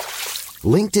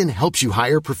 LinkedIn helps you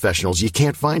hire professionals you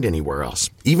can't find anywhere else,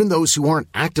 even those who aren't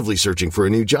actively searching for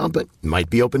a new job but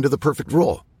might be open to the perfect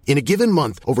role. In a given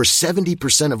month, over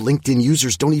 70% of LinkedIn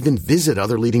users don't even visit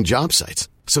other leading job sites.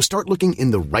 So start looking in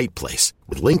the right place.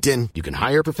 With LinkedIn, you can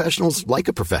hire professionals like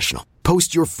a professional.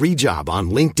 Post your free job on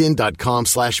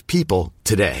linkedin.com/people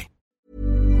today.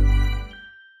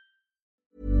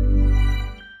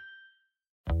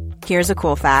 Here's a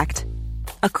cool fact.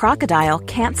 A crocodile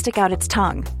can't stick out its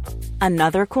tongue.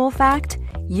 Another cool fact,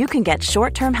 you can get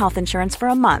short-term health insurance for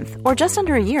a month or just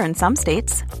under a year in some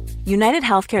states. United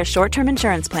Healthcare short-term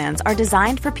insurance plans are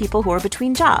designed for people who are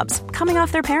between jobs, coming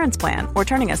off their parents' plan, or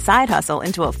turning a side hustle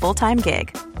into a full-time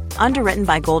gig. Underwritten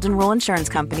by Golden Rule Insurance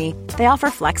Company, they offer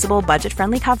flexible,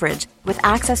 budget-friendly coverage with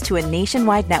access to a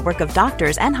nationwide network of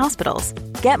doctors and hospitals.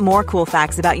 Get more cool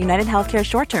facts about United Healthcare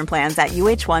short-term plans at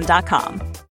uh1.com.